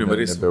gal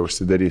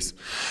nebeužsidarys.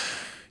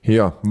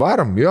 Jo,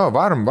 varom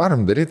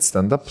daryti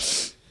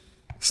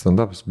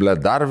stand-ups, blė,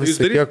 dar vis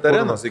tiek. Jūs darysit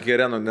arenos iki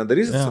arenų,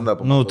 nedarysit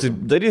stand-upą? Nu, tai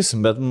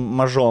darysim, bet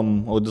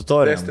mažom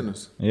auditorijom.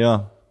 Testinius? Jo.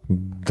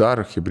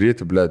 Dar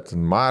hibridai, blė,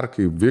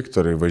 Markai,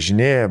 Viktorai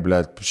važinėja, blė,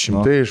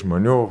 šimtai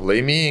žmonių,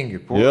 laimingi.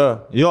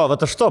 Jo, va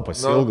aš to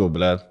pasilgau,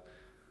 blė.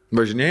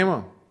 Važinėjimo?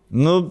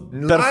 Nu,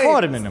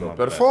 performinimo.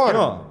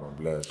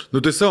 Blė.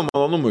 Nu, tai savo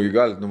malonumui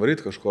galite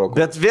nuvaryti kažko.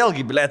 Bet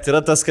vėlgi, blė,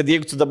 yra tas, kad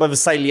jeigu tu dabar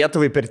visai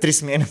Lietuvai per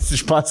 3 mėnesius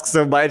išpask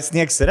savo bairis,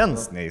 nieks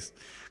arenos neis.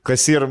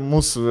 Kas yra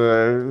mūsų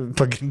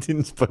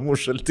pagrindinis pajamų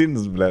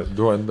šaltinis, blė.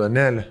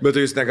 Duondanėlė. Bet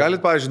jūs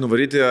negalite, pavyzdžiui,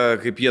 nuvaryti,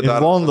 kaip jie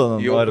daro. Londoną.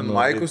 Į open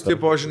mic'us,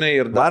 tipo, žinai,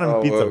 ir daro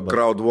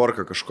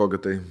crowdworką kažkokią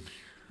tai.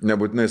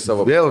 Nebūtinai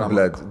savo. Vėl,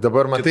 blė,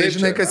 dabar matai,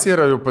 žinai, kas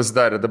yra jau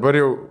pasidarė. Dabar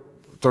jau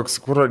toks,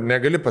 kur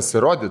negali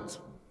pasirodyti.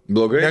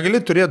 Blogai?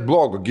 Negali turėti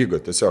blogo gigo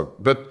tiesiog,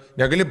 bet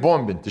negali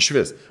bombinti iš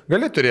vis.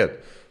 Gali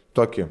turėti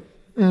tokį.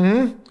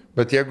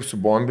 Bet jeigu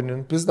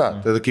subombinin, pizda.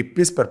 Tada kaip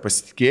pis per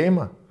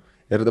pasitikėjimą.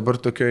 Ir dabar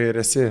tokioje ir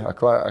esi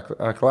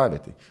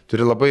aklavietėj.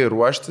 Turi labai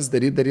ruoštis,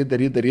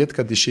 daryti,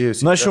 kad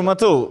išėjus. Na, aš jau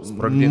matau,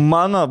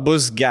 mano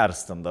bus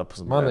geras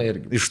stand-upas. Mano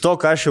irgi. Iš to,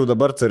 ką aš jau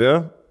dabar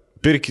turiu,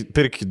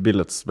 pirkit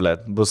bilietus,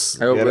 blėt. Bus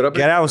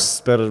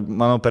geriausias,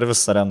 manau, per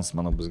visą arenas,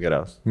 manau, bus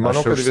geriausias.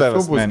 Manau, kad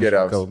visų bus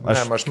geriausias.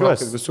 Aš manau,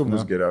 kad visų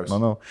bus geriausias.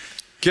 Manau.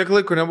 Kiek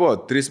laiko nebuvo?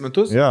 3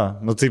 metus? Jo,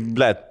 nu tai,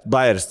 blėt,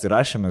 Bayeris tai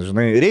rašėmės,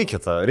 žinai,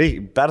 reikia tą,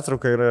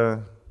 pertrauka yra,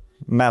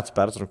 metų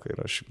pertrauka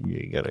yra šiaip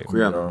gerai.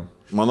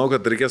 Manau,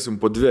 kad reikės jums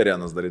po 2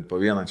 arenas daryti, po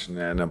 1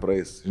 čia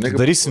nepraeis. Žinai,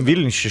 darysim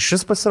Vilnių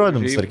 6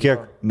 pasirodymus, ar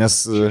kiek?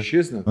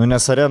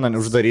 Nes arena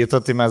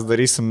uždaryta, tai mes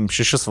darysim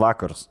 6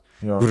 vakarus.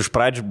 Kur iš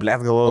pradžių,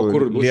 blėt,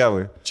 galvoju,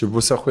 lievai. Čia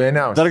bus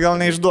ahueniausia. Dar gal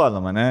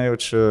neišduodama, ne? Jau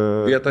čia...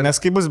 Vieta. Nes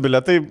kai bus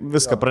bilietai,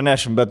 viską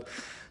pranešim, bet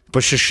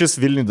po 6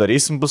 Vilnių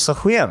darysim, bus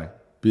ahuenai.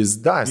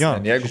 Pizdas,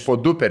 jeigu po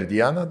 2 per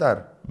dieną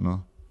dar,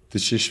 tai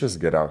čia iš vis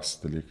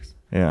geriausias dalykas.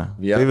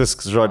 Tai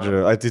viskas,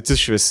 žodžiu, ateitis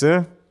šviesi,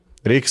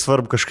 reikia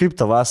svarbu kažkaip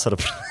tą vasarą.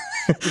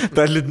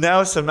 Ta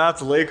liūdniausia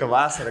metų laiko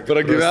vasarą.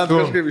 Pragyventi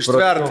kažkaip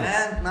ištverti.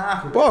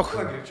 Poch.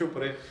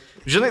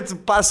 Žinai,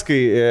 paskui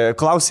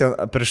klausė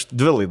prieš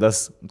 2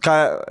 laidas,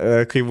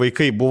 kai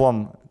vaikai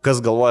buvom,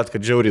 kas galvojat,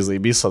 kad žiauriai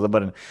zaibys, o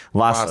dabar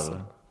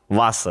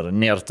vasara,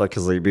 nėra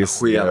tokį zaibys.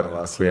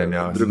 Hueniausia.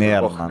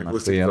 Nėra,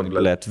 man,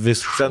 blėt,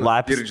 vis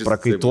lapis,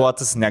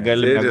 prakaituotas,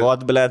 negali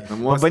mėgot, blėt.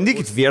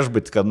 Pabandykit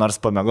viešbutį, kad nors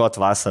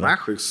pamėgot vasarą.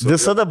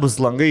 Visada bus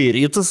langai į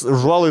rytus,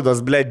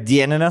 žuolaidos, blėt,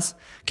 dieninės,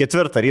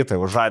 4 rytą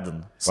jau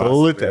žadin.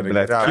 Saulutė,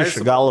 blėt, iš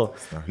galų.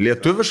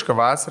 Lietuviška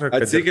vasara.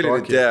 Atsikeli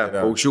ryte,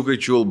 paukščiukai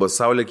čiulba,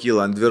 saulė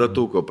kyla ant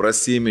dviratuko,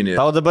 prasiminė.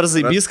 Tau dabar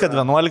zaibys, kad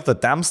 11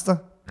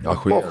 temsta?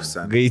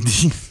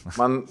 Gaidyn.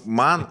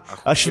 Man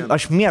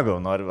aš mėgau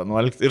noriu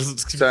 11 ir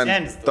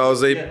senis. Tau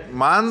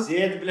man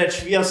sėdi, blėt,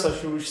 šviesą, aš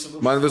jau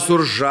išsidūsiu. Man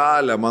visur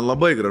žalia, man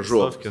labai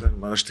gražu.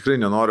 Man aš tikrai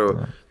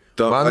nenoriu.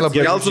 Man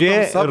labai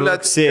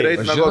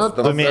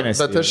mėnesiai.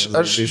 Bet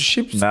aš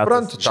šiaip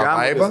suprantu tą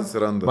vaibą.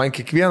 Man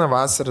kiekvieną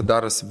vasarą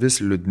darosi vis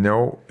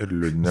liūdniau ir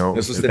liūdniau.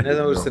 Nes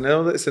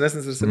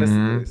senesnis ir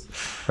senesnis.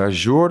 Aš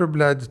žiūriu,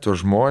 blėdi,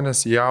 tuos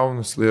žmonės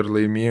jaunus ir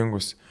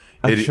laimingus.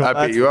 Ir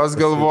apie juos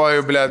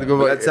galvoju, blėt,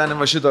 galvoju. Bet seniai,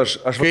 va šito aš...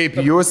 Kaip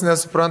jūs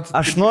nesuprantate?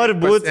 Aš noriu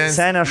būti,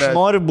 seniai, aš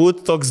noriu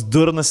būti toks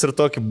durnas ir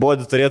tokį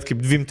bodį turėti kaip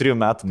 2-3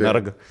 metų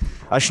merga.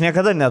 Aš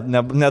niekada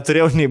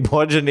neturėjau nei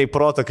bodžio, nei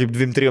proto kaip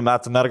 2-3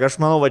 metų merga. Aš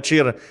manau, va čia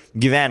yra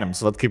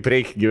gyvenimas, va kaip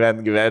reikia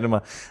gyventi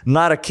gyvenimą.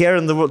 Not a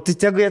care in the world. Tai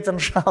tegu jie ten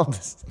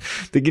šaudas.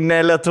 Taigi ne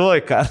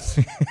Lietuvoj, ką.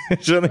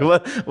 Žinai,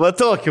 va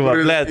tokį, va,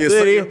 blėt.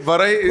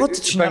 Varai,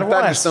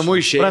 penktadienį iš namų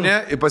išeini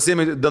ir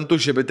pasiėmė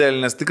dantų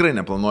šepetėlį, nes tikrai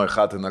neplanuoja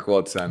chatai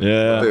nakvoti seniai.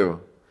 Yeah.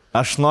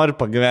 Aš noriu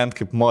pagyventi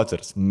kaip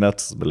moteris,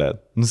 metus, blėt.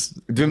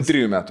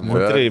 2-3 metų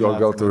moteris.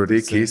 Gal tu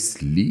reikia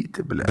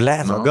įslyti, blėt.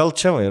 Blėt, gal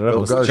čia va yra.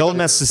 Gal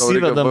mes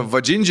susivedam.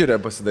 Vadžindžerę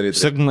pasidaryti.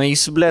 Sak,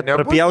 naisi, blėt,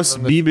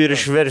 prapjausi bybį ir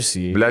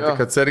išversi jį. Blėt,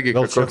 tik atsargiai,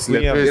 koks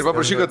lietuvis. Ir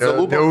paprašyk, kad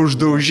lūpą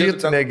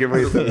neuždaužytų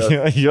negyvai.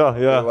 Jo.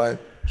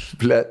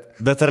 Blėt.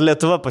 Bet ar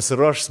Lietuva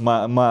pasiruošs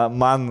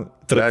man...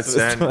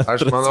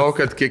 Aš manau,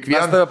 kad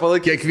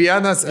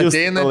kiekvienas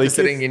ateinantis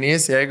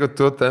renginys, jeigu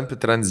tu tampi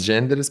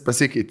transgenderis,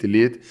 pasikeiti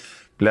lytį,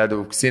 blėt,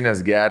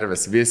 auksinės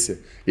gervės visi.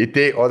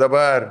 O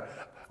dabar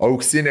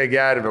auksinė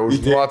gervė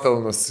už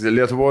nuopelnus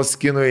Lietuvos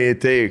kinui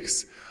įteiks.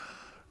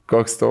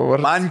 Koks tavo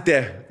vardas? Mantė.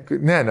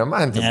 Ne,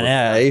 Mantė. Ne,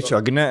 eičiau,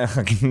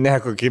 ne,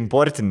 kokį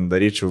importinį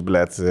daryčiau,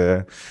 blėt.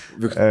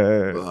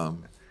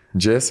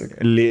 Jessica.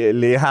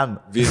 Liana,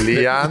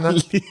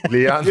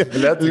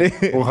 blėt.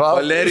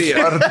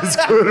 Valerija. Vardas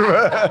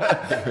kurva.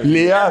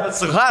 Liana.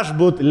 Su H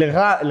būt,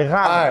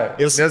 Liana.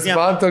 Nes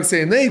man toks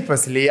einai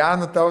pas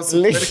Lianą tau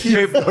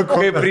sutvarkyti.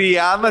 Kaip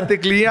Rihanna,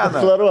 tik Liana.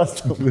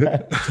 Klaruostų.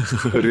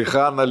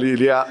 Rihanna,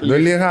 Liana.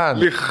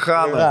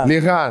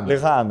 Liana.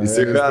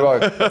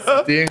 Įsivaizduok.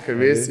 Tinka,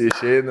 visi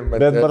išeina.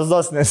 Bet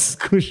barzdos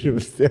nesiskušiu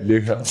vis tiek.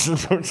 Liana.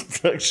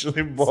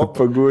 Žinai, Bob.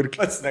 Pagurkį.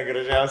 Pats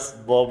negražiausias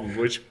Bob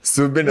būčiau.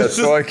 Subinė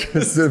tokį.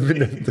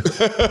 Subinėtų.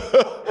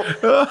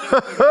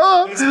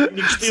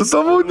 Su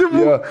tavo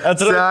audimu.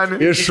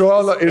 Iš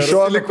šono.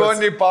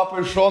 Silikoniai papa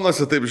iš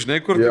šonuose, taip,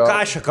 žinai, kur...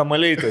 Kašia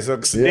kamaliai,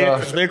 tiesiog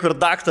sudėk, žinai, kur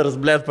daktaras,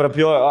 blėt,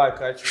 prapjojo.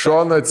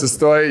 Šono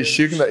atsistoja iš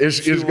šikną,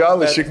 iš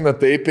galo šikną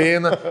taip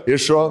eina,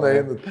 iš šono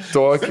eina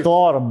tokį.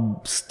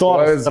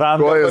 Storas,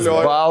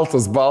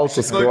 kojas,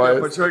 baltas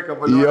kojas.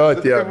 Jo,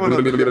 tie.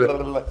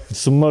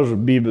 Su mažu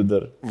bibiu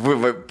dar.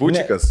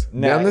 Pučikas.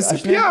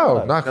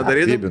 Nenusipjau. Na, ką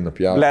daryti? Bibį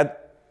nupjau.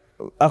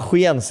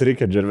 Ahujens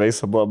reikia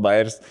Džerveisą buvo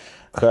bairis.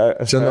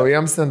 Čia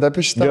naujams ten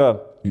apie šitą? Jo.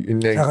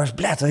 Aš,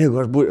 blėt, jeigu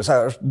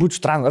aš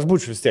būčiau trans, aš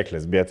būčiau vis tiek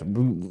lesbietė.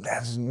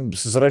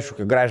 Susirašiu,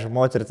 kad gražią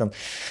moterį ten.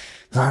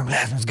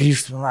 Blėt, mes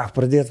grįžtume,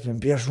 pradėtume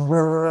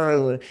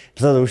piešti.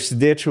 Tada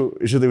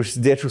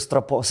užsidėčiau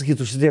straponą,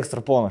 sakytų, užsidėk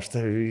straponą, aš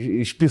tai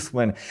išpisk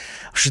mane.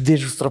 Aš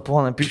užsidėčiau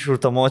straponą, pišiu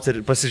tą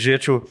moterį,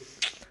 pasižiūrėčiau.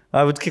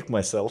 I would kick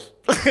myself.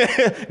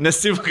 Nes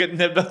taip, kad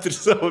nebeturi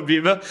savo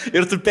bybę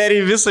ir tu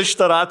perėjai visą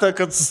šitą ratą,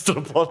 kad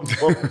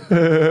sustrapotum.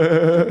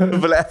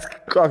 Blet,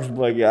 koks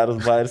buvo geras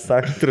bairis,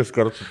 sako, 3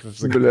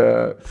 kartus.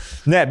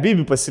 Ne,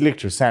 bybį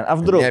pasilikčiau, sen.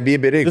 Afdru. Ne,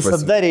 bybį reikia.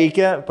 Visada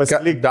reikia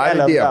pasilikti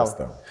dalį dievas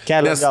tau.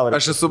 Nes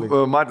aš esu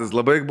matęs,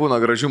 labai būna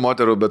gražių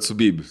moterų, bet su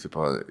bybiu.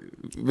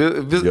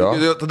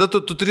 Tada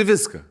tu turi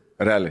viską.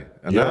 Realiai.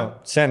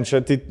 Sen,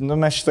 čia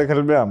mes šitą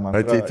kalbėjom.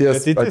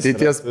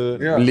 Ateities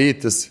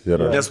lytis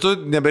yra. Nes tu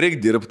nebereik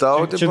dirbti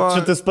tau.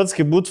 Čia tas pats,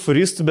 kaip būtų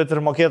furistų, bet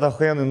ir mokėti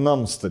ahuenui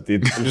namus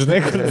statyti. Žinai,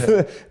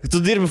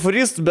 tu dirbi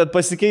furistų, bet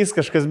pasikeis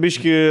kažkas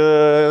biški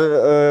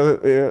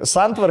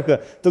santvarka,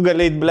 tu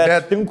galėjai,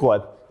 blėt,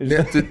 tinkuoti.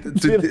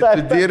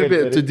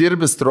 Tu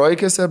dirbi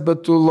strojkėse,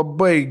 bet tu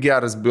labai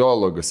geras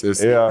biologas.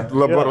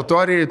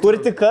 Laboratorijai. Kur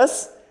tik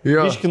kas?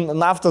 Biški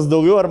naftos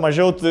daugiau ar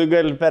mažiau, tu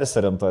gali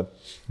persiorientuoti.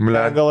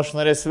 Gal aš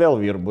norėsiu vėl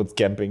vyr būti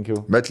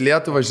kempingių. Bet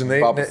Lietuva,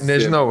 žinai,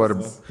 nežinau, ar...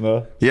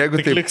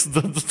 Jeigu taip... Liks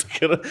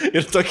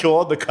ir tokia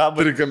oda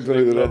kabarį.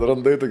 Ir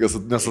randai tokias,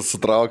 nes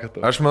sutraukia.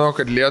 Aš manau,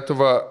 kad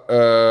Lietuva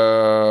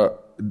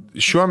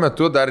šiuo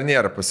metu dar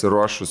nėra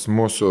pasiruošus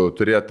mūsų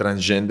turėti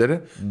transgenderį,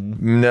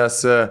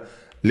 nes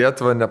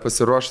Lietuva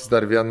nepasiruošus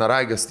dar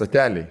vienaragę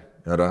stoteliai.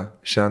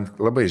 Šiandien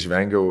labai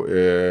žvengiau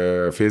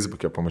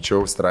Facebook'e,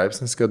 pamačiau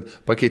straipsnis, kad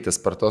pakeitė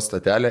spartos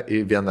statelę į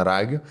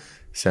vienaragį.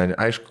 Seniai,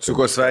 aišku. Su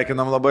kuo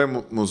sveikinam labai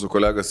mūsų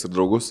kolegas ir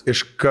draugus.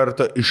 Iš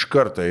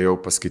karto jau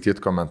paskaityti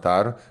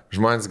komentarų.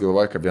 Žmonės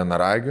galvoja, kad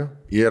vienaragių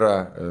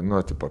yra,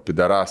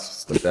 piderasų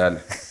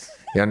statelė.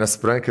 Jie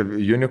nesupranta, kad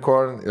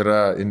unicorn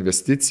yra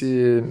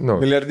investicijai.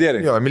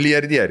 Milijardieriai. Jo,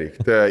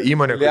 milijardieriai. Ta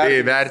įmonė,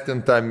 kurie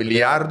įvertinta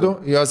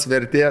milijardų, jos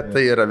vertė,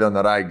 tai yra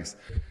vienaragis.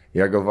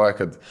 Jie galvoja,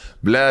 kad,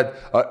 blėt,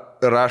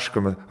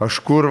 raškome, aš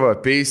kurva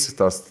apeisiu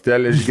tą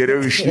statelę, aš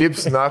geriau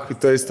išlipsiu,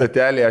 toj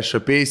statelė, aš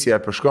apeisiu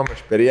ją peškom,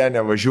 aš per ją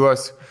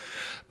nevažiuosiu.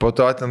 Po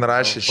to ten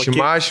rašė,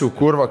 Šimašiau,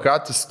 kurva, ką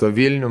tu su to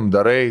Vilnium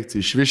darai, tai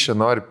iš vis čia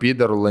nori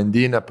pydarų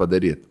landynę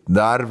padaryti.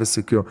 Dar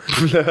visokių.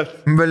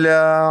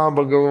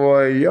 Bliamba,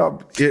 galvoju, jo.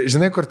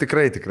 Žinai, kur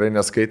tikrai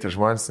neskaitė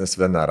žmonės, nes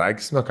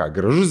vienaragis,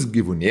 gražus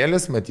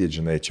gyvūnėlis, matyt,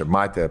 žinai, čia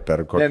matė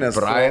per kokį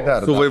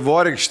praidą. Su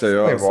vaivorykšte,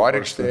 jo.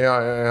 Vaivorykšte,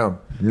 jo.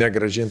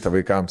 Negražinta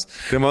vaikams.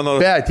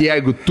 Bet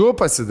jeigu tu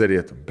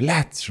pasidarytum,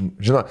 blėt,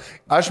 žinau,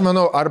 aš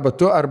manau, arba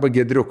tu, arba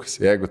Gedriukas,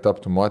 jeigu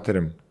taptų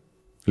moterim.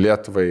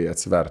 Lietuvai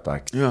atsiverta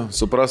akį. Jo,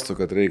 suprastų,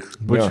 kad reikia.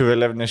 Būčiau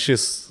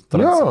vėliavnešys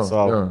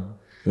transseksualų.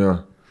 Jo.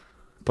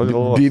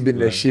 Pagalvosiu.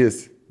 Bibinešys.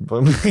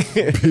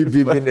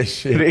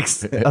 Bibinešys. Reiks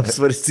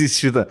apsvarstys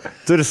šitą.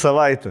 Turi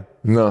savaitę.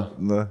 Na,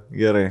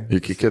 gerai.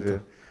 iki kito.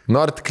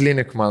 Nord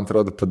Clinic, man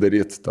atrodo,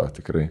 padaryti to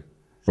tikrai.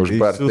 Už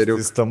barterių.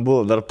 Į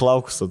Stambulą dar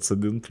plaukus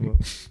atsadintum.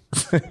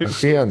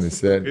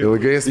 Pienis,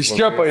 ilgais. Iš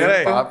čia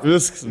Gerai,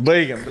 viskas,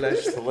 baigiam, ble,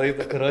 šitą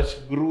laidą,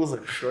 karočią,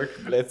 grūzą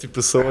kažkokį, ble,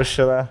 tipi savo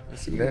šią.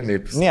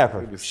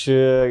 Nieko,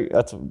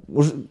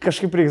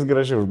 kažkaip reiks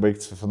gražiai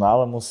užbaigti su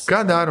finalą mūsų.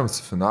 Ką darom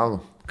su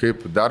finalu?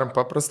 Kaip darom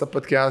paprastą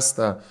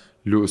podcastą,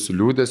 su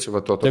liūdėsiu,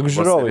 va to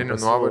vasariniu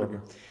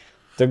nuovargiu?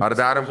 Ar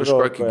darom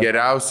kažkokį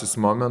geriausius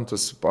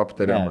momentus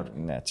aptariam?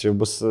 Ne, čia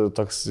bus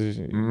toks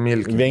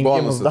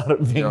vengimas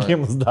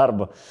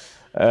darbo.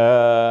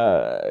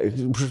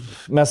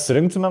 Mes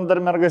rinktumėm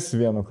dar mergas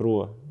vieną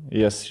krūvą,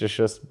 jas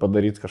 6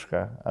 padaryti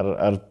kažką,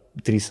 ar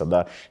 3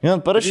 dar.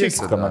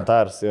 Parašykit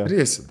komentarus.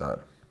 3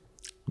 dar.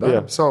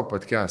 Darom savo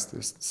podcastą,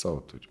 jis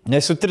savo turi.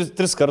 Nes jau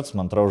 3 kartus,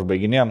 man atrodo,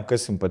 užbaiginėjom,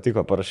 kas jums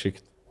patiko,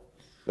 parašykit.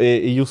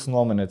 Į jūsų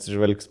nuomonę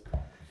atsižvelgs,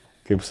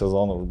 kaip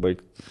sezoną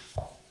užbaigti.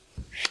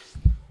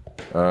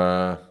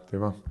 Tai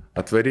va,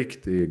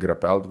 atvarykite į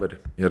Grapeldvarį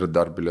ir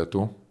dar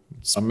bilietų.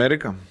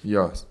 Amerika?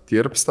 Jo,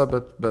 tirpsta,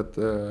 bet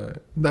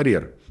dar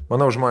yra.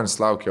 Manau, žmonės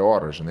laukia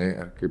oro, žinai,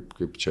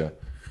 kaip čia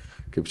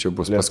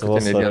bus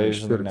paskutinė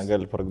diena.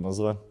 Negali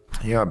prognozuoti.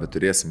 Jo, bet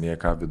turėsim jie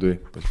ką viduj,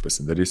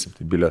 pasidarysim,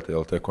 tai bilietai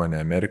LT, ko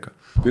ne Amerika.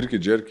 Pirkit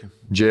džerkį.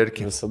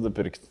 Džerkį. Visada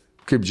pirkit.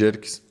 Kaip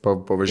džerkis,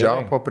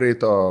 pavažiavom po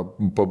praeito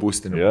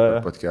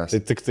pabūstinimo podcast. Tai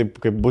tik taip,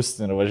 kaip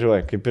būstinė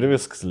važiuoja, kaip ir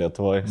viskas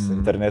Lietuvoje, su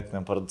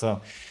internetinė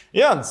parduotuvė.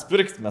 Jans,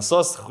 pirkit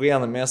mėsos,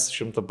 huieną mėsą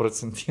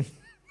 100%.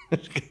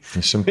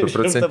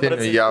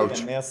 100%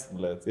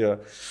 jaučiu.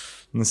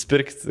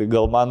 Nusipirkit,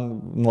 gal man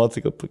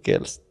nuotaiką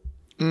pakėlis.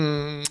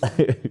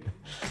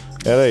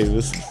 Gerai,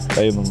 viskas,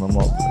 einam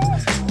namo.